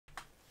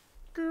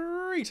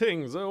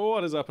Greetings!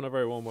 What is up, and a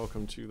very warm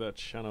welcome to the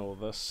channel.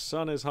 The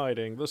sun is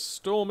hiding, the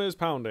storm is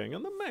pounding,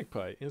 and the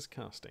magpie is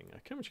casting. I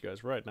come at you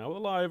guys right now with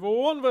a live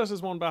 1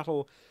 versus 1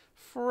 battle,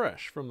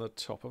 fresh from the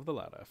top of the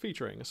ladder,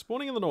 featuring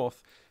spawning in the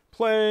north,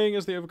 playing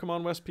as the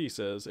Overcommand West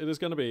pieces. It is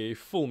going to be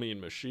Full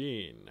Mean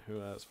Machine, who,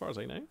 as far as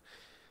I know,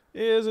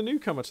 is a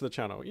newcomer to the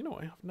channel. You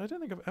know, I don't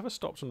think I've ever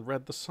stopped and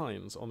read the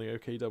signs on the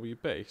OKW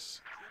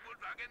base.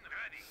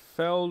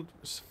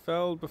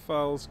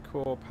 Feldbefehls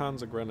Corps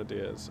Panzer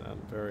Grenadiers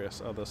and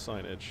various other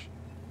signage.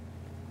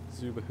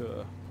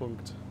 Zubehör.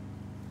 Punkt.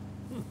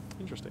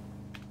 Interesting.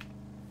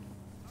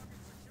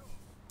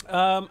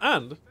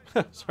 And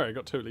sorry, I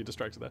got totally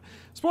distracted there.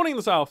 Spawning in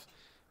the south,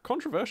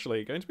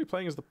 controversially, going to be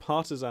playing as the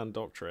Partisan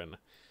Doctrine.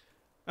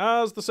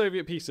 As the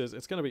Soviet pieces,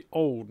 it's going to be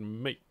Old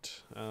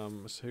Mate,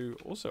 who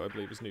also, I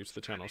believe, is new to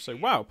the channel. So,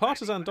 wow,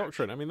 Partisan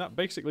Doctrine. I mean, that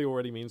basically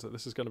already means that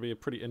this is going to be a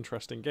pretty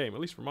interesting game, at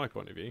least from my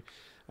point of view.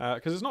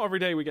 Because it's not every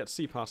day we get to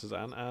see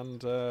Partisan,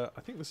 and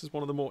I think this is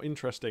one of the more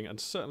interesting and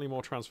certainly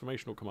more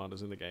transformational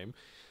commanders in the game.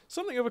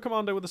 Something of a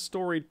commander with a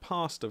storied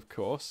past, of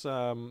course.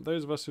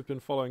 Those of us who've been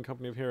following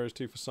Company of Heroes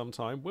 2 for some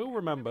time will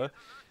remember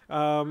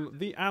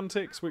the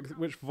antics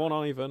which Von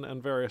Ivan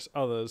and various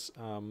others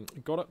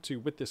got up to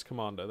with this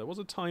commander. There was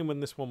a time when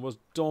this one was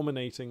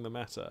dominating the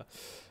meta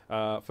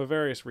for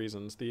various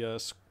reasons.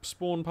 The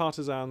spawn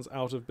partisans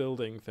out of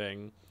building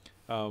thing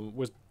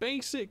was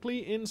basically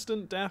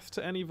instant death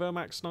to any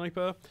Wehrmacht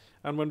sniper,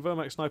 and when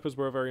Wehrmacht snipers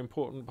were a very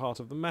important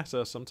part of the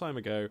meta some time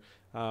ago,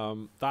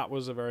 that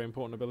was a very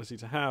important ability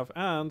to have.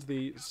 And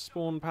the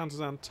spawn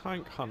partisan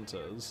tank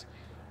hunters,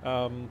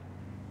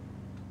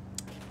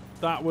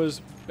 that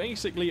was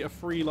basically a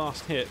free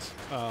last hit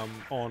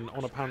on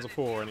a Panzer IV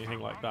or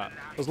anything like that,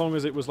 as long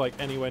as it was like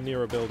anywhere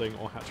near a building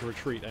or had to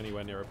retreat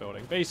anywhere near a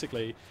building.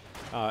 Basically,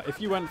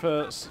 if you went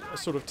for a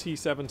sort of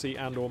T70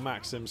 and or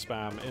Maxim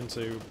spam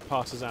into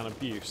partisan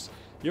abuse,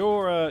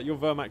 your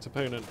Wehrmacht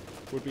opponent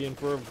would be in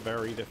for a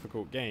very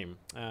difficult game.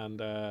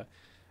 And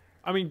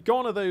I mean,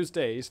 gone are those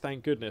days,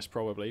 thank goodness,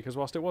 probably, because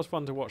whilst it was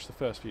fun to watch the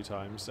first few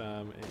times,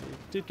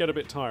 it did get a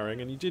bit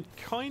tiring, and you did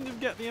kind of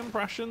get the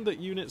impression that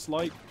units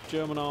like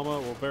German armour,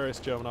 or various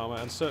German armour,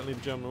 and certainly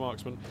the German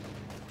marksmen,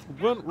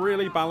 weren't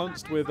really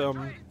balanced with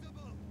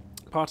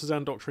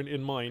Partisan Doctrine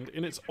in mind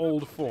in its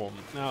old form.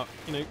 Now,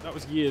 you know, that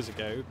was years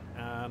ago,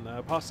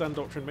 and Partisan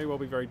Doctrine may well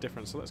be very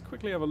different, so let's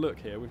quickly have a look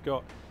here. We've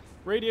got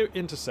Radio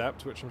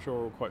Intercept, which I'm sure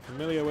we're all quite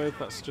familiar with.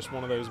 That's just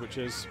one of those which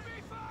is...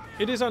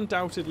 It is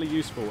undoubtedly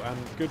useful, and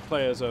good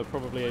players are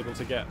probably able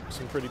to get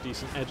some pretty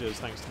decent edges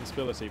thanks to this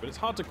ability, but it's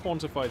hard to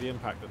quantify the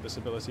impact that this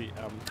ability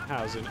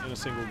has in a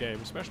single game,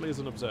 especially as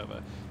an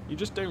observer. You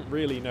just don't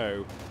really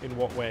know in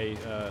what way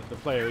the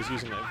player is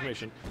using that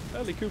information.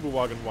 Early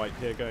Kubelwagen wipe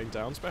here going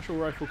down. Special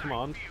Rifle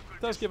Command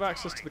does give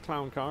access to the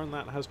Clown Car, and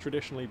that has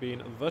traditionally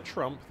been the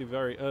trump, the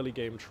very early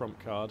game trump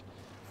card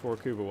for a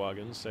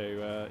Kubelwagen.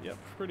 So, yeah,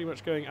 pretty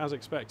much going as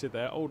expected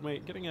there. Old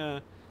Mate getting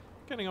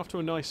off to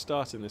a nice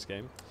start in this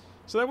game.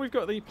 So then we've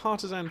got the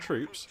Partisan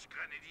troops,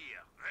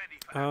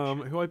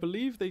 who I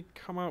believe they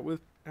come out with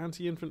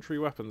anti-infantry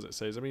weapons, it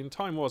says. I mean,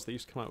 time was they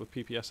used to come out with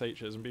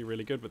PPSHs and be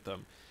really good with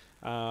them.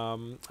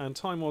 And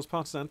time was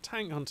Partisan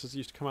tank hunters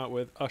used to come out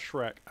with a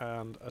Shrek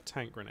and a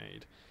tank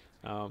grenade.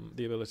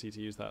 The ability to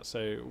use that.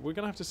 So we're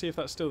going to have to see if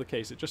that's still the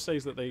case. It just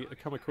says that they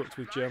come equipped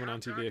with German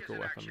anti-vehicle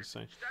weapons.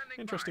 So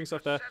interesting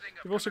stuff there.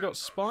 We've also got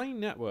Spy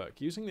Network.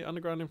 Using the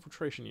underground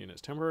infiltration units,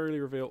 temporarily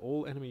reveal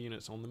all enemy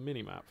units on the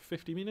minimap.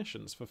 50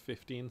 munitions for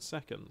 15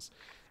 seconds.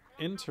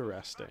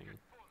 Interesting.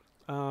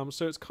 So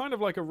it's kind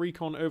of like a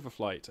recon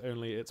overflight,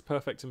 only it's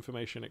perfect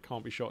information. It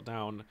can't be shot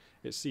down.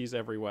 It sees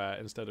everywhere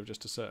instead of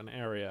just a certain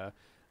area.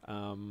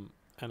 And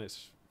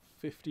it's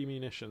 50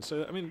 munitions.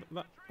 So, I mean,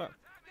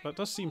 that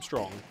does seem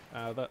strong.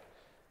 That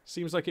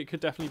seems like it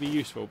could definitely be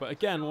useful. But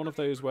again, one of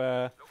those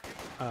where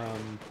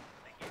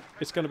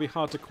it's going to be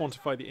hard to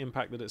quantify the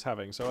impact that it's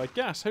having. So I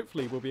guess,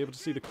 hopefully, we'll be able to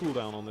see the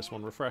cooldown on this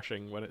one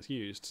refreshing when it's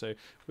used. So we'll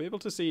be able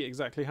to see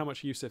exactly how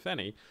much use, if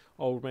any,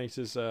 Old Mate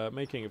is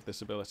making of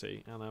this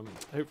ability. And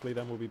hopefully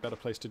then we'll be better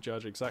placed to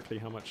judge exactly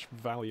how much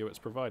value it's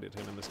provided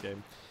him in this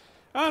game.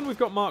 And we've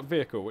got Mark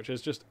Vehicle, which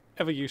is just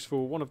ever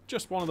useful. One of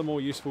the more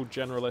useful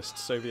generalist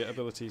Soviet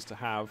abilities to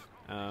have.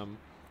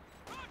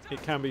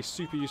 It can be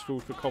super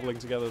useful for cobbling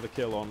together the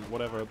kill on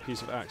whatever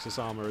piece of Axis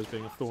armor is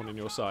being a thorn in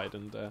your side,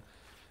 and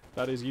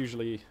that is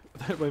usually,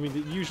 I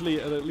mean, usually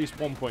at least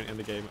one point in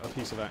the game, a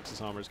piece of Axis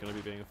armor is going to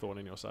be being a thorn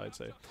in your side.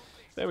 So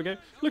there we go.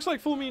 Looks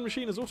like Full Mean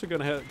Machine is also going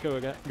to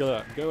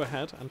go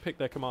ahead and pick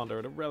their commander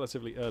at a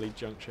relatively early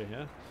juncture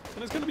here,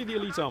 and it's going to be the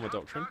Elite Armor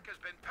Doctrine.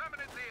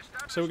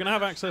 So we're going to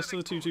have access to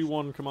the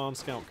 221 Command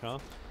Scout Car.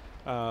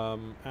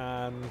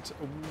 And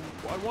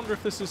I wonder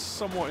if this is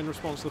somewhat in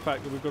response to the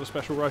fact that we've got a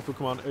Special Rifle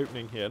Command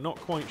opening here. Not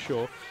quite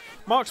sure.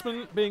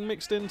 Marksman being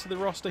mixed into the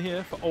roster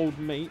here for Old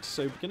Mate,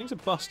 so beginning to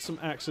bust some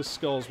Axis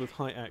skulls with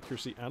high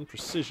accuracy and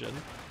precision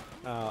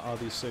are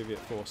these Soviet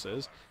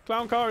forces.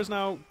 Clown Car is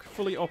now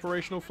fully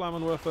operational.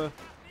 Flammenwerfer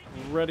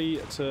ready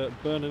to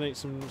burninate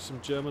some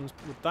Germans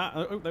with that.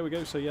 Oh, there we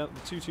go. So yeah, the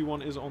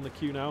 221 is on the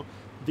queue now.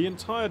 The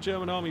entire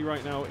German army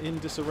right now in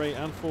disarray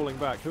and falling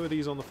back. Who are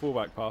these on the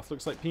fallback path?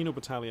 Looks like Penal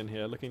Battalion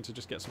here, looking to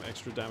just get some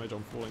extra damage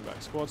on falling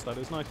back squads. That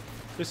is nice.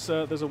 This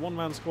there's a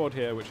one-man squad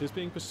here, which is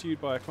being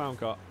pursued by a clown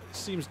car. It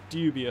seems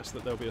dubious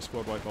that there'll be a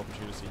squad wipe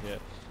opportunity here.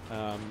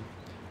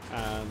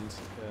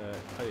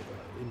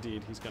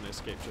 Indeed, he's going to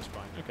escape just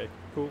fine. Okay,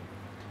 cool.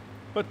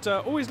 But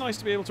always nice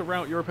to be able to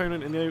rout your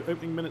opponent in the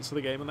opening minutes of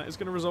the game, and that is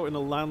going to result in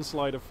a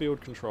landslide of field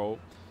control.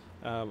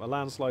 A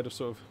landslide of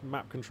sort of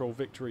map control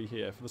victory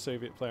here for the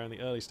Soviet player in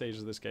the early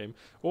stages of this game.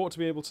 Or to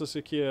be able to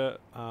secure,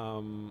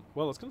 well,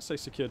 I was going to say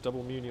secure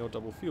double muni or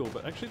double fuel,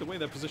 but actually the way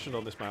they're positioned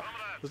on this map,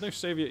 there's no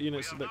Soviet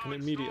units that can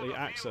immediately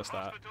access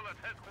that.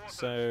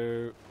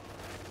 So,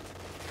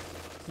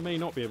 may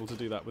not be able to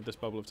do that with this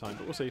bubble of time,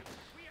 but we'll see.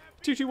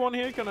 221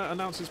 here, going to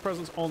announce his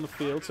presence on the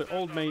field, so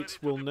old mate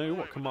will know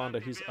what commander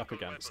he's up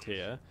against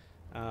here.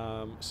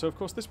 So of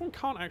course this one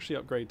can't actually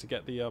upgrade to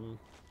get the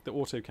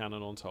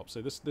autocannon on top,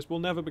 so this will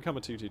never become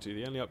a 222.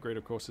 The only upgrade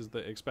of course is the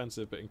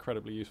expensive but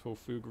incredibly useful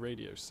Fug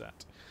radio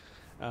set.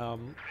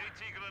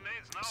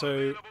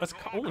 So that's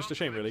almost a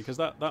shame really, because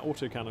that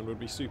autocannon would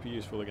be super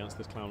useful against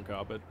this clown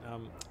car, but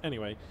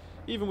anyway,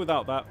 even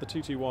without that, the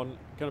 221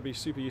 going to be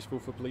super useful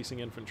for policing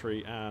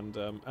infantry and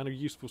a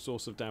useful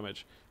source of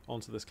damage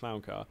onto this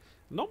clown car.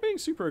 Not being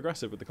super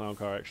aggressive with the clown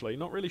car actually,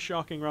 not really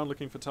sharking around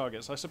looking for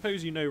targets. I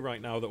suppose you know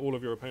right now that all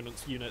of your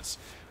opponent's units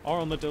are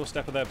on the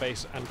doorstep of their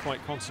base and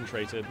quite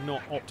concentrated,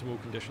 not optimal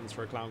conditions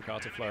for a clown car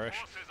to flourish.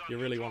 You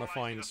really want to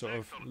find sort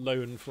of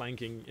lone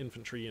flanking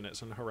infantry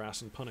units and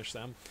harass and punish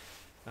them.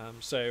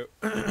 So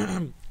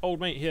old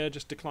mate here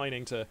just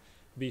declining to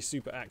be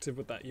super active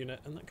with that unit,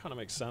 and that kind of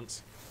makes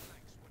sense.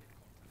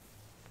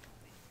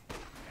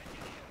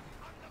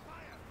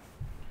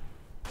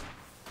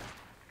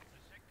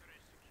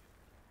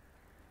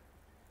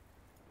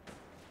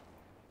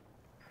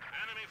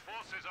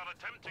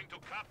 Attempting to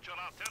capture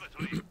our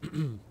territory.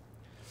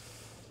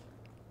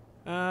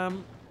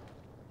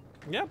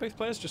 Yeah, both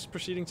players just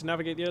proceeding to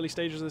navigate the early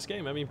stages of this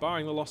game. I mean,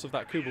 barring the loss of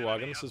that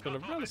Kubelwagen, this has been a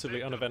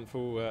relatively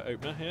uneventful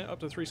opener here. Up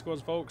to 3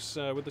 squads Volks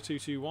with the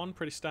 221.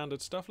 Pretty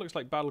standard stuff. Looks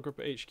like Battle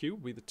Group HQ will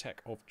be the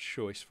tech of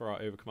choice for our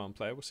Overcommand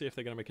player. We'll see if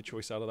they're going to make a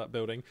choice out of that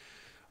building.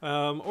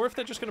 Or if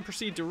they're just going to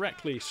proceed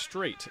directly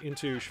straight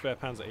into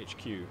Schwerpanzer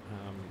HQ.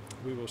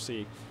 We will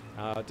see.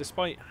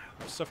 Despite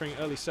suffering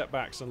early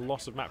setbacks and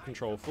loss of map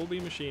control, Full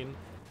Beam Machine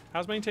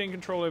has maintained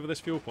control over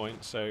this fuel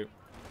point, so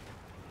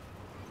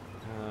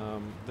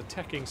the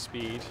teching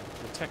speed,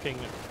 the teching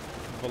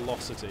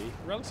velocity,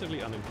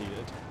 relatively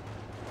unimpeded,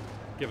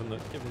 given that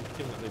they did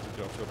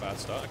get off to a bad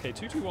start. Okay,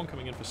 221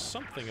 coming in for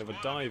something of a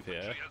dive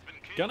here.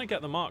 Gonna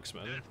get the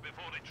marksman.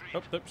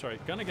 Oh, sorry,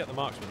 gonna get the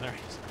marksman, there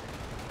he is.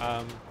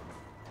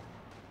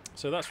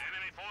 So that's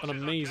an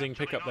amazing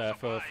pickup there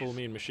for Full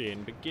Mean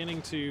Machine,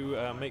 beginning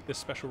to make this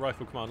special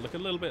rifle command look a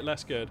little bit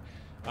less good.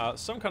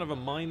 Some kind of a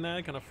mine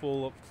there, gonna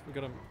fall up, we're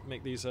gonna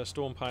make these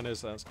Storm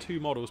Pioneers. That's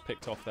 2 models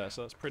picked off there,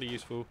 so that's pretty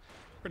useful,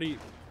 pretty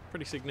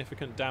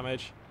significant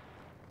damage.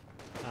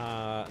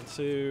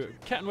 So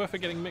Kettenwerfer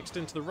getting mixed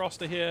into the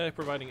roster here,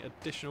 providing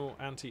additional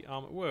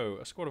anti-armor. Whoa,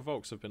 a squad of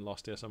Volks have been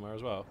lost here somewhere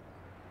as well.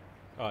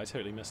 Oh, I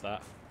totally missed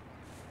that.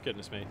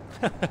 Goodness me.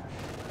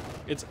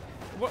 It's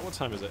what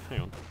time is it?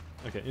 Hang on.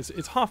 Okay, it's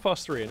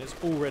 3:30 and it's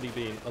already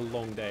been a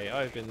long day.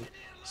 I've been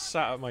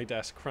sat at my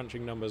desk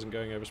crunching numbers and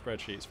going over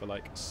spreadsheets for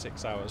like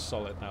 6 hours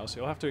solid now, so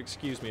you'll have to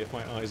excuse me if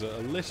my eyes are a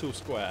little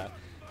square.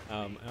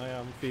 I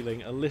am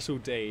feeling a little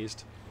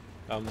dazed.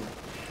 I'm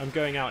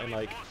going out in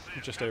like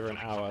just over an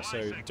hour,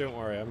 so don't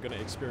worry, I'm going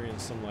to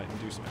experience sunlight and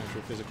do some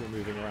actual physical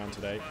moving around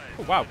today.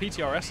 Oh wow,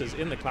 PTRSs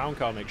in the clown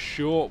car make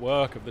short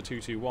work of the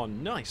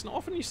 221. Nice, not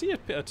often you see a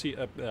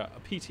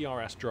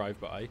PTRS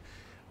drive-by.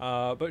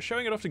 But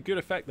showing it off to good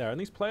effect there, and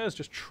these players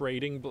just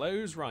trading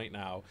blows right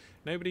now.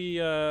 Nobody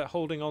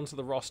holding on to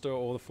the roster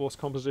or the force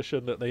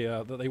composition that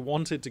they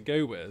wanted to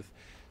go with.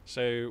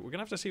 So we're going to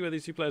have to see where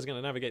these two players are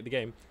going to navigate the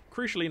game.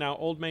 Crucially now,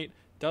 Old Mate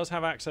does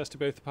have access to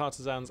both the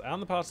Partisans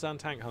and the Partisan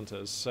Tank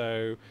Hunters.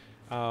 So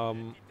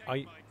Full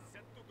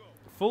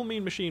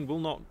Mean Machine will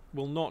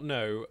not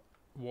know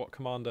what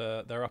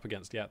commander they're up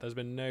against yet. There's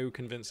been no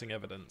convincing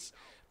evidence.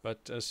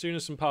 But as soon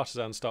as some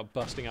partisans start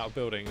busting out of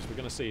buildings, we're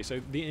going to see.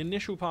 So the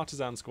initial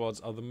partisan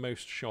squads are the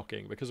most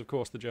shocking because, of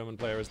course, the German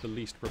player is the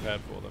least prepared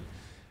for them.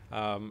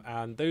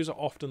 And those are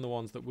often the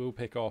ones that will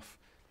pick off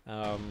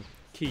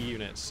key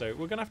units. So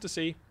we're going to have to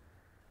see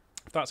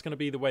if that's going to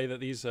be the way that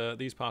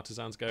these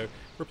partisans go.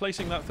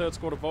 Replacing that 3rd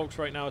squad of Volks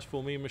right now is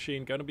Full Mean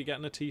Machine. Going to be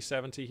getting a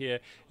T-70 here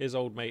is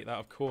Old Mate. That,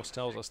 of course,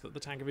 tells us that the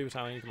Tank of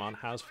Battalion Command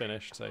has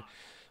finished. So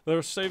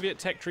the Soviet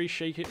tech tree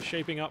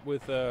shaping up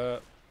with...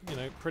 you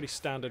know, pretty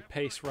standard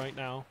pace right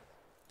now.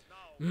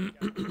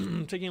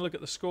 Taking a look at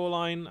the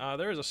scoreline,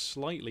 there is a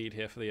slight lead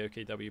here for the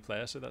OKW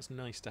player, so that's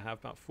nice to have.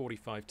 About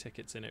 45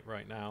 tickets in it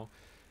right now.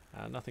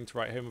 Nothing to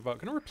write home about.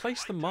 Going to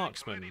replace the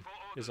marksman,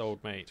 is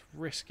Old Mate.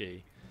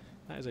 Risky.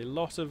 That is a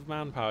lot of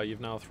manpower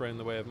you've now thrown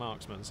the way of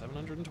marksman.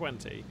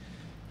 720.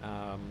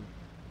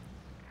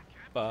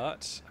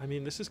 But, I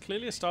mean, this is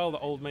clearly a style that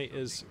Old Mate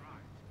is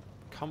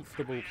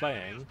comfortable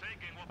playing.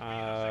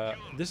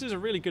 This is a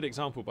really good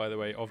example, by the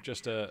way, of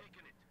just a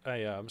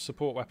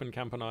support weapon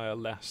Campanile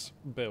less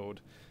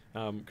build.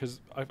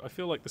 Because I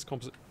feel like this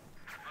composition...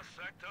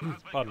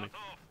 Pardon me.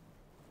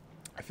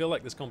 I feel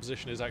like this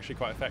composition is actually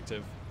quite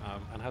effective,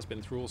 and has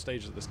been through all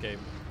stages of this game,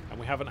 and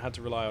we haven't had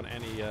to rely on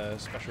any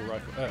special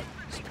rifle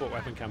support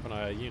weapon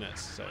Campanile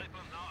units. So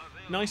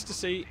nice to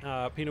see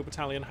Penal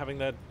Battalion having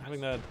their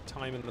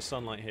time in the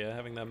sunlight here,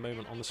 having their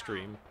moment on the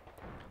stream.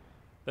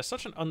 They're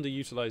such an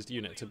underutilized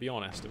unit, to be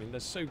honest. I mean,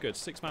 they're so good.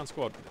 6-man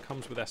squad that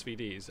comes with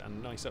SVDs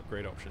and nice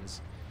upgrade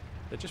options.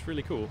 They're just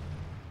really cool.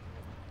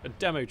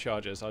 Demo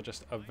charges are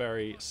just a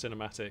very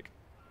cinematic,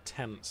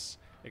 tense,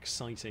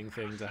 exciting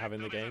thing to have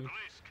in the game.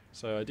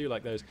 So I do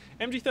like those.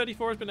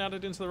 MG34 has been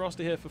added into the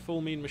roster here for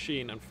Full Mean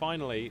Machine, and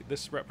finally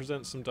this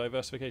represents some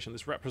diversification.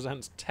 This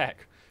represents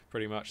tech,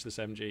 pretty much, this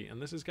MG, and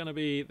this is going to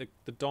be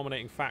the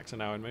dominating factor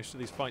now in most of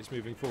these fights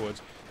moving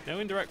forwards. No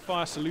indirect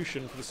fire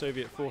solution for the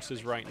Soviet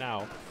forces right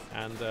now,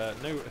 and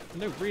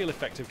no real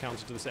effective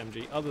counter to this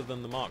MG other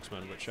than the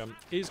marksman, which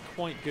is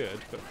quite good,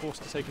 but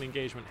forced to take an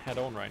engagement head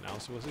on right now,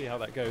 so we'll see how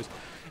that goes.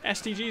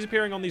 STGs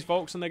appearing on these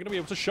Volks, and they're going to be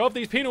able to shove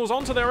these Penals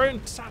onto their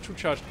own satchel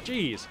charge.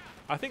 Jeez.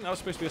 I think that was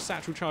supposed to be a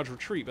satchel charge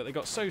retreat, but they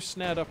got so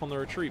snared up on the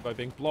retreat by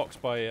being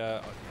blocked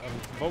by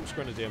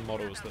Volksgrenadier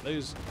models that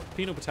those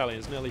Penal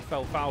Battalions nearly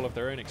fell foul of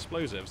their own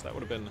explosives. That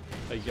would have been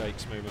a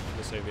yikes moment for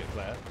the Soviet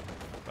player.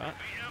 But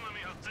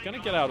it's going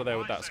to get out of there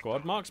with that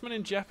squad. Marksman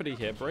in jeopardy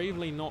here,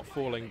 bravely not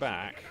falling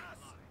back.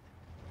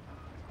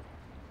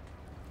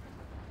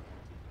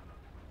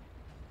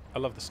 I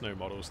love the snow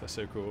models, they're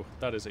so cool.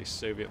 That is a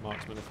Soviet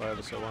marksman if I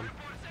ever saw one.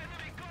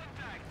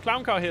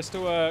 Clown Car here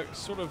still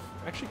sort of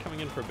actually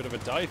coming in for a bit of a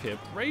dive here.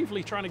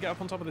 Bravely trying to get up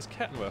on top of this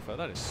Kettenwerfer.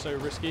 That is so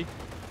risky.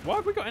 Why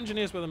have we got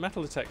engineers with a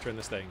metal detector in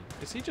this thing?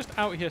 Is he just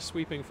out here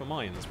sweeping for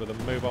mines with a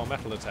mobile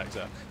metal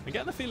detector? I'm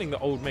getting the feeling that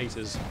Old Mate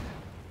is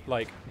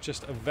like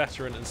just a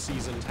veteran and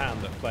seasoned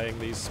hand at playing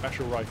these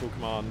special rifle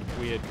command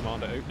weird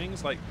commander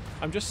openings. Like,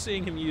 I'm just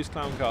seeing him use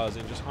Clown Cars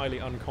in just highly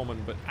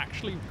uncommon but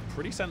actually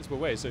pretty sensible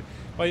ways. So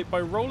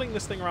by rolling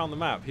this thing around the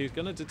map, he's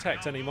going to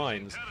detect any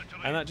mines,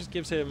 and that just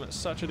gives him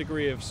such a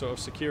degree of sort of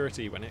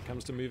security when it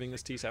comes to moving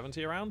this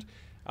T-70 around.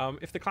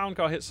 If the Clown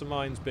Car hits some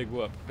mines, big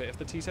whoop, but if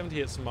the T-70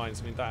 hits some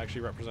mines, I mean, that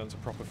actually represents a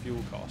proper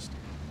fuel cost.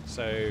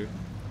 So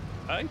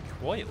I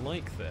quite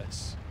like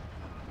this.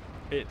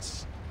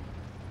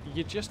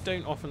 You just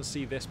don't often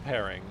see this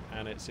pairing,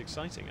 and it's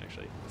exciting,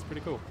 actually. It's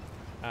pretty cool.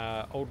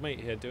 Old Mate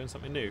here doing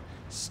something new.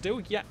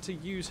 Still yet to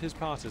use his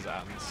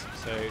partisans.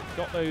 So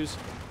got those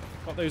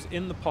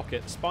in the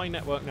pocket. Spy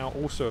network now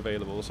also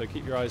available, so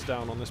keep your eyes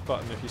down on this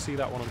button. If you see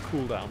that one on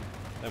cooldown,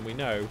 then we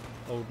know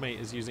Old Mate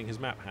is using his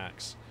map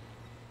hacks.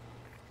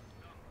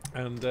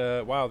 And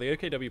wow, the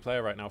OKW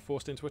player right now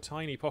forced into a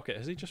tiny pocket.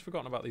 Has he just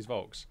forgotten about these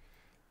Volks?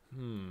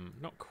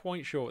 Not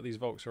quite sure what these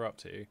Volks are up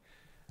to.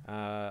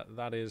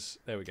 That is,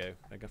 there we go,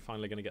 they're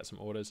finally going to get some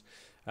orders.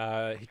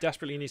 He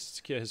desperately needs to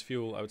secure his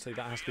fuel. I would say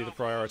that has to be the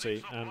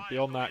priority, and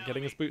beyond that,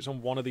 getting his boots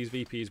on one of these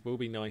VPs will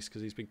be nice,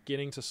 because he's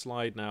beginning to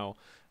slide now,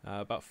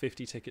 about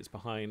 50 tickets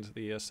behind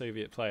the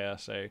Soviet player.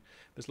 So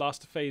this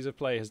last phase of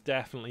play has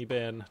definitely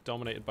been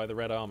dominated by the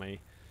Red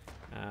Army,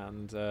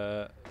 and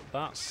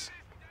that's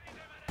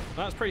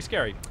pretty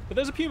scary. But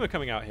there's a Puma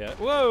coming out here.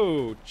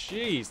 Whoa,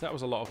 jeez, that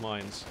was a lot of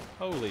mines.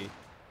 Holy,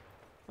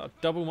 that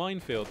double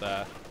minefield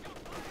there.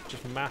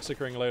 Just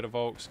massacring a load of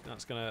Volks.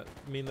 That's going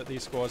to mean that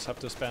these squads have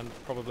to spend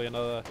probably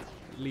another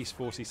at least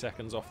 40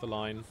 seconds off the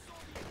line,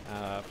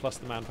 plus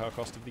the manpower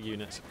cost of the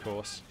units, of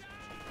course.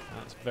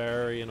 That's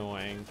very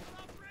annoying.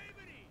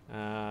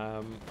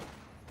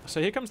 So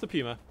here comes the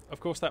Puma.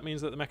 Of course, that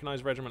means that the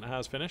mechanized regiment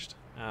has finished.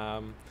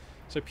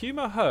 So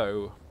Puma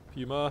ho,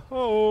 Puma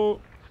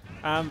ho,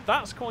 and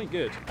that's quite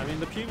good. I mean,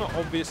 the Puma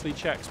obviously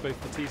checks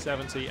both the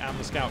T-70 and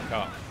the Scout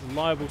Car,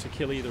 liable to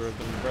kill either of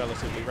them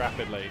relatively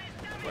rapidly.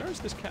 Where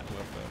is this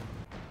Kettenwerfer?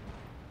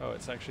 Oh,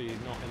 it's actually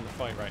not in the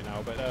fight right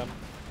now, but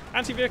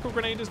anti-vehicle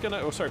grenade is going to,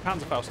 oh sorry,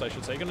 Panzerfaust I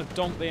should say, going to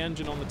donk the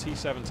engine on the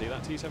T-70.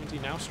 That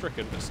T-70 now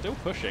stricken, but still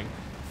pushing.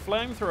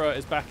 Flamethrower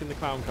is back in the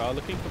Clown Car,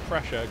 looking for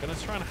pressure, going to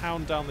try and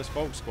hound down this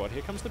Volk squad.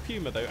 Here comes the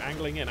Puma, though,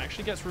 angling in.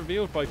 Actually gets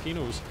revealed by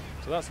Penals,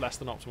 so that's less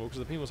than optimal, because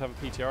the Penals have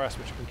a PTRS,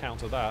 which can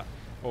counter that,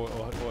 or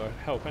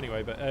help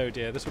anyway, but oh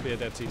dear, this will be a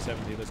dead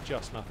T-70. There's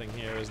just nothing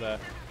here, is there?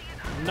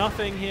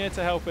 Nothing here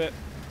to help it,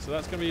 so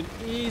that's going to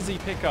be an easy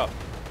pickup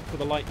for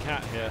the light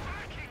cat here.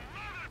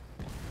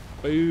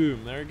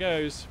 Boom, there it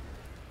goes.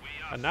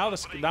 And now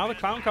the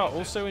Clown Car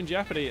also in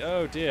jeopardy.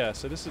 Oh dear,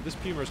 so this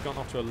Puma has gone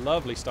off to a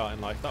lovely start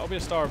in life. That'll be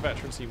a Star of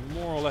Veterancy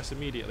more or less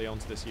immediately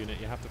onto this unit,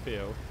 you have to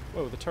feel.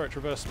 Whoa, the turret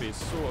reverse speed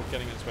sort of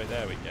getting its way.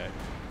 There we go.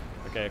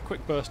 Okay, a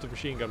quick burst of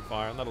machine gun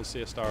fire, and that'll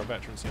see a Star of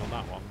Veterancy on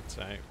that one.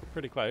 So,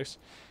 pretty close.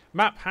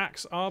 Map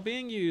hacks are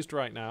being used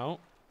right now.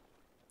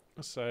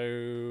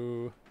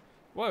 So...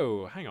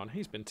 Whoa, hang on,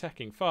 he's been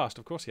teching fast.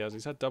 Of course he has.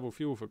 He's had double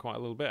fuel for quite a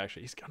little bit,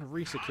 actually. He's going to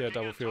re-secure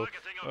double fuel.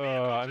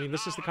 I mean,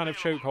 this is the kind of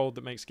chokehold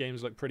that makes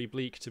games look pretty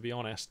bleak, to be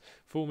honest.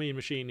 Full Mean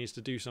Machine needs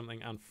to do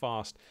something, and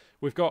fast.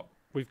 We've got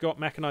we've got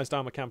mechanized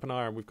armor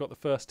Campanara, and we've got the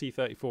first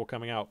T-34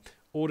 coming out.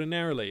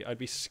 Ordinarily, I'd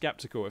be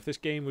skeptical if this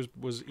game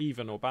was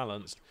even or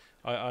balanced.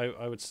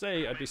 I would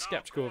say I'd be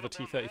skeptical of a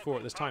T-34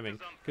 at this timing,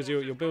 because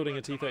you're building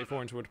a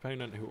T-34 into an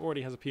opponent who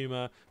already has a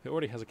Puma, who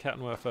already has a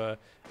Kettenwerfer,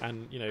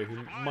 and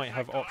who might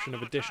have option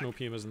of additional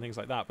Pumas and things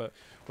like that. But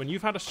when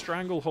you've had a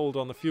stranglehold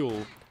on the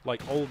fuel,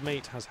 like Old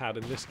Mate has had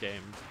in this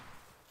game,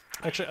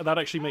 that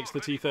actually makes the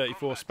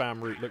T-34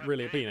 spam route look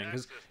really appealing,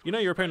 because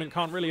your opponent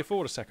can't really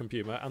afford a second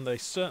Puma, and they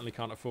certainly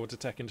can't afford to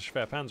tech into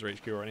Schwerpanzer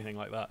HQ or anything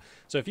like that.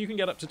 So if you can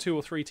get up to 2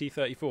 or 3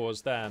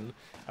 T-34s, then,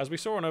 as we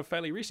saw in a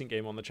fairly recent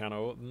game on the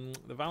channel,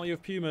 the value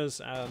of Pumas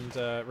and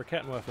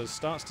Rakettenwerfers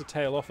starts to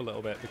tail off a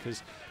little bit,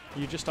 because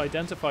you just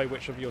identify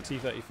which of your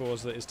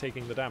T-34s that is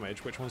taking the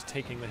damage, which one's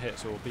taking the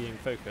hits or being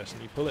focused,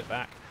 and you pull it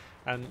back.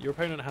 And your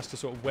opponent has to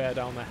sort of wear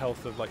down the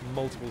health of like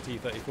multiple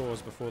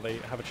T-34s before they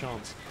have a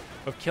chance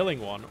of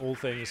killing one, all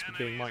things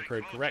being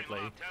microed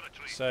correctly.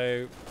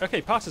 So, okay,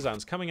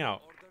 Partisans coming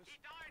out.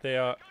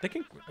 They're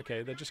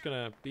just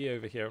gonna be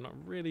over here. I'm not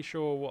really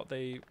sure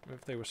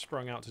if they were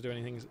sprung out to do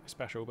anything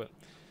special, but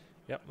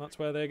yep, that's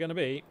where they're gonna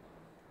be.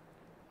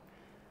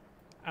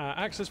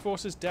 Axis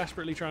forces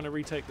desperately trying to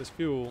retake this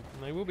fuel,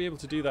 and they will be able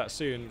to do that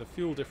soon. The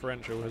fuel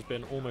differential has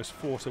been almost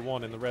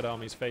 4-1 in the Red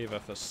Army's favour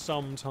for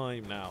some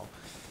time now.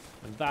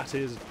 And that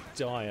is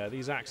dire.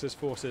 These Axis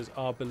forces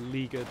are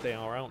beleaguered, they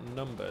are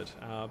outnumbered.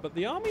 But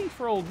the army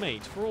for Old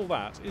Mate, for all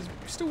that, is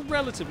still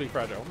relatively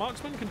fragile.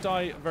 Marksmen can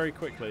die very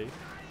quickly.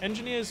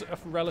 Engineers are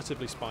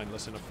relatively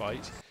spineless in a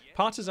fight.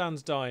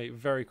 Partisans die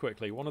very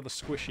quickly, one of the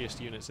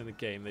squishiest units in the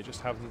game. They just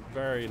have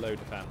very low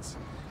defense.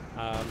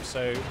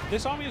 So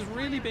this army is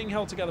really being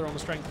held together on the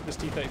strength of this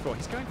T-34.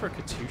 He's going for a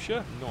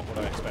Katusha, not what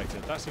I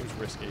expected. That seems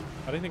risky.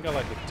 I don't think I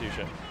like the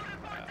Katusha.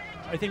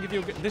 I think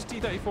this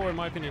T-34, in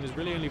my opinion, is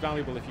really only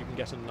valuable if you can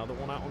get another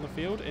one out on the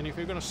field. And if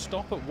you're going to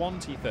stop at one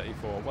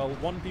T-34, well,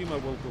 one Puma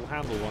will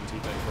handle one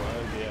T-34.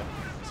 Oh dear,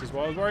 this is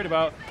what I was worried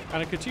about.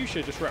 And a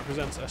Katusha just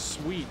represents a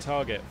sweet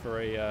target for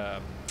a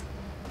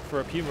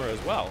Puma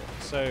as well.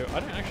 So I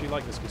don't actually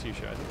like this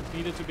Katusha. I think it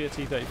needed to be a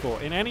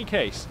T-34. In any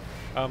case,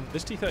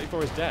 this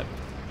T-34 is dead.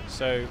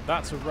 So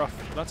that's a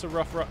rough.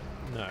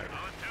 No.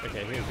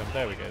 Okay, here we go.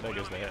 There we go. There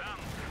goes the hit.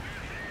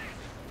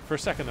 For a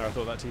second there, I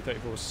thought that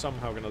T-34 was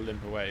somehow going to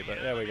limp away, but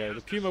there we go.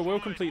 The Puma will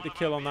complete the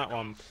kill on that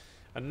one.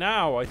 And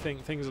now I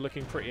think things are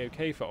looking pretty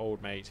okay for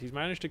Old Mate. He's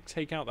managed to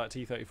take out that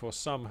T-34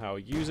 somehow,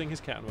 using his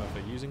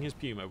Kettenwerfer, using his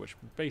Puma, which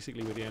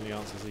basically were the only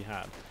answers he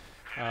had.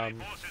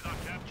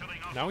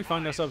 Now we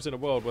find ourselves in a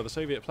world where the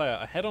Soviet player,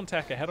 ahead on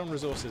tech, ahead on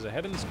resources,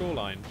 ahead in the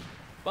scoreline,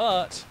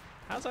 but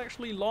has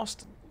actually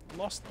lost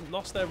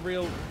their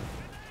real...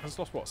 has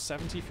lost, what,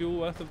 70 fuel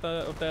worth of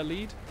their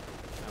lead?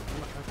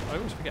 I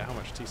always forget how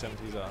much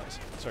T-70s are.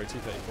 Sorry,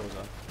 T-34s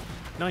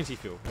are. 90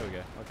 fuel. There we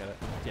go. I'll get it.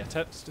 Yeah,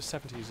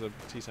 70s are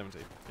T-70.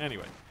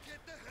 Anyway.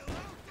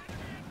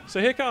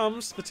 So here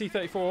comes the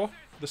T-34,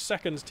 the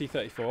second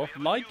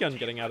T-34. Light gun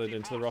getting added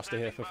into the roster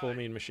here for Full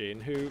Mean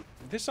Machine, who...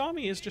 this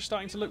army is just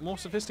starting to look more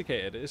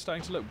sophisticated. It is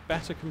starting to look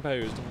better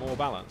composed and more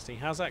balanced. He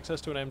has access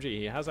to an MG.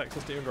 He has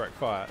access to indirect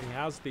fire. He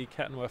has the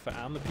Kettenwerfer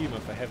and the Puma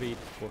for heavy,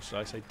 or should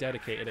I say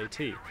dedicated AT.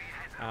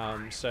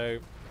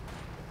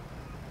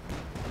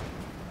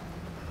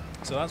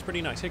 So that's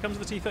pretty nice. Here comes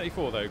the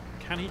T-34 though.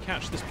 Can he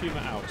catch this Puma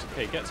out?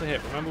 Okay, gets a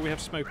hit. Remember, we have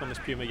smoke on this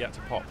Puma yet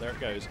to pop. There it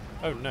goes.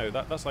 Oh no,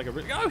 that's like a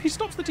really... oh, he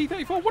stops the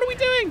T-34! What are we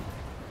doing?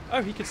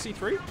 Oh, he could see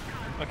through?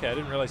 Okay, I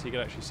didn't realise he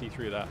could actually see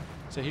through that.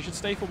 So he should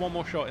stay for one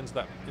more shot into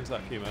that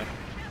Puma.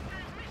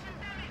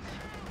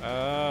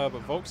 But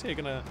Volk's here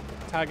gonna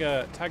tag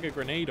a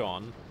grenade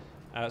on.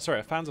 Sorry,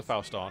 a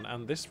Panzerfaust on,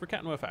 and this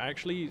Rakettenwerfer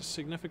actually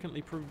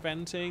significantly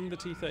preventing the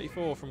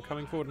T-34 from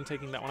coming forward and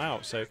taking that one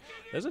out. So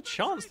there's a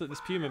chance that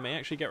this Puma may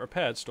actually get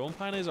repaired. Storm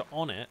planners are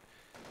on it.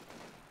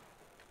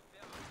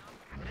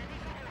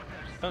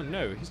 Oh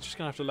no, he's just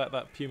going to have to let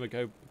that Puma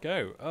go.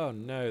 Oh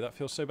no, that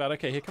feels so bad.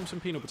 Okay, here comes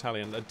some Penal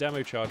Battalion. A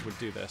demo charge would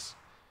do this.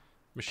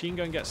 Machine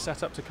gun gets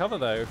set up to cover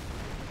though.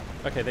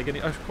 Okay, they're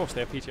getting... oh, of course,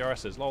 they have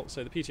PTRSs. Lol,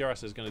 so the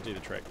PTRS is going to do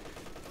the trick.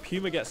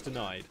 Puma gets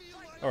denied.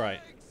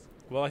 Alright.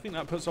 Well, I think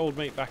that puts Old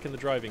Mate back in the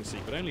driving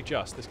seat, but only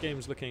just. This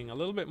game's looking a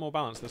little bit more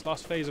balanced. This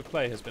last phase of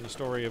play has been a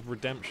story of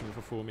redemption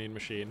for Full Mean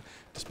Machine.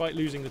 Despite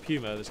losing the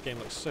Puma, this game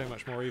looks so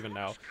much more even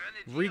now.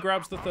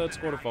 Regrabs the third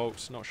squad of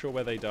Volks. Not sure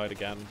where they died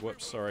again.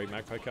 Whoops, sorry.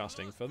 Magpie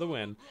Casting for the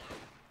win.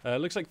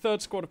 Looks like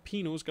third squad of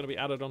Penals going to be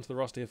added onto the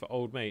roster here for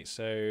Old Mate,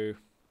 so...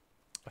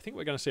 I think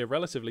we're going to see a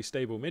relatively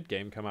stable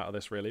mid-game come out of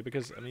this, really,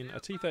 because, I mean, a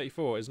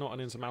T-34 is not an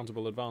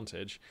insurmountable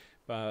advantage,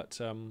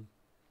 but... and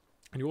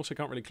you also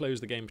can't really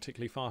close the game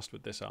particularly fast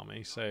with this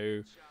army,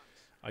 so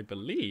I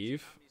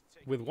believe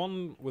with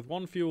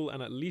one fuel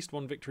and at least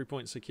one victory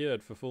point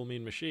secured for Full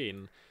Mean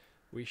Machine,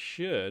 we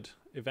should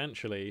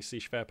eventually see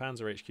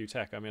Schwerpanzer HQ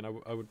tech. I mean,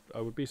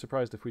 I would be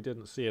surprised if we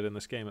didn't see it in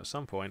this game at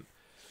some point.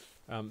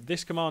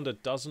 This commander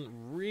doesn't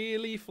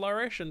really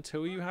flourish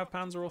until you have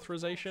Panzer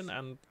authorization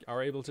and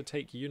are able to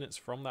take units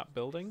from that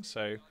building,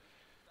 so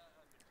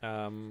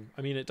I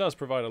mean, it does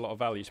provide a lot of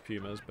value to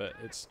Pumas, but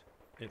it's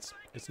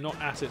it's not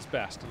at its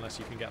best unless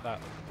you can get the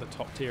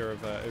top tier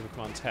of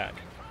overcommand tech.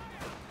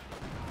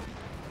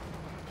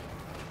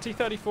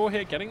 T-34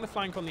 here, getting the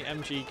flank on the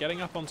MG,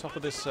 getting up on top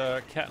of this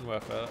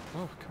Kettenwerfer.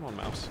 Oh, come on,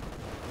 mouse.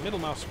 Middle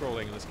mouse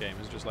scrolling in this game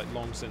has just like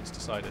long since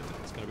decided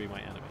it's going to be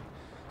my enemy.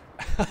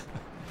 And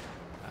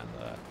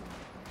I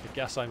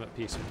guess I'm at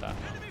peace with that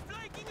now.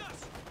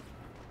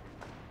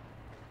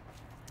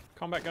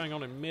 Combat going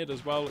on in mid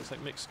as well, looks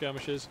like mixed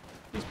skirmishes.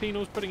 These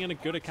penals putting in a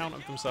good account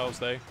of themselves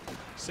though.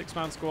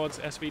 6-man squads,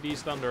 SVDs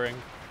thundering.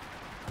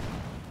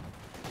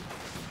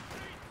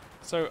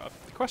 So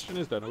the question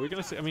is then, are we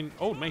going to see, I mean,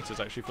 Old Mate is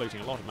actually floating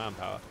a lot of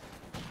manpower.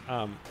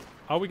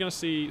 Are we going to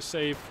see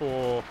save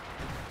for,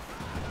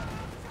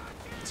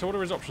 so what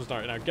are his options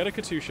now? Now get a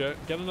Katusha,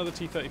 get another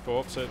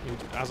T-34, so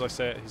as I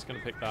say it, he's going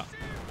to pick that.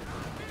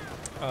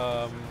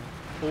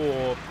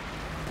 Or,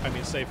 I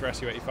mean, save for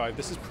Su-85.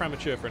 This is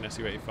premature for an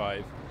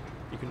Su-85.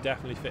 You can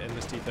definitely fit in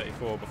this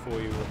T-34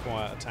 before you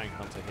require a tank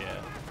hunter here.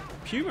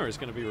 Puma is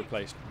going to be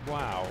replaced.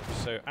 Wow.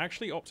 So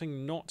actually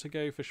opting not to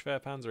go for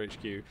Schwerpanzer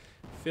HQ.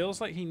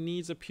 Feels like he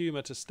needs a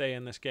Puma to stay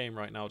in this game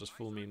right now, just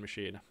full mean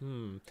machine.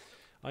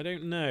 I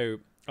don't know.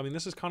 I mean,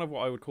 this is kind of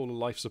what I would call a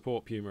life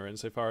support Puma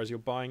insofar as you're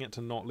buying it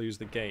to not lose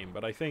the game.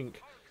 But I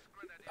think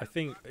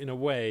in a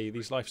way,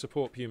 these life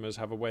support Pumas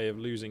have a way of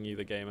losing you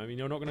the game. I mean,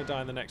 you're not going to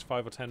die in the next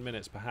 5 or 10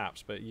 minutes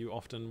perhaps, but you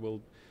often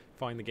will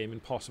find the game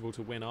impossible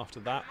to win after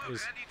that.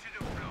 Is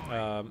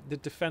the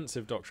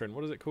defensive doctrine.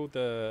 What is it called?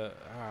 The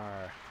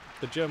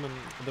German,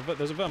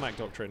 there's a Wehrmacht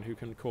doctrine who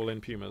can call in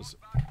Pumas.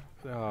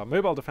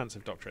 Mobile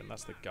defensive doctrine,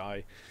 that's the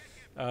guy.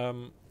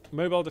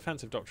 Mobile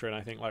defensive doctrine,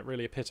 I think, like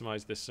really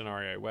epitomized this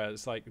scenario where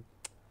it's like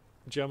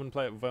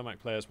Wehrmacht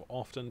players were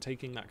often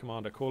taking that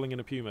commander, calling in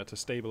a Puma to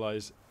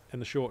stabilize in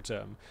the short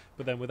term,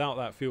 but then without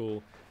that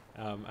fuel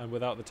and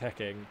without the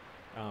teching,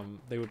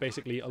 they were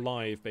basically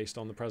alive based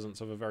on the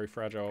presence of a very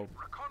fragile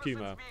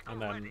Puma,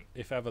 and then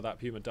if ever that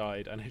Puma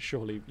died, and it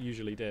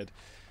usually did,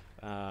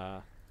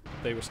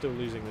 they were still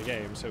losing the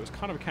game. So it was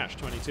kind of a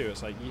catch-22.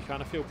 It's like you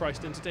kind of feel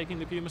priced into taking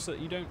the Puma so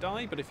that you don't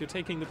die, but if you're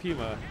taking the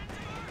Puma,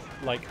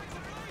 like,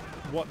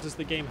 what does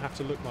the game have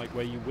to look like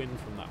where you win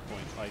from that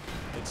point? Like,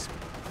 it's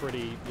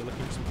pretty, you're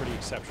looking for some pretty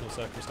exceptional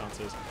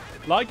circumstances.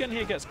 Light gun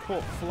here gets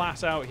caught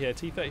flat out here.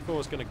 T-34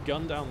 is going to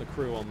gun down the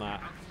crew on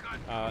that.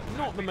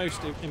 Not the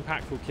most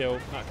impactful kill.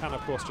 That can, of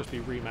course, just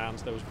be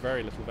remans. There was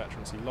very little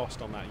veterancy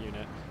lost on that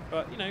unit.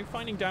 But, you know,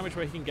 finding damage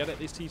where he can get it,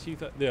 these two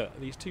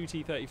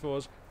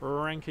T-34s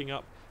ranking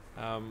up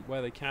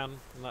where they can,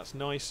 and that's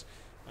nice.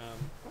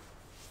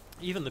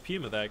 Even the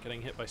Puma there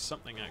getting hit by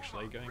something,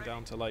 actually, going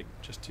down to, like,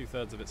 just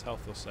 2/3 of its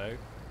health or so.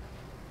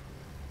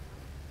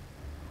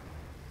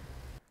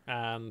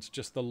 And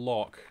just the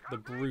lock, the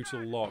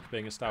brutal lock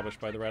being established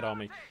by the Red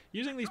Army.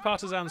 Using these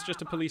partisans just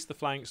to police the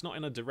flanks, not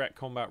in a direct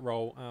combat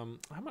role.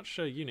 How much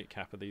unit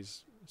cap are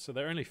these? So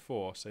they're only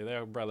 4, so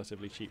they're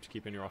relatively cheap to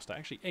keep in your roster.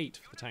 Actually 8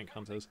 for the tank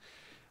hunters.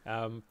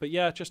 But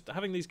yeah, just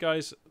having these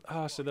guys...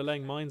 so they're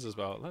laying mines as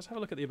well. Let's have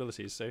a look at the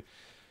abilities. So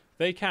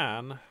they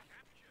can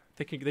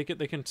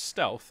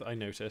stealth, I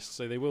noticed,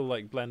 so they will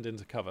like blend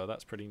into cover.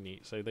 That's pretty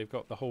neat. So they've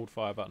got the hold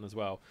fire button as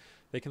well.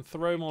 They can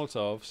throw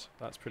Molotovs.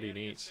 That's pretty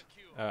neat.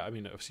 I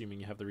mean, assuming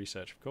you have the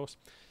research, of course.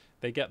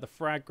 They get the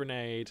frag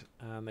grenade,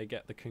 and they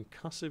get the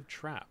concussive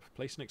trap.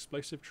 Place an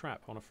explosive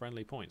trap on a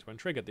friendly point. When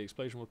triggered, the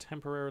explosion will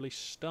temporarily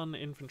stun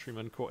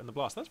infantrymen caught in the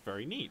blast. That's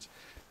very neat.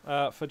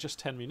 For just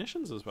 10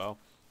 munitions as well.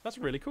 That's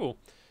really cool.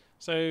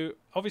 So,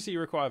 obviously you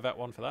require Vet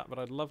 1 for that, but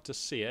I'd love to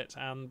see it.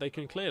 And they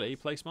can clearly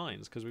place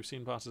mines, because we've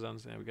seen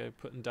partisans, there we go,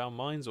 putting down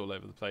mines all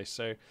over the place.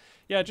 So,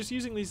 yeah, just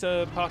using these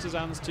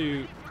partisans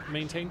to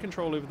maintain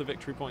control over the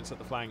victory points at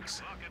the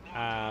flanks,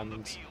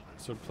 and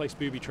sort of place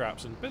booby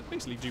traps, and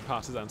basically do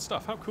partisan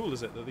stuff. How cool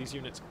is it that these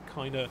units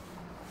kind of...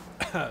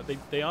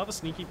 they are the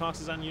sneaky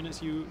partisan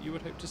units you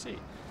would hope to see.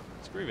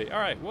 It's groovy.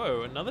 Alright,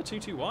 whoa, another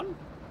 2-2-1?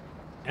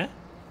 Eh?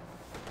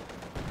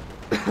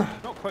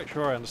 Not quite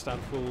sure I understand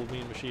full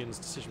Mean Machine's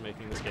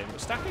decision-making in this game, but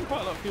stacking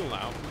quite a lot of fuel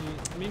now.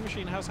 Mean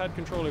Machine has had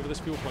control over this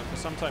fuel point for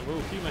some time.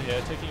 Oh, Puma here,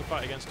 taking a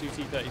fight against 2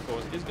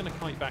 T-34s, is going to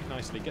kite back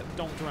nicely, get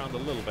donked around a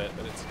little bit,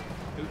 but it's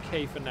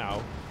okay for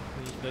now.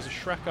 There's a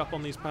Shrek up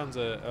on these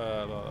Panzer,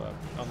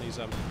 on these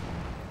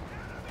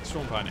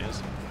Storm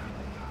Pioneers.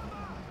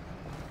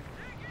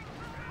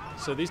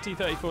 So these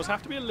T-34s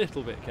have to be a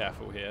little bit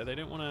careful here. They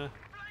don't want to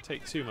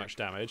take too much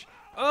damage.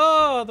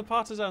 Oh, the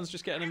partisans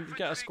just get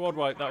a squad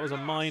wipe. That was a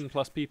mine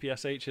plus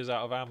PPSHs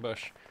out of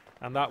ambush.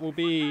 And that will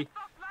be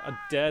a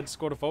dead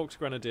squad of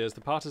Volksgrenadiers.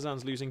 The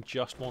partisans losing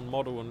just 1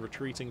 model and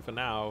retreating for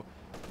now.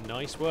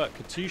 Nice work.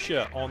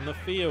 Katusha on the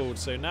field.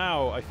 So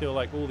now I feel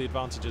like all the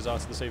advantages are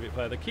to the Soviet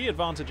player. The key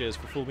advantages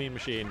for full Mean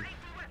Machine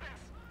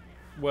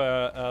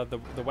were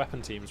the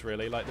weapon teams,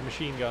 really, like the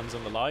machine guns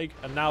and the Leig.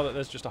 And now that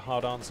there's just a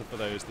hard answer for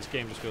those, this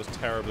game just feels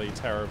terribly,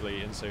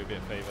 terribly in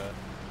Soviet favour.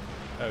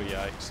 Oh,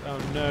 yikes. Oh,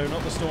 no,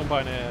 not the Storm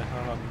Pioneer.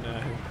 Oh,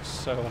 no.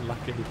 So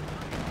unlucky.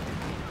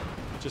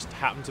 Just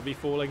happened to be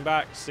falling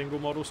back. Single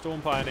model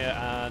Storm Pioneer,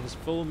 and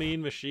full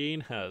Mean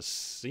Machine has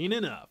seen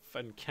enough.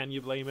 And can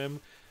you blame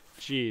him?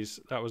 Jeez,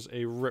 that was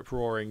a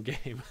rip-roaring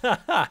game.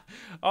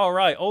 All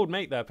right, old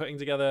mate there, putting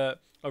together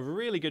a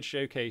really good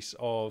showcase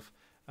of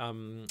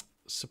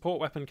support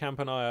weapon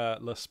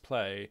Campanile-less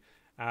play,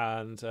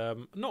 and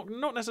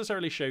not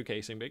necessarily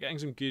showcasing, but getting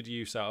some good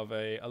use out of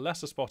a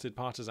lesser spotted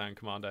Partisan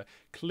commander.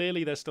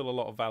 Clearly there's still a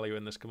lot of value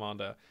in this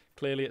commander.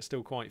 Clearly it's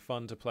still quite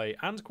fun to play,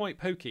 and quite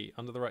pokey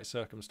under the right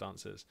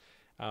circumstances.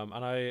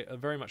 And I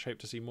very much hope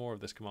to see more of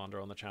this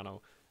commander on the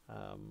channel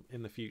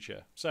in the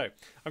future. So I'm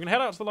going to head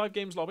out to the live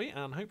games lobby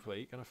and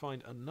hopefully going to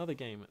find another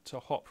game to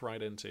hop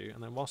right into.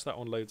 And then whilst that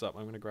one loads up,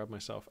 I'm going to grab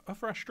myself a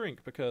fresh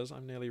drink because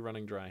I'm nearly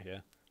running dry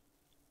here.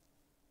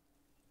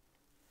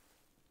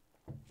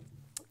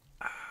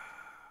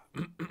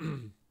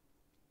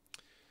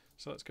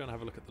 So let's go and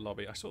have a look at the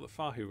lobby. I saw that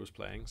Fahu was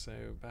playing, so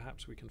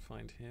perhaps we can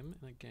find him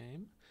in a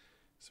game.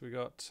 So we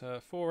got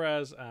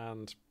Forez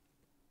and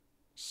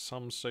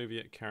some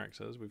Soviet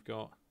characters. We've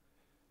got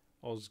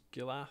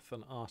Ozgilath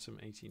and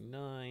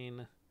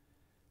Artem89,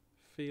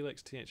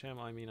 Felix THM,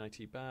 I mean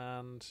IT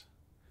Band,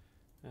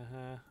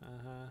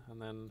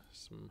 and then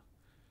some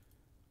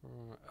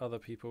other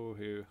people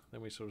who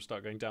then we sort of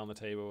start going down the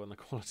table and the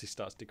quality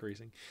starts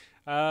decreasing.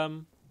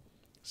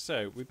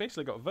 So we've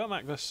basically got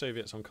Wehrmacht vs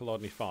Soviets on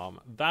Kolodny Farm.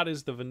 That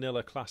is the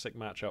vanilla classic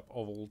matchup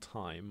of all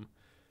time.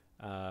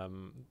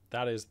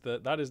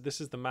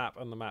 This is the map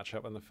and the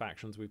matchup and the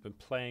factions we've been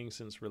playing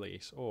since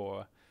release.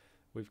 Or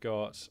we've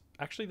got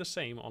actually the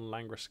same on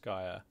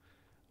Langraskaya.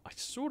 I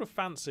sort of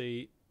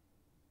fancy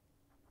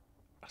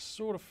the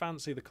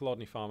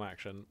Kolodny Farm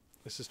action.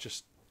 This is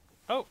just,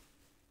 oh,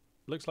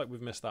 looks like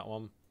we've missed that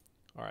one.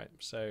 All right,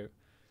 so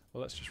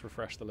well, let's just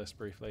refresh the list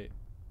briefly.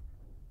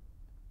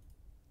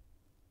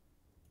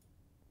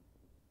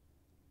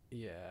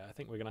 Yeah, I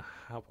think we're going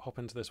to hop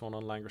into this one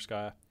on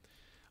Langraskaya.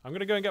 I'm going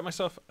to go and get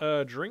myself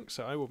a drink,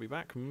 so I will be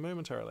back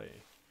momentarily.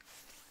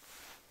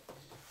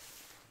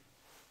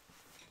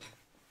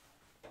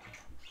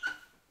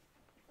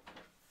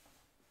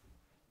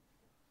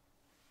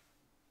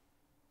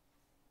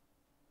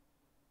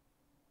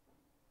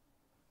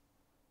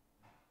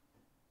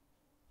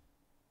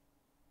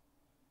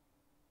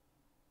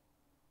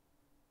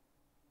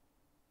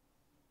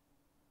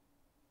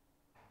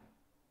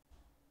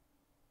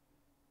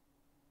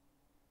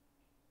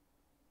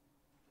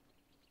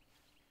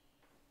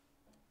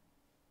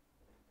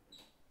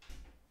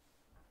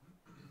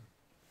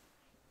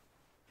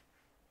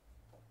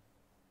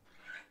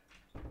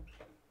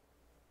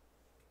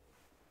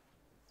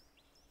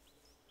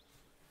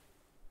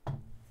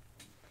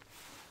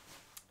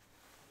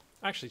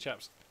 Actually,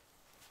 chaps,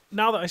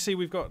 now that I see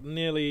we've got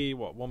nearly,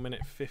 what, 1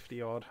 minute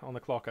 50 odd on the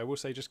clock, I will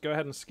say just go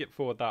ahead and skip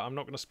forward that. I'm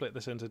not going to split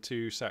this into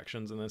 2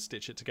 sections and then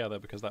stitch it together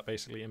because that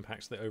basically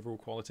impacts the overall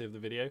quality of the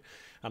video.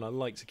 And I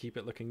like to keep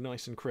it looking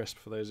nice and crisp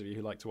for those of you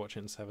who like to watch it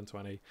in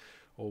 720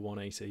 or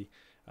 180.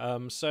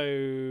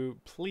 So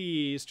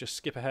please just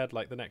skip ahead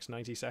like the next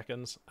 90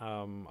 seconds.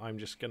 I'm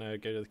just going to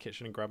go to the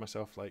kitchen and grab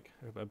myself like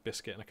a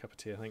biscuit and a cup of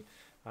tea, I think.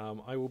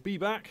 I will be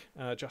back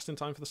just in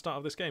time for the start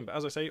of this game. But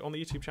as I say, on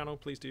the YouTube channel,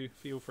 please do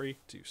feel free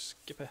to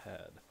skip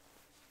ahead.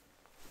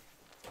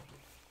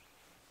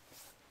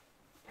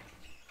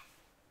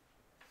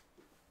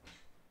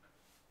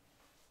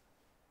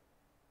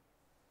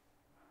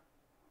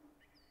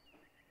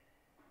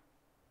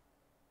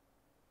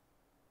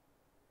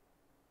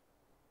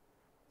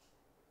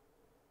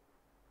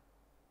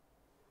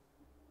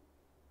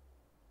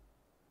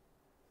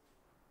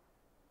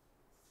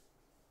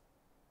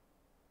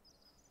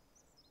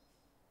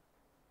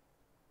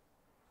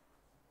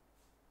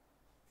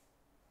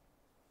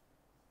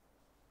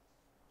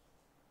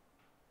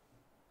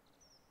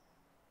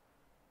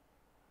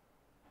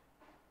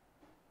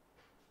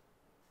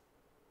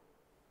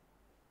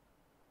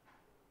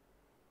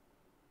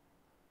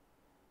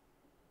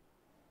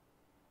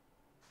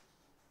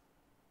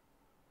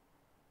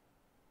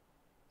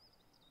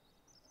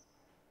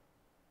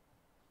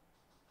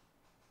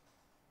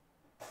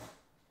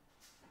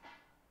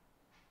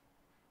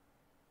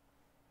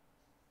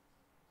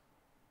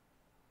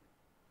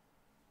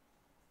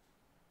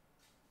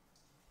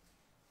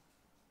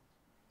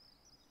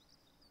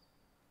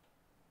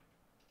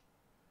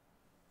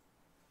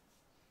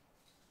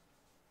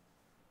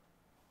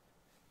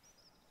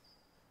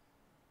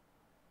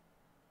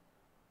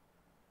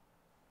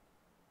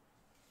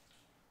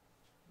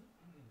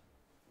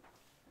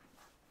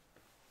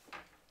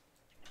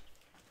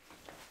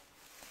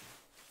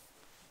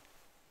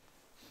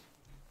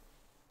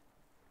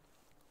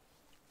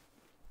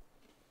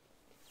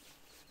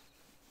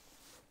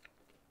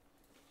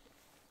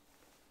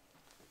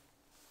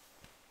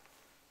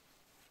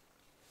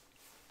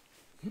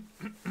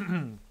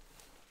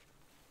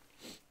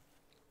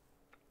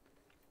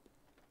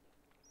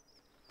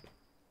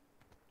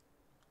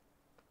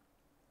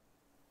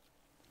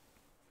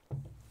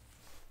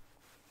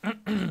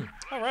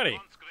 Alrighty,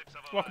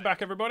 welcome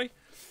back everybody.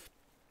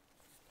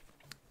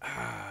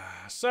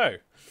 So,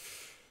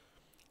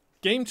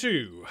 game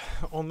 2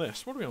 on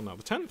this. What are we on now,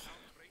 the 10th?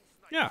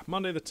 Yeah,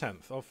 Monday the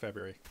 10th of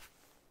February.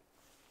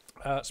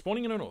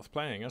 Spawning in the north,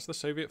 playing as the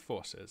Soviet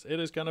forces. It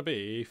is going to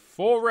be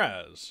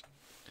 4-res.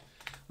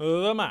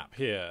 The map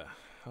here,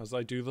 as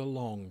I do the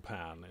long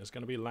pan, is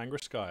going to be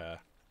Langriskaya.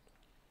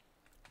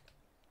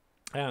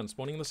 And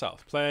spawning in the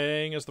south,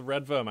 playing as the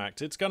Red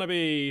Wehrmacht. It's going to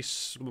be...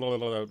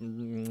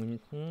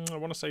 I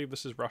want to say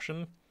this is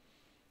Russian.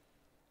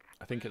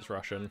 I think it's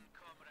Russian.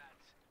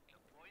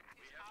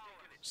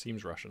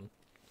 Seems Russian.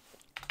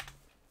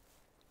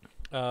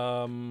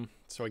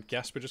 So I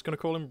guess we're just going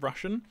to call him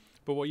Russian.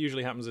 But what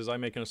usually happens is I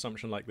make an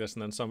assumption like this,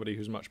 and then somebody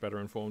who's much better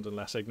informed and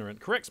less ignorant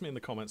corrects me in the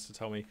comments to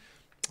tell me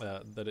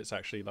that it's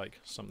actually like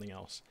something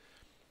else.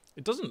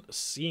 It doesn't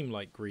seem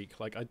like Greek.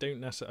 Like I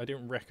don't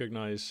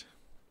recognize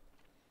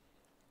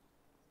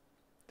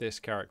this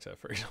character,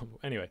 for example.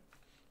 Anyway,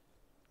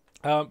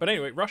 but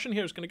anyway, Russian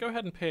here is going to go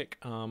ahead and pick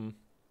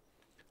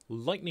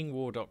Lightning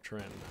War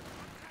Doctrine.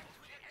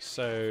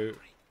 So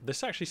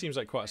this actually seems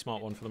like quite a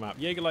smart one for the map.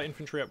 Jaeger Light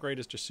Infantry upgrade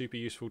is just super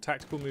useful.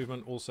 Tactical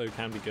movement also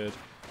can be good.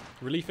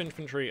 Relief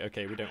Infantry,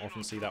 okay, we don't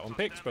often see that one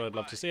picked, but I'd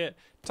love to see it.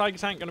 Tiger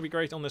Tank going to be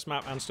great on this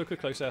map, and Stuka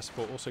Close Air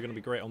Support also going to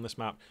be great on this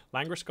map.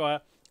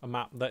 Langriskaya, a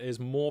map that is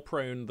more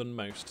prone than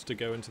most to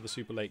go into the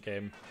super late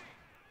game.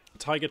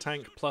 Tiger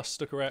Tank plus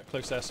Stuka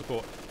Close Air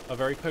Support, a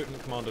very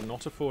potent commander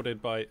not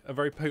afforded by... a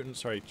very potent,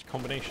 sorry,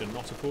 combination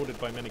not afforded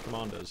by many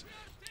commanders.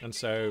 And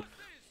so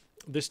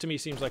this to me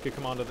seems like a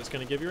commander that's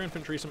going to give your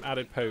infantry some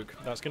added poke,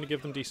 that's going to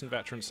give them decent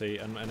veterancy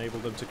and enable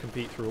them to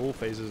compete through all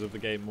phases of the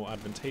game more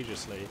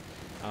advantageously.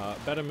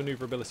 Better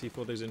maneuverability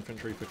for those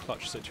infantry for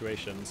clutch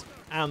situations,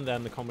 and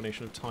then the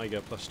combination of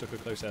Tiger plus Stuka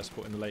Close Air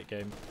Support in the late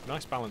game.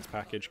 Nice balance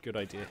package, good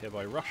idea here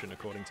by Russian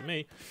according to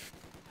me.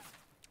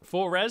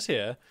 4-res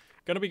here,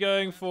 going to be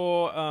going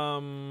for...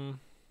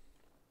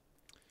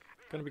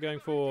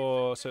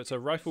 so it's a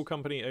rifle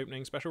company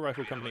opening, special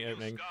rifle company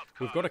opening.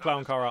 We've got a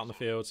clown car out in the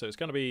field, so it's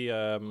going to be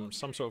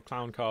some sort of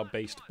clown car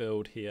based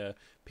build here.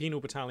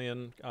 Penal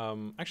battalion,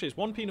 actually it's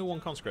one penal,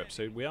 one conscript,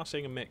 so we are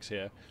seeing a mix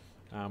here.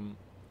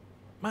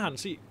 Man,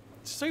 see,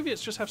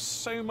 Soviets just have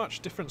so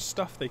much different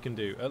stuff they can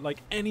do at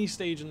like any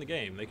stage in the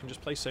game. They can just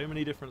play so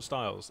many different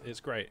styles. It's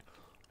great.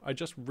 I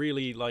just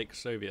really like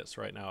Soviets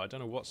right now. I don't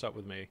know what's up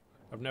with me.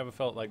 I've never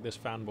felt like this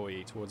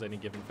fanboy-y towards any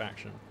given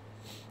faction.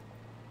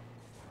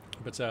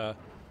 But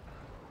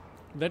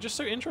they're just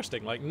so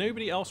interesting. Like,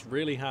 nobody else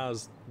really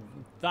has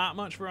that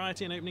much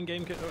variety in opening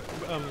game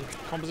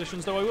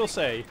compositions, though I will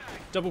say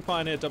double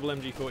Pioneer, double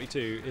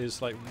MG42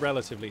 is like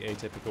relatively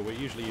atypical. We're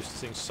usually used to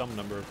seeing some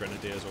number of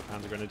Grenadiers or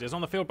Panzer Grenadiers on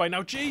the field by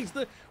now. Jeez,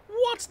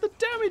 what's the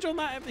damage on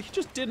that? He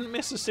just didn't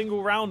miss a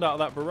single round out of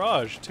that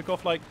barrage. Took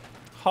off like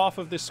half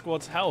of this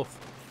squad's health.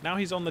 Now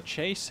he's on the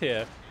chase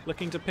here,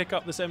 looking to pick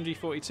up this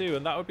MG42,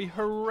 and that would be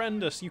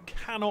horrendous. You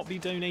cannot be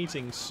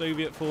donating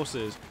Soviet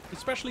forces,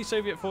 especially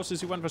Soviet forces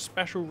who went for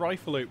special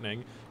rifle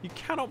opening. You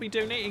cannot be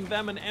donating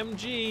them an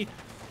MG.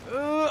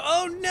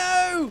 Oh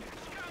no!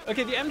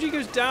 Okay, the MG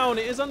goes down.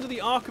 It is under the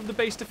arc of the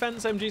base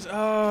defense MGs.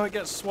 Oh, it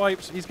gets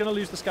swiped. He's going to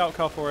lose the scout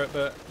car for it,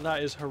 but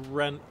that is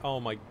horrendous. Oh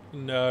my,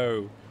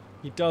 no.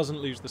 He doesn't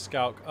lose the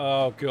scout.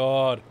 Oh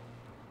god.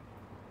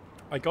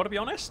 I gotta be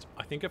honest,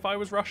 I think if I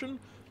was Russian,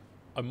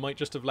 I might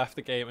just have left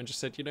the game and just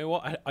said, you know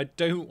what, I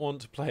don't want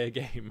to play a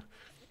game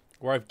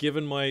where I've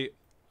given my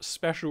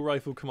special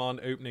rifle command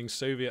opening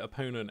Soviet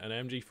opponent an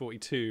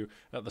MG42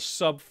 at the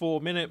sub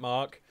 4 minute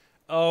mark.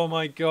 Oh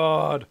my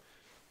god.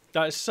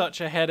 That is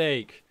such a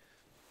headache.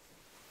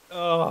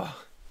 Oh.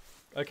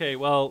 Okay,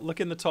 well, look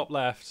in the top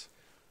left.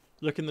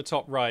 Look in the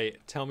top right.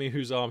 Tell me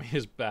whose army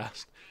is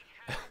best.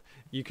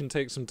 You can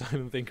take some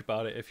time and think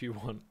about it if you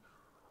want.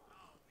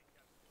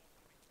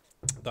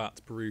 That's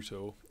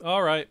brutal.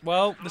 All right,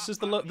 well, this is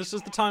the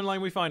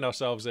timeline we find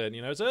ourselves in.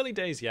 You know, it's early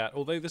days yet,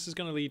 although this is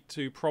going to lead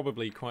to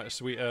probably quite a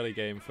sweet early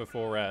game for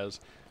 4-res.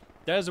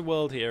 There's a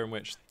world here in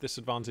which this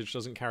advantage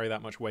doesn't carry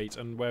that much weight,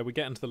 and where we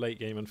get into the late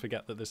game and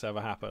forget that this ever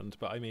happened.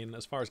 But I mean,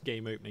 as far as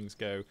game openings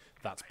go,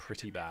 that's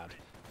pretty bad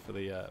for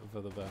the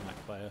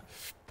Wehrmacht player.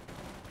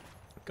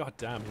 God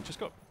damn, he just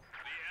got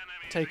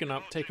taken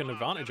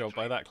advantage of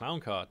by that clown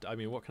car. I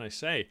mean, what can I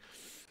say?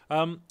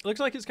 Looks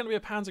like it's going to be a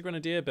Panzer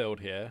Grenadier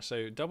build here.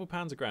 So double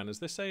Panzer Gren. Is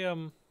this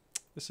a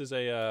this is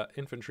a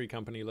infantry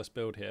company-less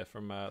build here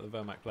from the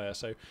Wehrmacht player.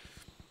 So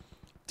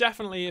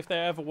definitely, if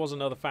there ever was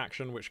another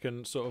faction which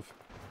can sort of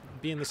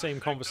be in the same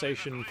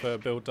conversation for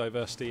build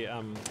diversity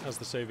as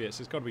the Soviets,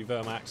 it's got to be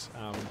Wehrmacht.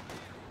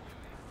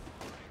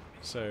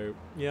 So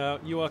yeah,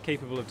 you are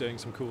capable of doing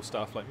some cool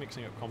stuff like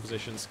mixing up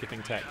compositions,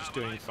 skipping tech, just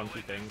doing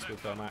funky things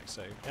with Wehrmacht.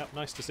 So yeah,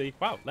 nice to see.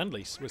 Wow,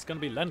 Lend-Lease. It's going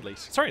to be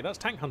Lend-Lease. Sorry, that's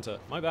Tank Hunter.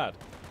 My bad.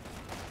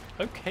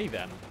 Okay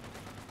then,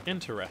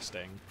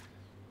 interesting.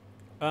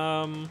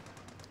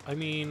 I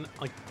mean,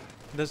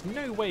 there's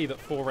no way that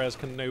 4-res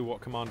can know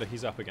what commander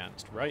he's up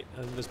against, right?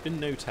 And there's been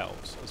no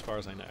tells, as far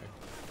as I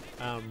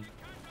know.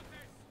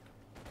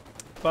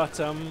 But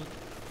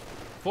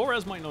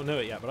 4-res might not know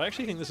it yet, but I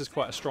actually think this is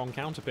quite a strong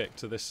counterpick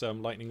to this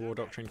Lightning War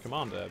Doctrine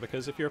commander,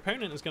 because if your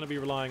opponent is going to be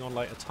relying on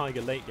like a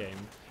Tiger late game,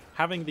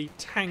 having the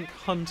Tank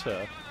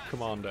Hunter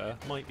commander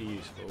might be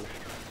useful.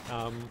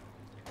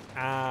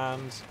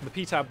 And the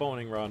P-Tab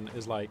bombing run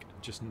is like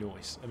just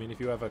nice. I mean, if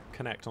you ever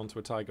connect onto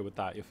a Tiger with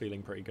that, you're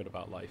feeling pretty good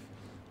about life.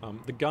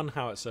 The gun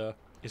howitzer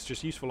is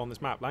just useful on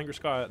this map.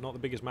 Langreskaya, not the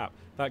biggest map.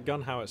 That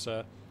gun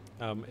howitzer,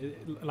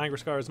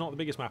 Langreskaya is not the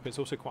biggest map. It's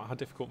also quite a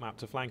difficult map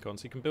to flank on.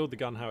 So you can build the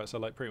gun howitzer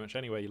like pretty much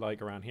anywhere you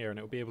like around here, and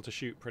it will be able to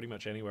shoot pretty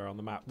much anywhere on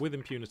the map with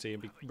impunity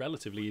and be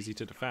relatively easy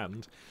to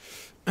defend.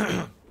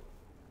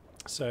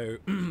 So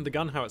the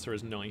gun howitzer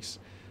is nice.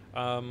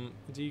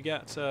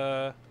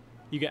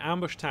 You get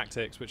ambush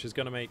tactics, which is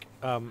going to make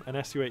an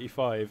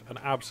SU-85 an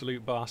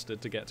absolute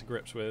bastard to get to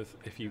grips with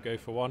if you go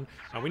for one.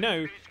 And we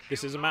know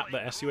this is a map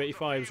that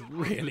SU-85s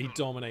really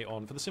dominate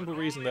on, for the simple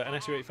reason that an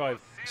SU-85, a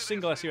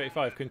single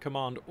SU-85 can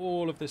command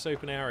all of this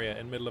open area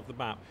in the middle of the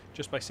map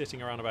just by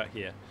sitting around about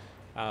here.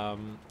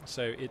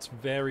 So it's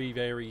very,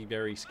 very,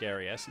 very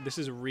scary. This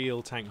is a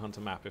real tank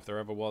hunter map if there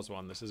ever was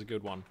one. This is a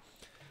good one.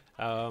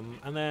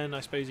 And then I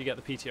suppose you get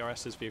the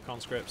PTRSs for your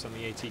conscripts and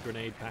the AT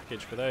grenade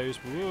package for those.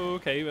 Ooh,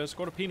 okay, a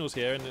squad of penals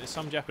here and there's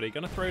some jeopardy.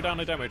 Gonna throw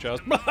down a demo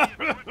charge.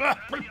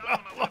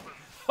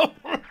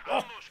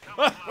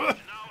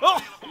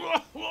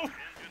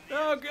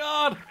 Oh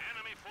god!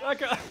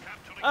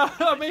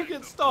 Make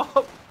it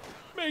stop!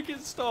 Make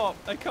it stop!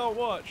 I can't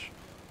watch.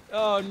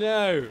 Oh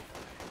no!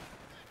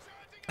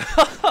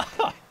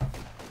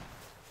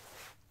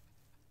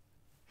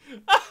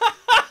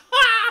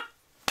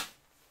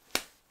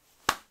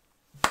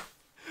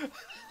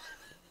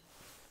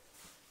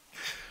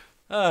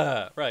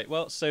 Right,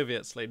 well,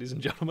 Soviets, ladies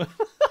and gentlemen.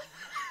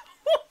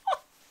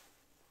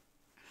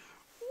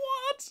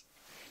 What?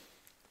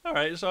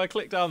 Alright, so I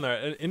clicked down there,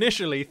 and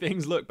initially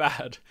things look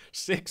bad.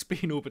 6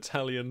 brave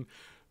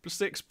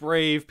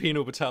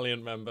penal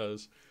battalion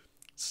members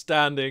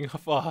standing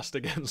fast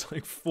against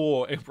like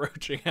 4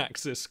 approaching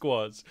Axis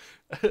squads.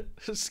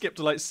 Skip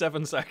to like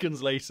 7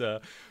 seconds later.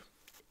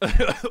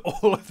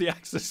 All of the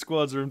Axis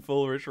squads are in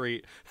full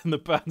retreat, and the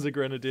Panzer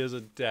Grenadiers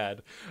are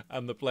dead,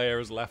 and the player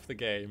has left the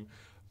game.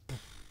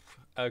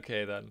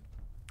 Okay then.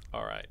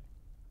 Alright.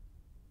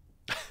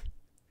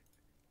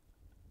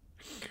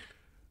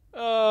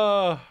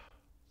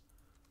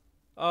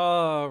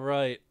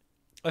 Right.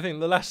 I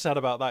think the less said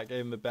about that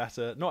game, the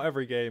better. Not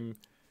every game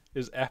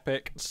is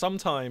epic.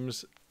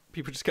 Sometimes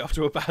people just get off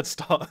to a bad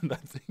start and then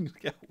things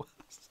get worse.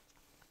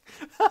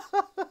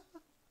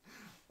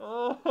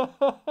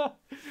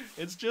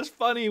 It's just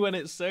funny when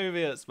it's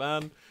Soviets,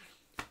 man.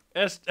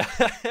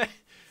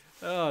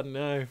 Oh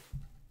no.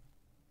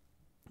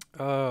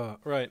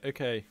 Right,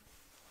 okay.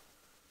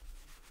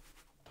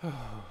 Alright,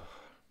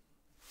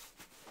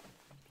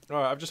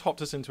 I've just hopped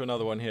us into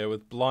another one here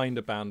with Blind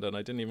Abandon.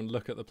 I didn't even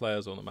look at the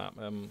players on the map,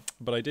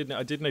 but I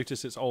did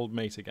notice it's old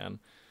mate again.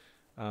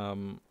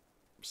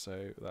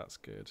 So that's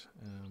good.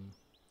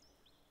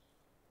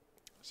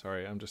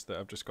 Sorry, I've just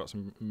got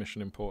some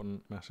mission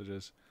important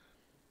messages.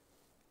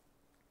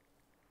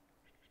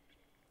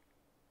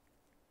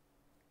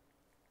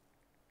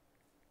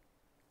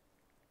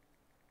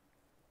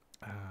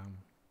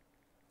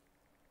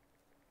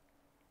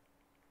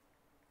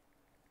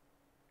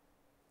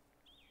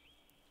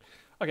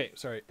 Okay,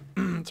 sorry.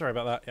 Sorry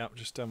about that. Yeah,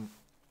 just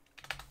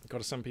got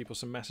to send people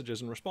some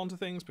messages and respond to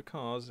things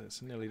because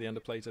it's nearly the end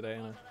of play today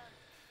and I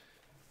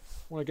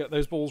want to get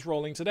those balls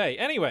rolling today.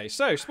 Anyway,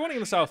 so spawning in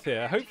the south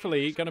here,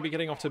 hopefully going to be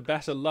getting off to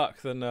better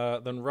luck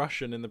than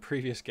Russian in the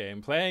previous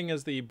game, playing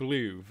as the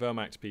blue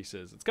Wehrmacht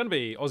pieces. It's going to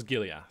be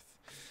Osgiliath.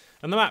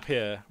 And the map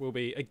here will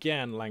be,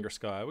 again,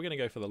 Langreskaya. We're going to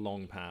go for the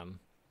long pan.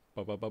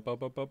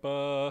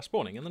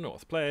 Spawning in the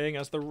north, playing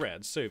as the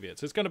red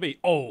Soviets. It's going to be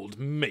Old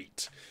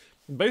Mate.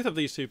 Both of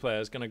these two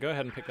players are going to go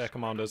ahead and pick their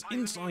commanders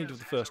inside of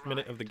the first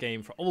minute of the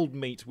game. For Old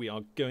Mate, we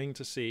are going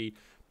to see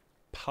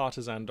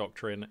Partisan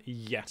Doctrine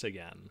yet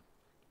again.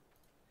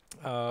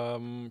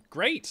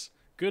 Great.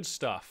 Good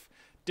stuff.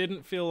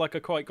 Didn't feel like I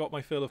quite got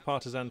my fill of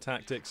Partisan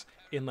tactics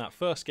in that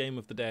first game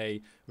of the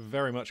day.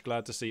 Very much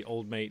glad to see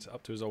Old Mate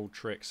up to his old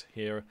tricks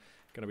here.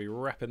 Going to be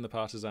repping the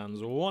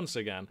Partisans once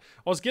again.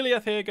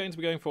 Osgiliath here going to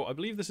be going for, I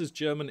believe this is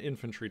German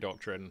Infantry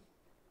Doctrine.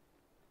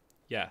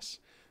 Yes.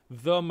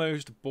 The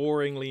most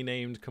boringly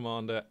named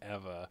commander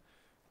ever.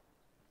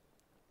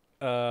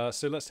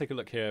 So let's take a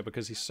look here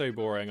because he's so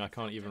boring I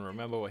can't even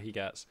remember what he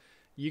gets.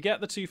 You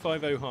get the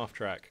 250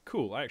 half-track.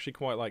 Cool, I actually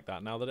quite like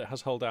that. Now that it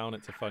has hull down,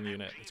 it's a fun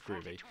unit. It's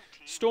groovy.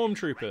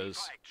 Stormtroopers.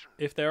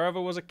 If there ever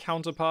was a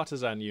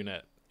counter-partisan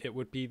unit, it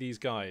would be these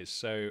guys.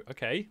 So,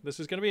 okay, this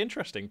is going to be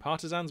interesting.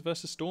 Partisans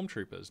versus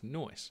Stormtroopers.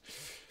 Nice.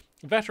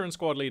 Veteran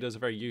squad leader is a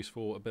very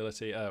useful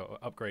ability,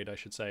 upgrade, I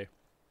should say.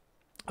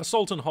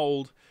 Assault and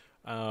hold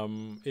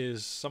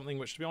is something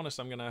which, to be honest,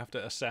 I'm going to have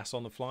to assess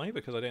on the fly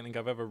because I don't think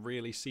I've ever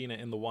really seen it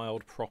in the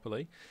wild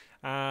properly.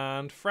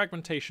 And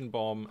Fragmentation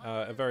Bomb,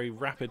 a very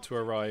rapid to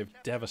arrive,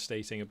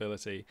 devastating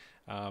ability,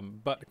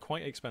 but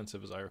quite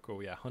expensive as I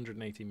recall. Yeah,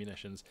 180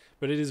 munitions,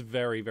 but it is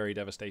very, very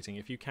devastating.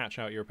 If you catch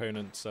out your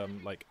opponents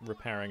like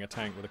repairing a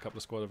tank with a couple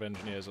of squad of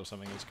engineers or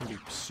something, this can be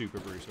super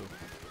brutal.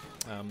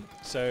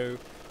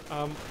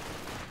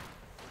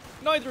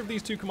 Neither of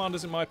these two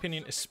commanders, in my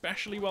opinion,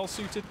 especially well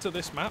suited to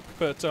this map,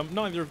 but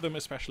neither of them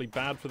especially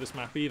bad for this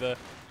map either.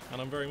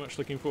 and I'm very much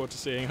looking forward to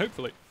seeing,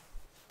 hopefully,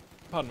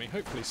 pardon me,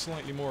 hopefully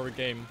slightly more of a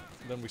game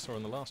than we saw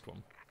in the last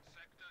one.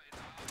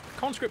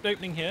 Conscript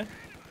opening here,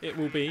 it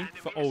will be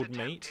for Old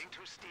Mate.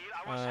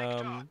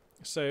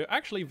 So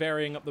actually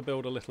varying up the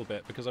build a little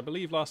bit, because I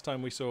believe last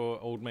time we saw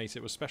Old Mate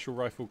it was Special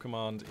Rifle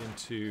Command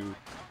into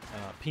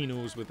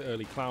Penals with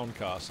early Clown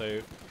Car, so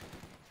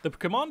the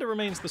commander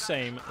remains the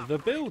same. The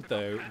build,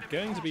 though,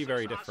 going to be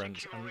very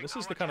different, and this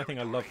is the kind of thing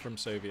I love from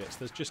Soviets.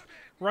 There's just,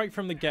 right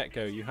from the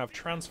get-go, you have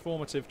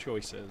transformative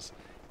choices,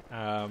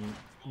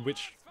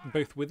 which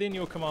both within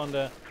your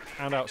commander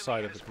and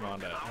outside of the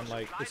commander, and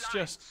like, it's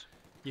just,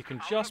 you can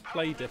just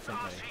play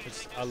differently.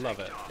 I love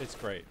it. It's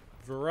great.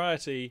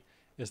 Variety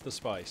is the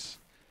spice,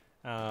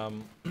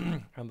 and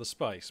the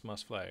spice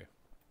must flow.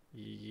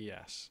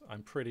 Yes,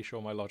 I'm pretty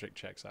sure my logic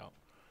checks out.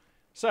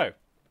 So,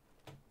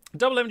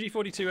 double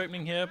MG42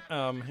 opening here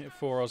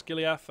for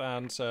Osgiliath,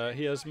 and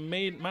he has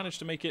managed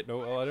to make it. No,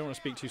 well, I don't want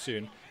to speak too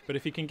soon, but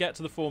if he can get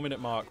to the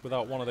 4-minute mark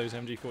without one of those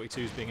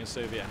MG42s being in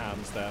Soviet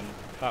hands, then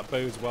that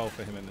bodes well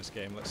for him in this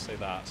game. Let's say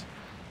that.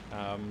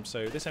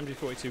 So this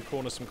MG42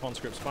 corners some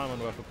conscripts. Fireman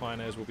Werfer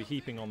Pioneers will be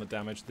heaping on the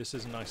damage. This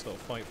is a nice little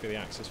fight for the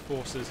Axis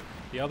forces.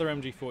 The other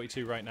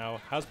MG42 right now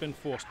has been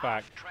forced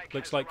back.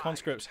 Looks like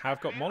conscripts have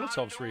got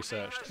Molotovs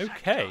researched.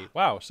 Okay,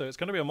 wow, so it's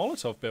going to be a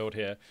Molotov build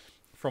here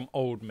from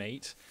Old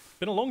Mate.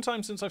 Been a long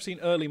time since I've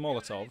seen early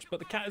Molotovs, but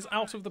the cat is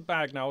out of the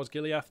bag now, as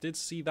Giliath did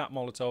see that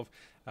Molotov,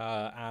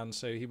 and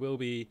so he will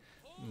be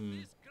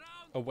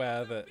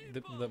aware that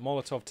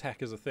Molotov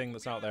tech is a thing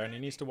that's out there, and he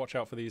needs to watch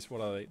out for these,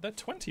 what are they? They're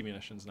 20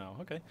 munitions now,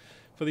 okay.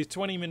 For these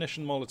 20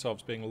 munition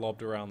Molotovs being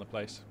lobbed around the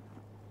place.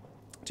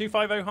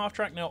 250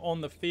 half-track now on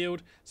the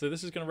field, so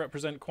this is going to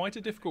represent quite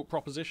a difficult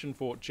proposition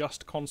for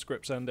just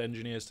conscripts and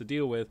engineers to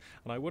deal with,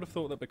 and I would have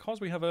thought that because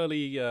we have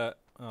early...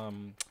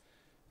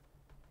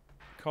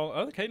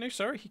 okay, no,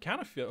 sorry, he can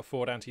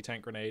afford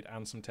anti-tank grenade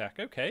and some tech.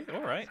 Okay,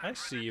 alright, I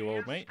see you,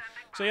 Old Mate.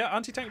 So yeah,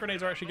 anti-tank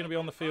grenades are actually going to be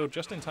on the field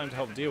just in time to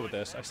help deal with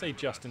this. I say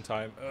just in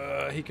time.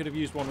 He could have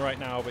used one right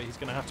now, but he's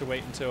going to have to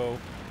wait until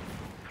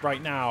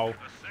right now.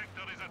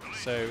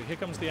 So here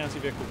comes the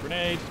anti-vehicle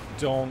grenade.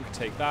 Donk,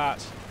 take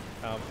that.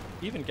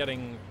 Even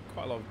getting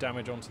quite a lot of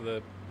damage onto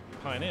the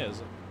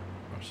Pioneers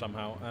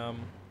somehow.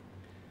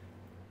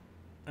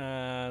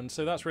 And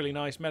so that's really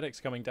nice. Medics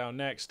coming down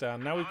next,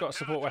 and now we've got a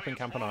support weapon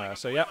Campanile.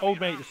 So yeah,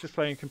 Old Mate is just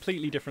playing a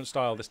completely different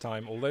style this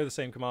time, although the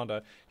same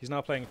commander. He's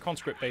now playing a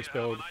conscript-based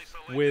build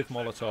with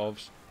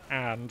Molotovs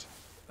and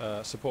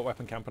support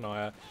weapon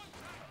Campanile.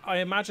 I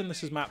imagine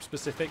this is map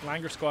specific.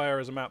 Langreskaya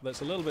is a map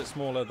that's a little bit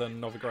smaller than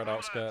Novigrad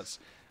Outskirts,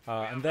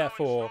 and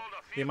therefore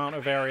the amount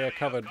of area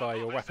covered by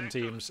your weapon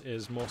teams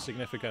is more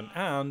significant,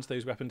 and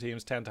those weapon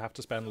teams tend to have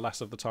to spend less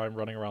of the time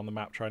running around the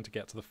map trying to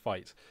get to the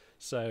fight.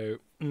 So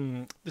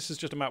this is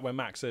just a map where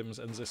Maxims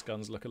and Zis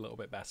guns look a little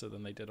bit better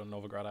than they did on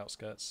Novigrad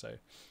Outskirts. So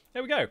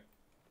there we go.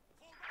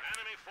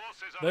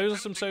 Those are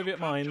some Soviet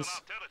mines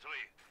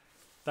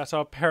that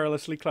are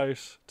perilously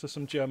close to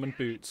some German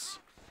boots.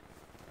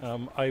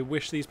 I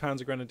wish these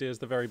Panzer Grenadiers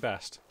the very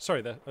best.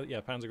 Sorry,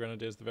 yeah, Panzer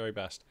Grenadiers the very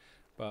best,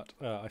 but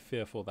I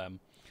fear for them.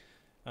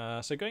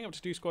 So going up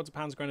to 2 squads of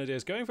Panzer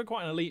Grenadiers, going for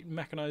quite an elite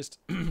mechanized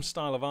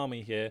style of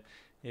army here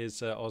is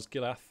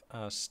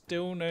Osgiliath.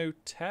 Still no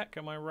tech,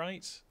 am I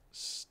right?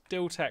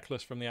 Still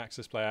techless from the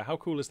Axis player. How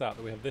cool is that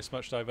we have this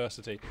much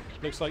diversity?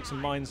 Looks like some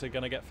mines are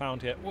going to get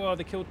found here. Whoa,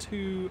 they killed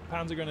 2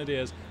 Panzer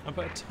Grenadiers and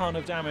put a ton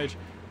of damage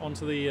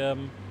onto the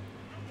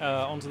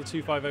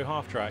 250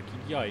 half-track.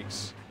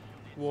 Yikes.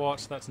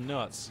 What? That's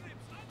nuts.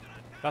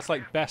 That's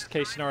like best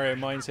case scenario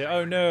mines here.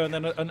 Oh no, and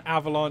then an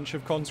avalanche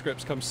of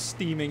conscripts comes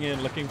steaming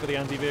in looking for the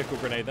anti-vehicle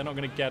grenade. They're not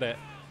going to get it,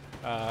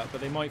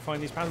 but they might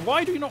find these Panzer...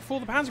 Why do you not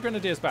fall the Panzer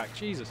Grenadiers back?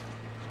 Jesus.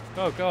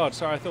 Oh god,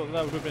 sorry, I thought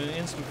that would have been an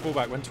instant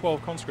fallback when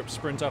 12 conscripts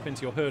sprint up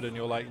into your hood and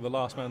you're like the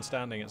last man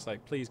standing. It's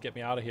like, please get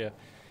me out of here.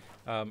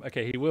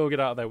 Okay, he will get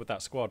out of there with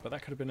that squad, but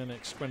that could have been an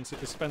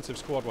expensive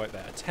squad wipe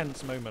there. A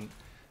tense moment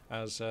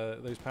as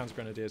those Panzer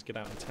Grenadiers get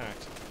out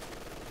intact.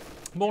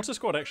 Mortar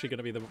squad actually going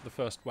to be the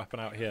first weapon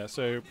out here.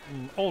 So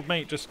Old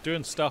Mate just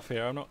doing stuff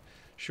here. I'm not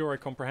sure I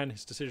comprehend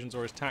his decisions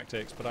or his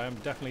tactics, but I am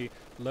definitely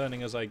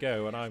learning as I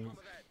go, and I'm,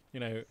 you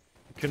know,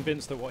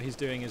 convinced that what he's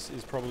doing is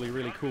probably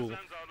really cool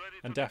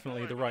and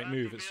definitely the right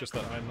move. It's just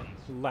that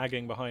I'm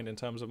lagging behind in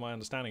terms of my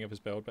understanding of his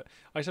build. But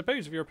I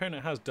suppose if your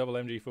opponent has double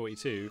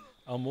MG42,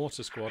 our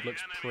mortar squad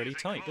looks pretty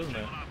tight, doesn't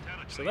it?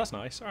 So that's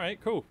nice. All right,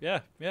 cool.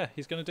 Yeah,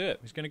 he's going to do it.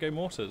 He's going to go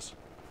mortars.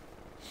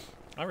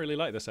 I really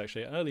like this,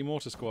 actually. An early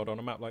mortar squad on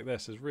a map like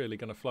this is really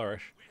going to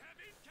flourish.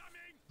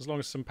 As long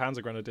as some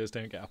Panzer Grenadiers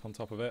don't get up on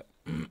top of it.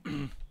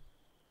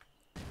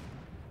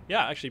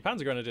 Yeah, actually,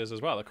 Panzer Grenadiers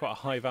as well are quite a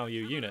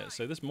high-value unit,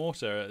 so this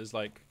mortar is,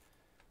 like,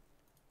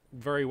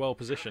 very well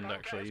positioned,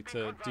 actually,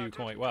 to do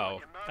quite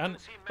well. And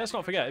let's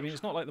not forget, I mean,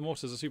 it's not like the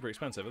mortars are super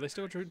expensive. Are they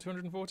still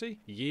 240?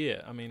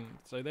 Yeah, I mean,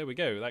 so there we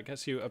go. That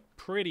gets you a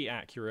pretty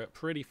accurate,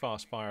 pretty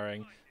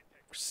fast-firing,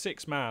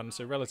 6-man,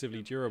 so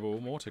relatively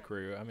durable mortar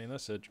crew. I mean,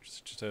 that's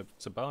just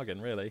a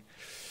bargain, really.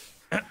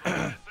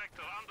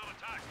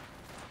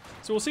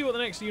 So we'll see what the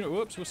next unit.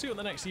 Whoops. We'll see what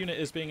the next unit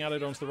is being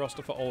added onto the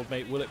roster for Old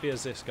Mate. Will it be a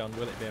Zis gun?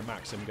 Will it be a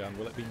Maxim gun?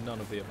 Will it be none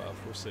of the above?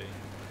 We'll see.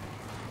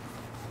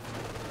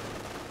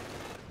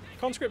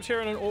 Conscripts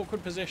here in an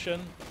awkward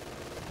position.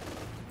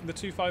 The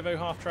 250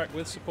 half-track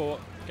with support.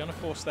 Gonna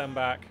force them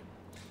back.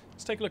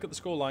 Let's take a look at the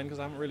scoreline because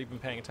I haven't really been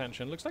paying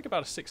attention. Looks like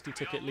about a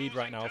 60-ticket lead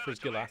right now for his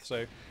Gilath.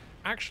 So,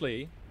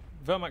 actually,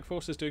 Wehrmacht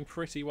Force is doing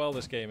pretty well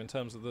this game in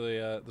terms of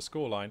the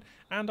scoreline.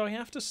 And I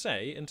have to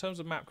say, in terms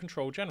of map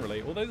control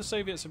generally, although the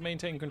Soviets have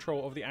maintained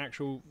control of the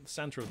actual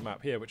centre of the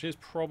map here, which is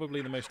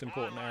probably the most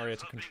important area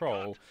to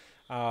control,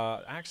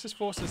 Axis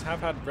forces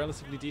have had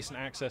relatively decent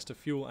access to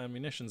fuel and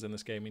munitions in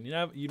this game. And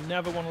you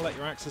never want to let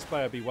your Axis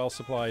player be well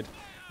supplied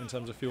in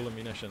terms of fuel and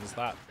munitions.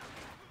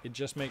 It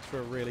just makes for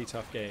a really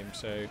tough game.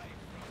 So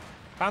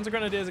Panzer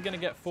Grenadiers are going to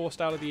get forced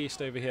out of the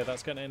east over here.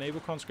 That's going to enable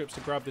conscripts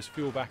to grab this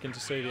fuel back into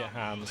Soviet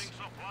hands.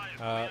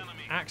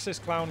 Axis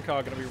Clown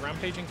Car going to be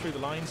rampaging through the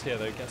lines here,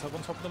 though. Gets up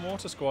on top of the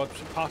mortar squad.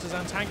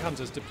 Partisan tank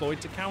hunters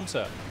deployed to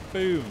counter.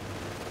 Boom.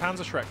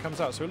 Panzerschreck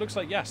comes out. So it looks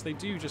like, yes, they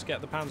do just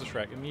get the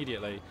Panzerschreck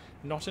immediately.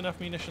 Not enough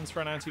munitions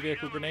for an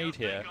anti-vehicle grenade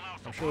here.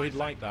 I'm sure he'd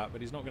like that,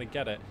 but he's not going to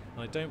get it.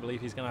 And I don't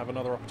believe he's going to have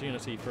another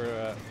opportunity for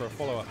a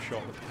follow-up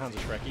shot with the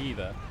Panzerschreck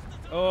either.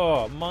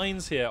 Oh,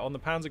 mines here on the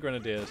Panzer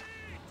Grenadiers.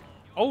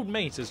 Old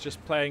Mate is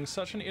just playing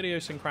such an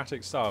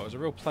idiosyncratic style. It was a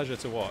real pleasure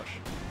to watch.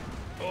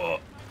 Oh,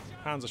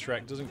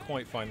 Panzerschreck doesn't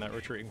quite find that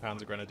retreating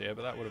Panzer Grenadier,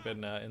 but that would have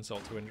been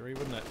insult to injury,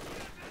 wouldn't it?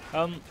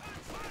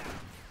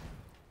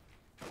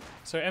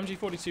 So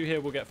MG42 here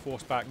will get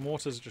forced back.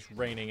 Mortars are just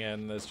raining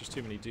in. There's just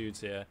too many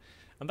dudes here.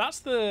 And that's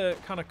the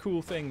kind of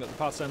cool thing that the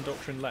Partisan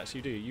Doctrine lets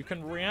you do. You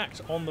can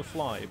react on the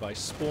fly by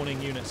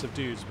spawning units of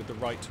dudes with the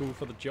right tool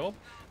for the job.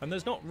 And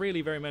there's not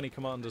really very many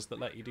commanders that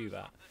let you do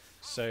that.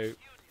 So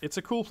it's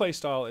a cool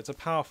playstyle, it's a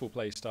powerful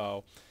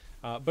playstyle,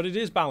 but it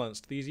is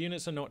balanced. These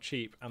units are not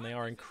cheap, and they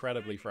are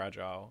incredibly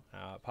fragile.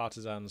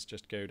 Partisans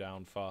just go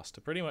down fast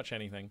to pretty much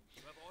anything.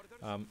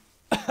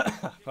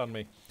 Pardon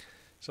me.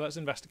 So let's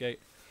investigate.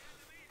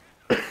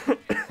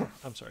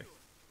 I'm sorry.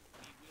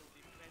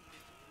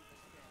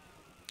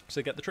 So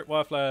they get the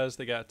tripwire flares,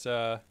 they get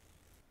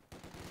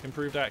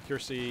improved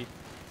accuracy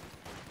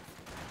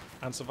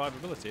and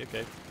survivability,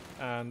 okay,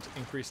 and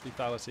increased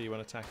lethality when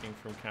attacking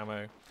from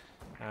camo.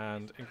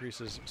 And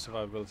increases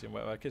survivability and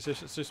whatever. Okay, so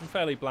some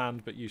fairly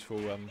bland but useful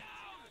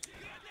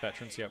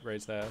veterancy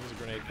upgrades there. There's a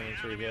grenade coming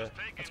through here.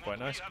 That's quite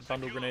nice.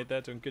 Bundle grenade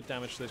there, doing good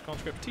damage to those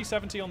conscripts.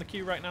 T-70 on the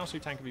queue right now, so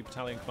Tank V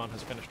Battalion Command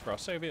has finished for our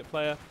Soviet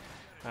player.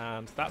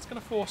 And that's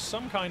going to force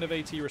some kind of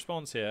AT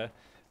response here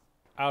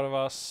out of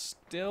our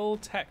still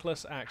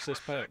techless Axis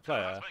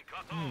player.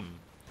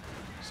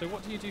 So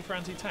what do you do for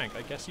anti-tank?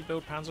 I guess you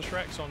build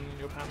Panzerschrecks on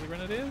your Panzer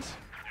Grenadiers?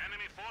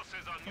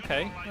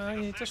 Okay,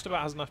 he just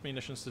about has enough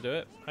munitions to do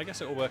it. I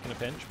guess it will work in a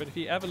pinch, but if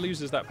he ever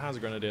loses that Panzer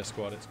Grenadier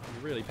squad, it's going to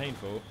be really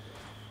painful.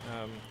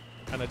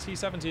 And a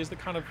T-70 is the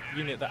kind of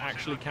unit that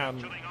actually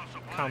can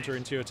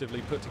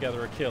counterintuitively put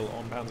together a kill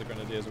on Panzer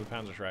Grenadiers with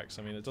Panzerschrecks.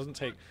 I mean, it doesn't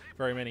take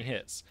very many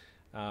hits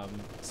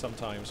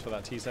sometimes for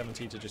that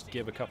T-70 to just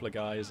give a couple of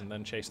guys and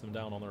then chase them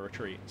down on the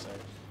retreat. So,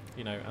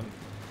 you know, and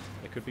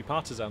there could be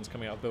partisans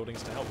coming out of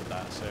buildings to help with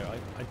that. So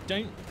I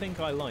don't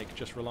think I like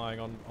just relying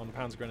on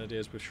Panzer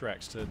Grenadiers with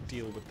Shreks to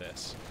deal with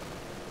this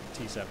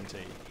T-70.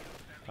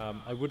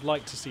 I would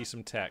like to see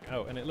some tech.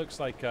 Oh, and it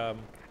looks like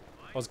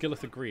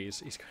Osgiliath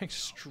agrees. He's going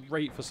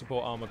straight for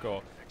support armor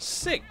core.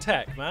 Sick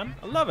tech, man.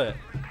 I love it.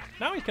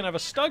 Now he can have a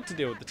Stug to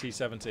deal with the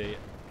T-70.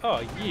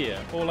 Oh, yeah.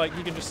 Or like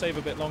he can just save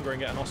a bit longer and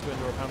get an Ostwind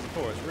or a Panzer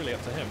IV. It's really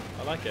up to him.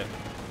 I like it.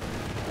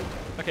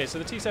 Okay, so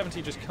the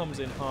T-70 just comes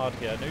in hard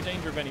here. No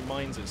danger of any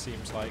mines, it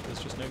seems like.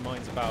 There's just no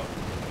mines about.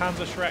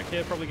 Panzerschreck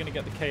here probably going to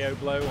get the KO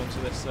blow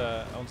onto this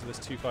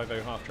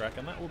 250 half-track,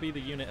 and that will be the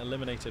unit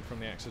eliminated from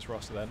the Axis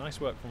roster there. Nice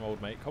work from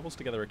Old Mate. Cobbles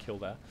together a kill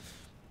there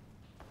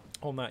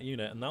on that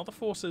unit. And now the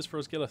forces for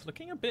Osgiliath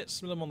looking a bit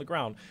slim on the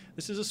ground.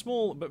 This is a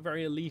small but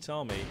very elite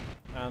army,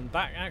 and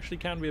that actually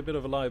can be a bit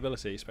of a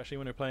liability, especially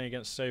when you're playing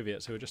against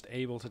Soviets who are just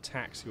able to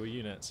tax your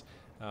units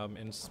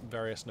in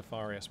various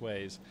nefarious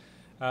ways.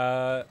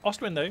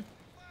 Ostwind, though,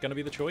 going to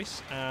be the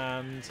choice,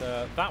 and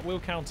that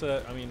will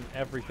counter, I mean,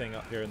 everything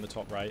up here in the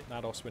top right.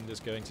 That Ostwind is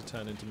going to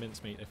turn into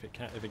mincemeat if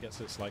it gets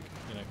its, like,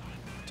 you know,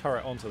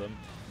 turret onto them.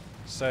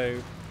 So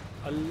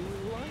I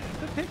like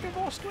the pick of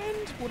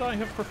Ostwind. Would I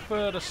have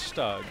preferred a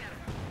Stug?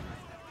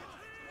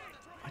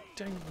 I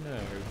don't know.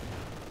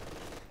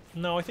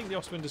 No, I think the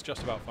Ostwind is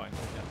just about fine.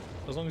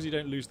 Yeah. As long as you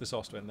don't lose this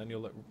Ostwind, then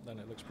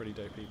it looks pretty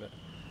dopey. But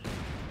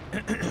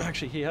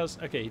actually, he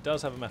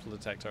does have a metal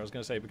detector. I was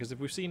going to say, because if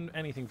we've seen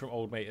anything from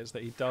Old Mate, it's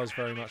that he does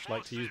very much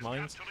like to use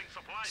mines.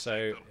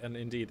 So, and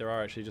indeed, there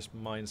are actually just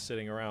mines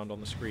sitting around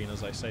on the screen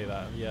as I say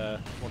that. Yeah,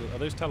 what are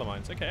those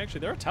telemines? Okay, actually,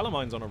 there are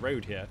telemines on a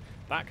road here.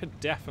 That could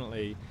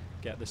definitely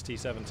get this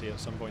T-70 at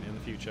some point in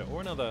the future,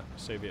 or another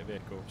Soviet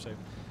vehicle. So,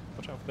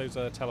 watch out for those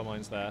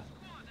telemines there.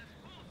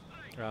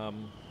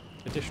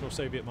 Additional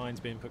Soviet mines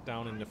being put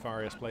down in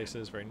nefarious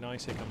places. Very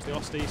nice. Here comes the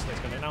Osti. So it's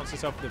going to announce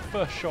itself. The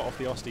first shot of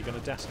the Osti going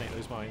to detonate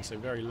those mines. So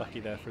very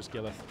lucky there for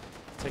Osgiliath.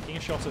 Taking a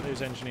shot at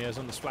those engineers,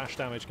 and the splash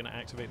damage going to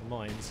activate the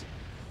mines.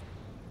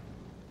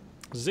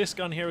 This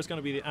gun here is going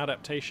to be the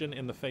adaptation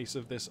in the face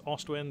of this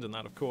Ostwind, and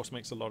that of course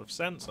makes a lot of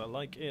sense. I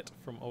like it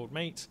from Old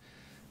Mate.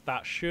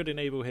 That should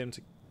enable him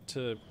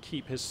to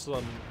keep his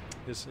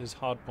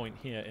hard point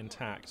here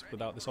intact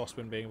without this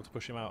Ostwind being able to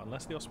push him out,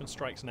 unless the Ostwind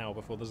strikes now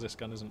before the Zisk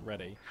gun isn't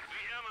ready.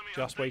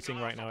 Just waiting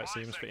right now, it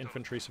seems, for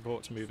infantry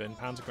support to move in.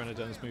 Panzer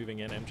Grenadiers moving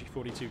in.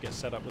 MG42 gets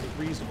set up with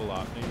a reasonable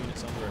arc. No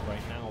units under it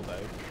right now,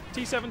 though.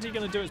 T-70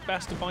 going to do its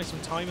best to buy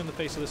some time in the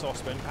face of this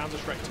Ostwind.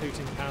 Panzerschreck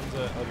toting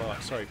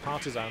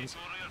Partisans.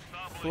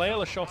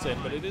 Flail a shot in,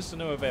 but it is to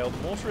no avail. The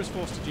mortar is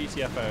forced to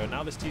GTFO, and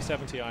now this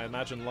T-70, I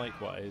imagine,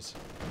 likewise,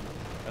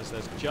 as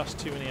there's just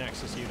too many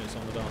Axis units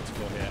on the dance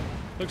floor here.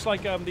 Looks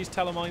like these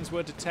telemines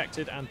were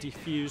detected and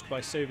defused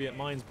by Soviet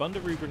mines.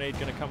 Bundaroo grenade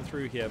going to come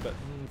through here, but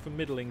for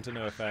middling to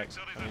no effect.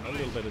 I mean, a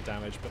little bit of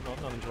damage, but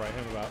nothing to write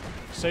home about.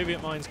 Soviet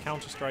mines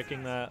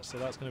counter-striking there, so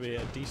that's going to be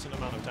a decent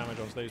amount of damage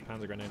onto those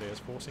Panzer Grenadiers,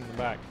 forcing them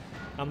back.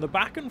 And the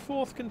back and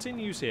forth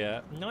continues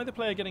here. Neither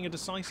player getting a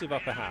decisive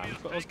upper hand,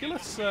 but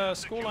Osgiliath's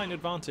scoreline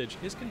advantage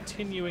is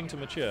continuing to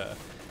mature,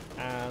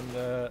 and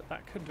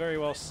that could very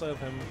well serve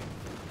him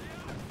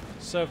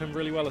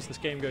really well as this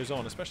game goes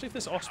on, especially if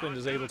this Ostwind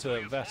is able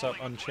to vet up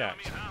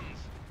unchecked.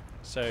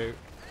 So,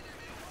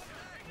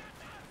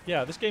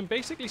 yeah, this game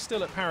basically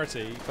still at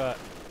parity, but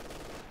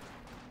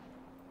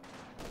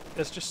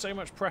there's just so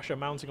much pressure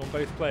mounting on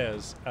both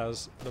players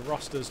as the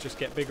rosters just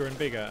get bigger and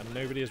bigger, and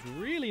nobody has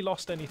really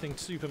lost anything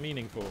super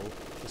meaningful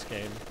this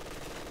game.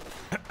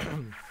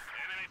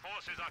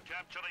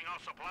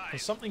 And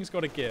something's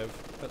got to give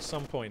at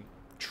some point.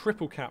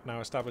 Triple cap now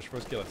established for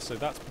Osgiliath, so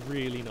that's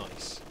really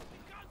nice.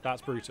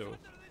 That's brutal.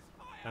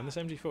 And this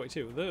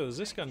MG42, there's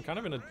this gun kind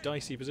of in a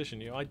dicey position.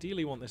 You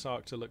ideally want this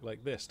arc to look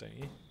like this, don't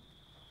you?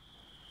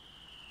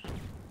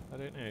 I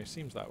don't know,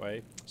 seems that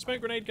way.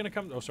 Smoke grenade going to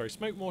come, oh sorry,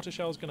 smoke mortar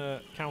shell's going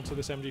to counter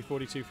this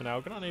MG42 for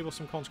now. Going to enable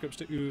some conscripts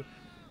to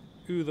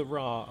ooh the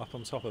Ra up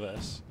on top of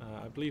this.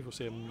 I believe we'll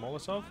see a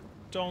Molotov.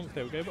 Donk,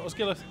 there we go. But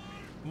Osgiliath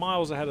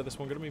miles ahead of this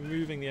one, going to be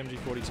moving the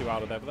MG42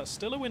 out of there. But that's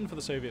still a win for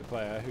the Soviet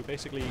player, who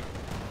basically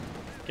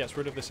gets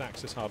rid of this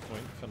Axis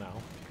hardpoint for now.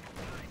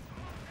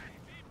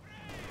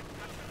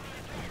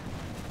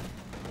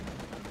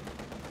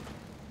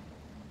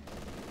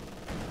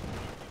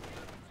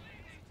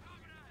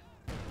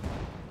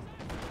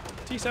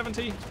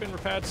 T-70 has been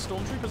repaired.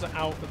 Stormtroopers are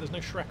out, but there's no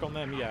Shrek on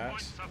them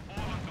yet.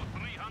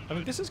 I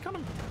mean, this is kind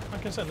of,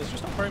 like I said, there's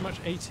just not very much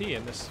AT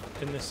in this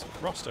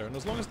roster, and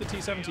as long as the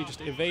T-70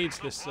 just evades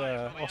this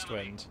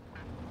Ostwind,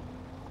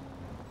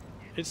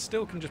 it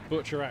still can just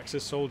butcher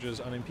Axis soldiers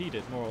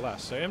unimpeded, more or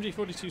less. So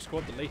MG42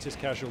 squad, the latest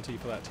casualty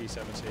for that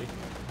T-70.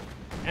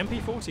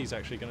 MP40 is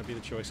actually going to be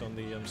the choice on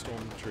the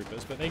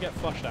Stormtroopers, but they get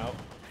flushed out.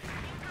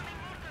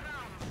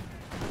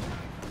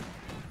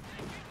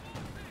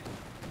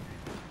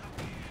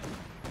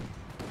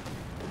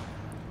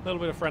 A little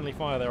bit of friendly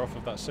fire there off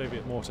of that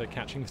Soviet mortar,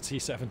 catching the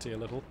T-70 a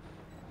little.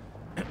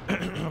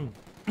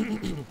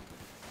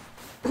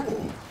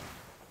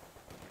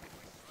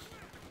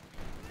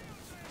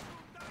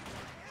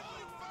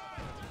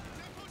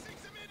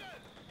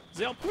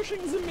 They are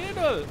pushing the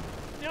middle!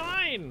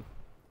 Nein!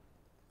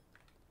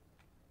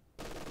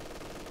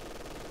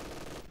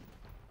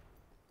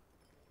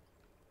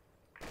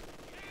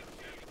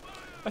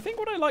 I think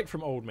what I like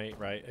from Old Mate,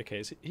 right,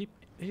 okay, is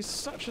he's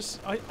such a...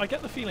 I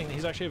get the feeling that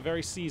he's actually a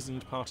very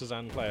seasoned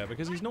partisan player,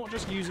 because he's not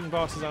just using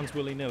partisans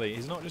willy-nilly,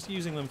 he's not just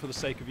using them for the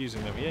sake of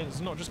using them,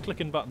 he's not just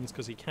clicking buttons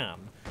because he can.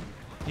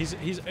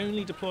 He's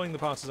only deploying the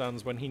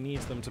partisans when he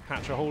needs them to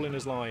patch a hole in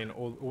his line,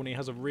 or when he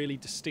has a really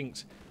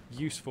distinct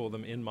use for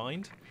them in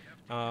mind.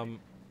 And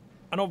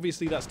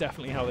obviously that's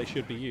definitely how they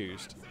should be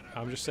used.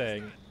 I'm just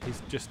saying,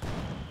 he's just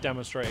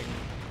demonstrating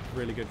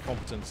really good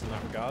competence in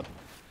that regard.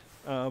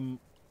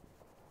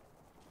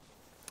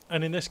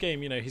 And in this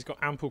game, you know, he's got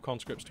ample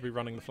conscripts to be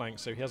running the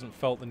flanks, so he hasn't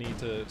felt the need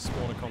to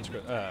spawn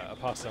a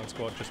partisan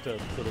squad just to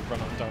sort of run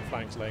up and down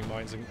flanks, laying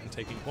mines and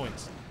taking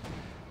points.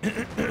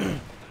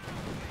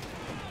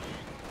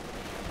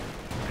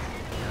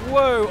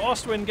 Whoa,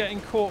 Ostwind getting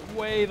caught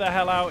way the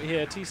hell out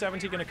here.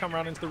 T-70 going to come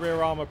around into the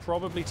rear armor,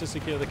 probably to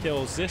secure the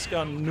kill.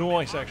 Zisgun,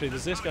 nice actually. The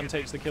Zisgun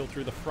takes the kill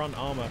through the front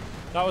armor.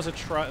 That was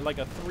like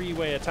a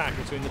three-way attack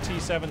between the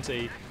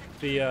T-70,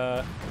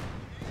 the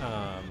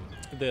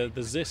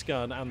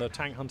Zisgun and the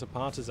Tank Hunter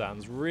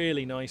Partisans.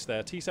 Really nice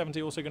there.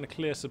 T-70 also going to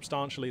clear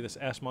substantially this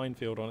S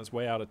minefield on its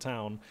way out of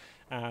town.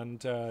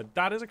 And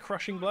that is a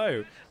crushing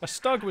blow. A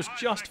Stug was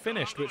just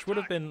finished, which would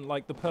have been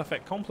like the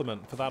perfect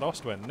complement for that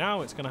Ostwind.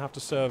 Now it's going to have to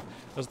serve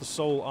as the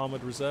sole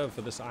armoured reserve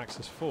for this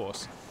Axis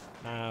force.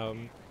 Wow,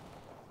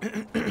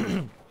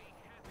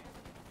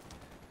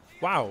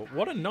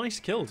 what a nice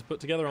kill to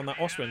put together on that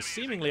Ostwind,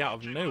 seemingly out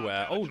of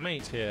nowhere. Old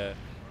Mate here,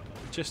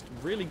 just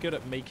really good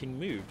at making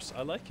moves.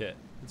 I like it.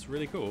 It's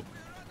really cool.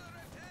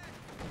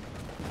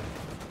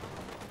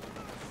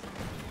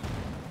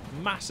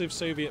 Massive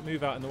Soviet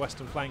move out in the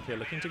western flank here,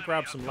 looking to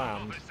grab some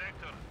land.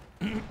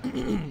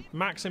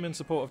 Maxim in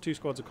support of two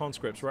squads of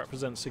conscripts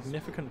represents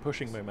significant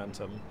pushing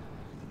momentum.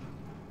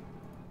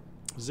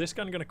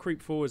 Zisgun going to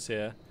creep forwards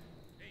here.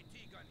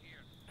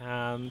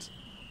 And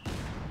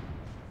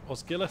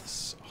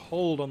Osgiliath's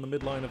hold on the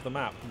midline of the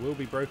map will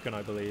be broken,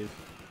 I believe.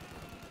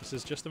 This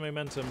is just the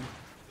momentum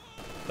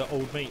that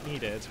Old Mate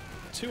needed.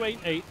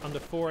 288 under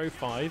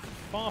 405,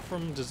 far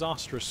from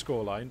disastrous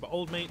scoreline, but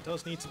Old Mate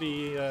does need to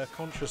be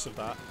conscious of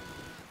that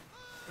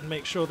and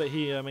make sure that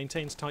he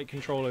maintains tight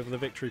control over the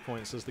victory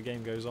points as the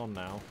game goes on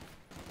now.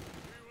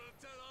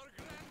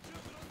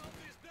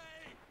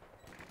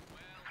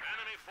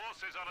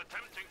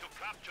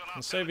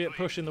 The Soviet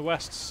push in the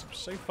west,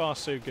 so far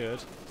so good.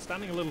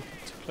 Standing a little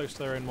too close to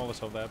their own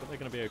Molotov there, but they're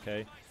going to be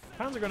okay.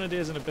 Panzer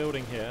Grenadiers in a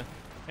building here.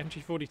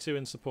 MG42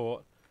 in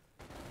support.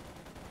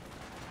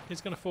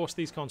 He's going to force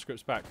these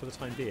conscripts back for the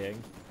time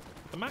being.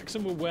 The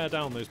Maxim will wear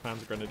down those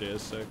Panzer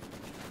Grenadiers, so...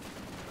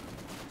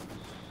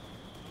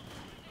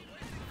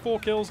 4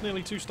 kills,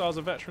 nearly 2 stars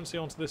of veterancy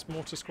onto this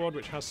mortar squad,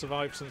 which has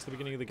survived since the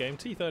beginning of the game.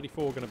 T-34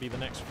 going to be the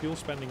next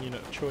fuel-spending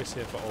unit of choice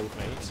here for Old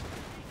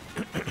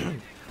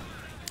Mate.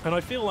 And I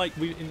feel like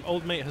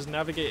Old Mate has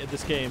navigated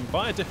this game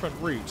by a different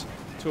route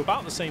to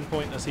about the same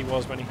point as he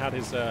was when he had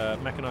his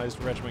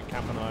mechanized regiment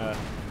Campanile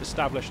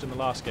established in the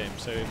last game.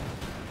 So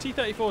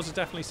T-34s is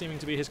definitely seeming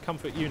to be his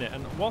comfort unit,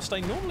 and whilst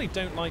I normally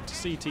don't like to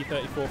see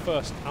T-34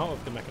 first out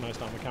of the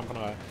mechanized armor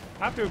Campanile,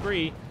 I have to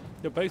agree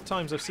that both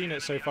times I've seen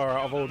it so far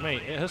out of Old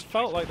Mate, it has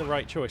felt like the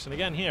right choice. And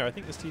again here, I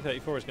think this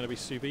T-34 is going to be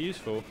super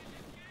useful,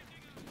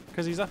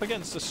 because he's up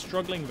against a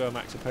struggling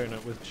Wehrmacht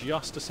opponent with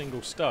just a single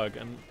Stug,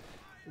 and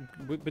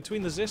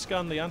between the Zis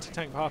gun, the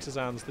anti-tank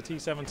partisans, the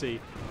T-70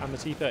 and the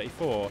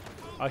T-34,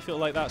 I feel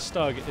like that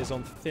Stug is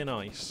on thin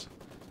ice.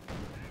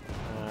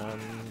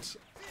 And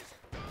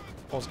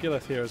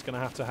Osgiliath here is going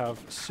to have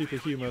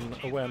superhuman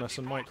awareness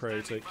and micro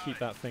to keep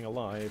that thing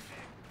alive.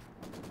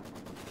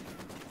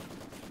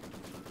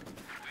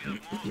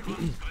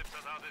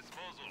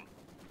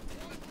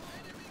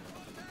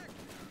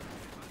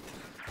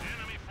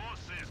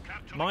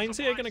 Mines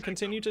here going to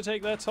continue to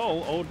take their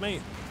toll. Old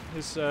Mate,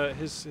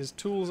 his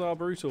tools are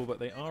brutal, but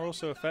they are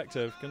also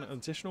effective.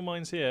 Additional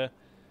mines here.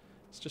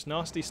 It's just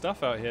nasty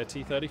stuff out here.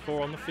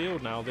 T-34 on the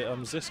field now.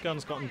 The Zis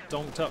gun's gotten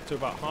donked up to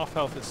about half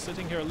health. It's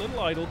sitting here a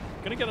little idle.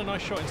 Going to get a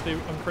nice shot into the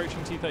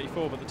encroaching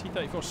T-34, but the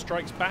T-34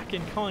 strikes back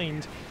in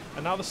kind.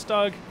 And now the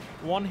Stug,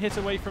 one hit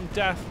away from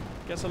death,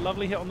 gets a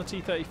lovely hit on the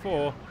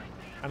T-34.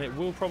 And it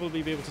will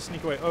probably be able to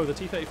sneak away. Oh, the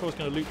T-34 is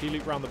going to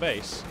loop-de-loop around the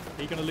base.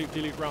 Are you going to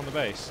loop-de-loop around the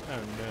base? Oh,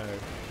 no.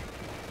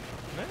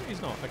 No,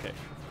 he's not. Okay,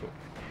 cool.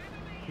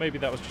 Maybe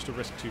that was just a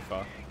risk too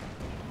far.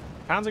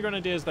 Panzer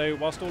Grenadiers, though,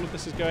 whilst all of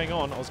this is going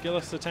on,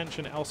 Osgiliath's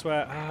attention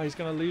elsewhere. He's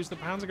going to lose the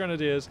Panzer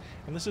Grenadiers,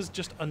 and this is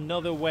just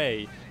another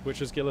way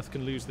which Osgiliath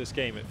can lose this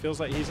game. It feels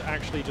like he's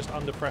actually just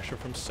under pressure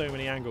from so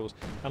many angles,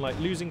 and like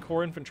losing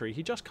core infantry,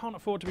 he just can't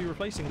afford to be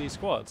replacing these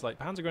squads. Like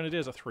Panzer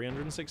Grenadiers are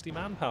 360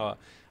 manpower,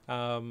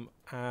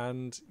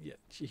 and yeah,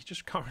 he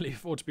just can't really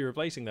afford to be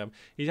replacing them.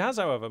 He has,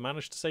 however,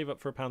 managed to save up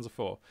for a Panzer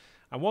IV,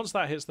 and once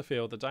that hits the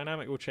field, the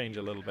dynamic will change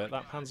a little bit.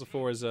 That Panzer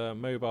IV is a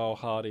mobile,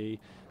 hardy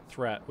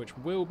threat, which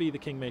will be the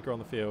kingmaker on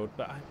the field,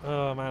 but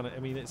oh man, I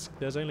mean,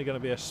 there's only going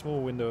to be a small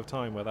window of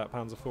time where that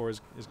Panzer IV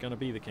is going to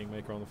be the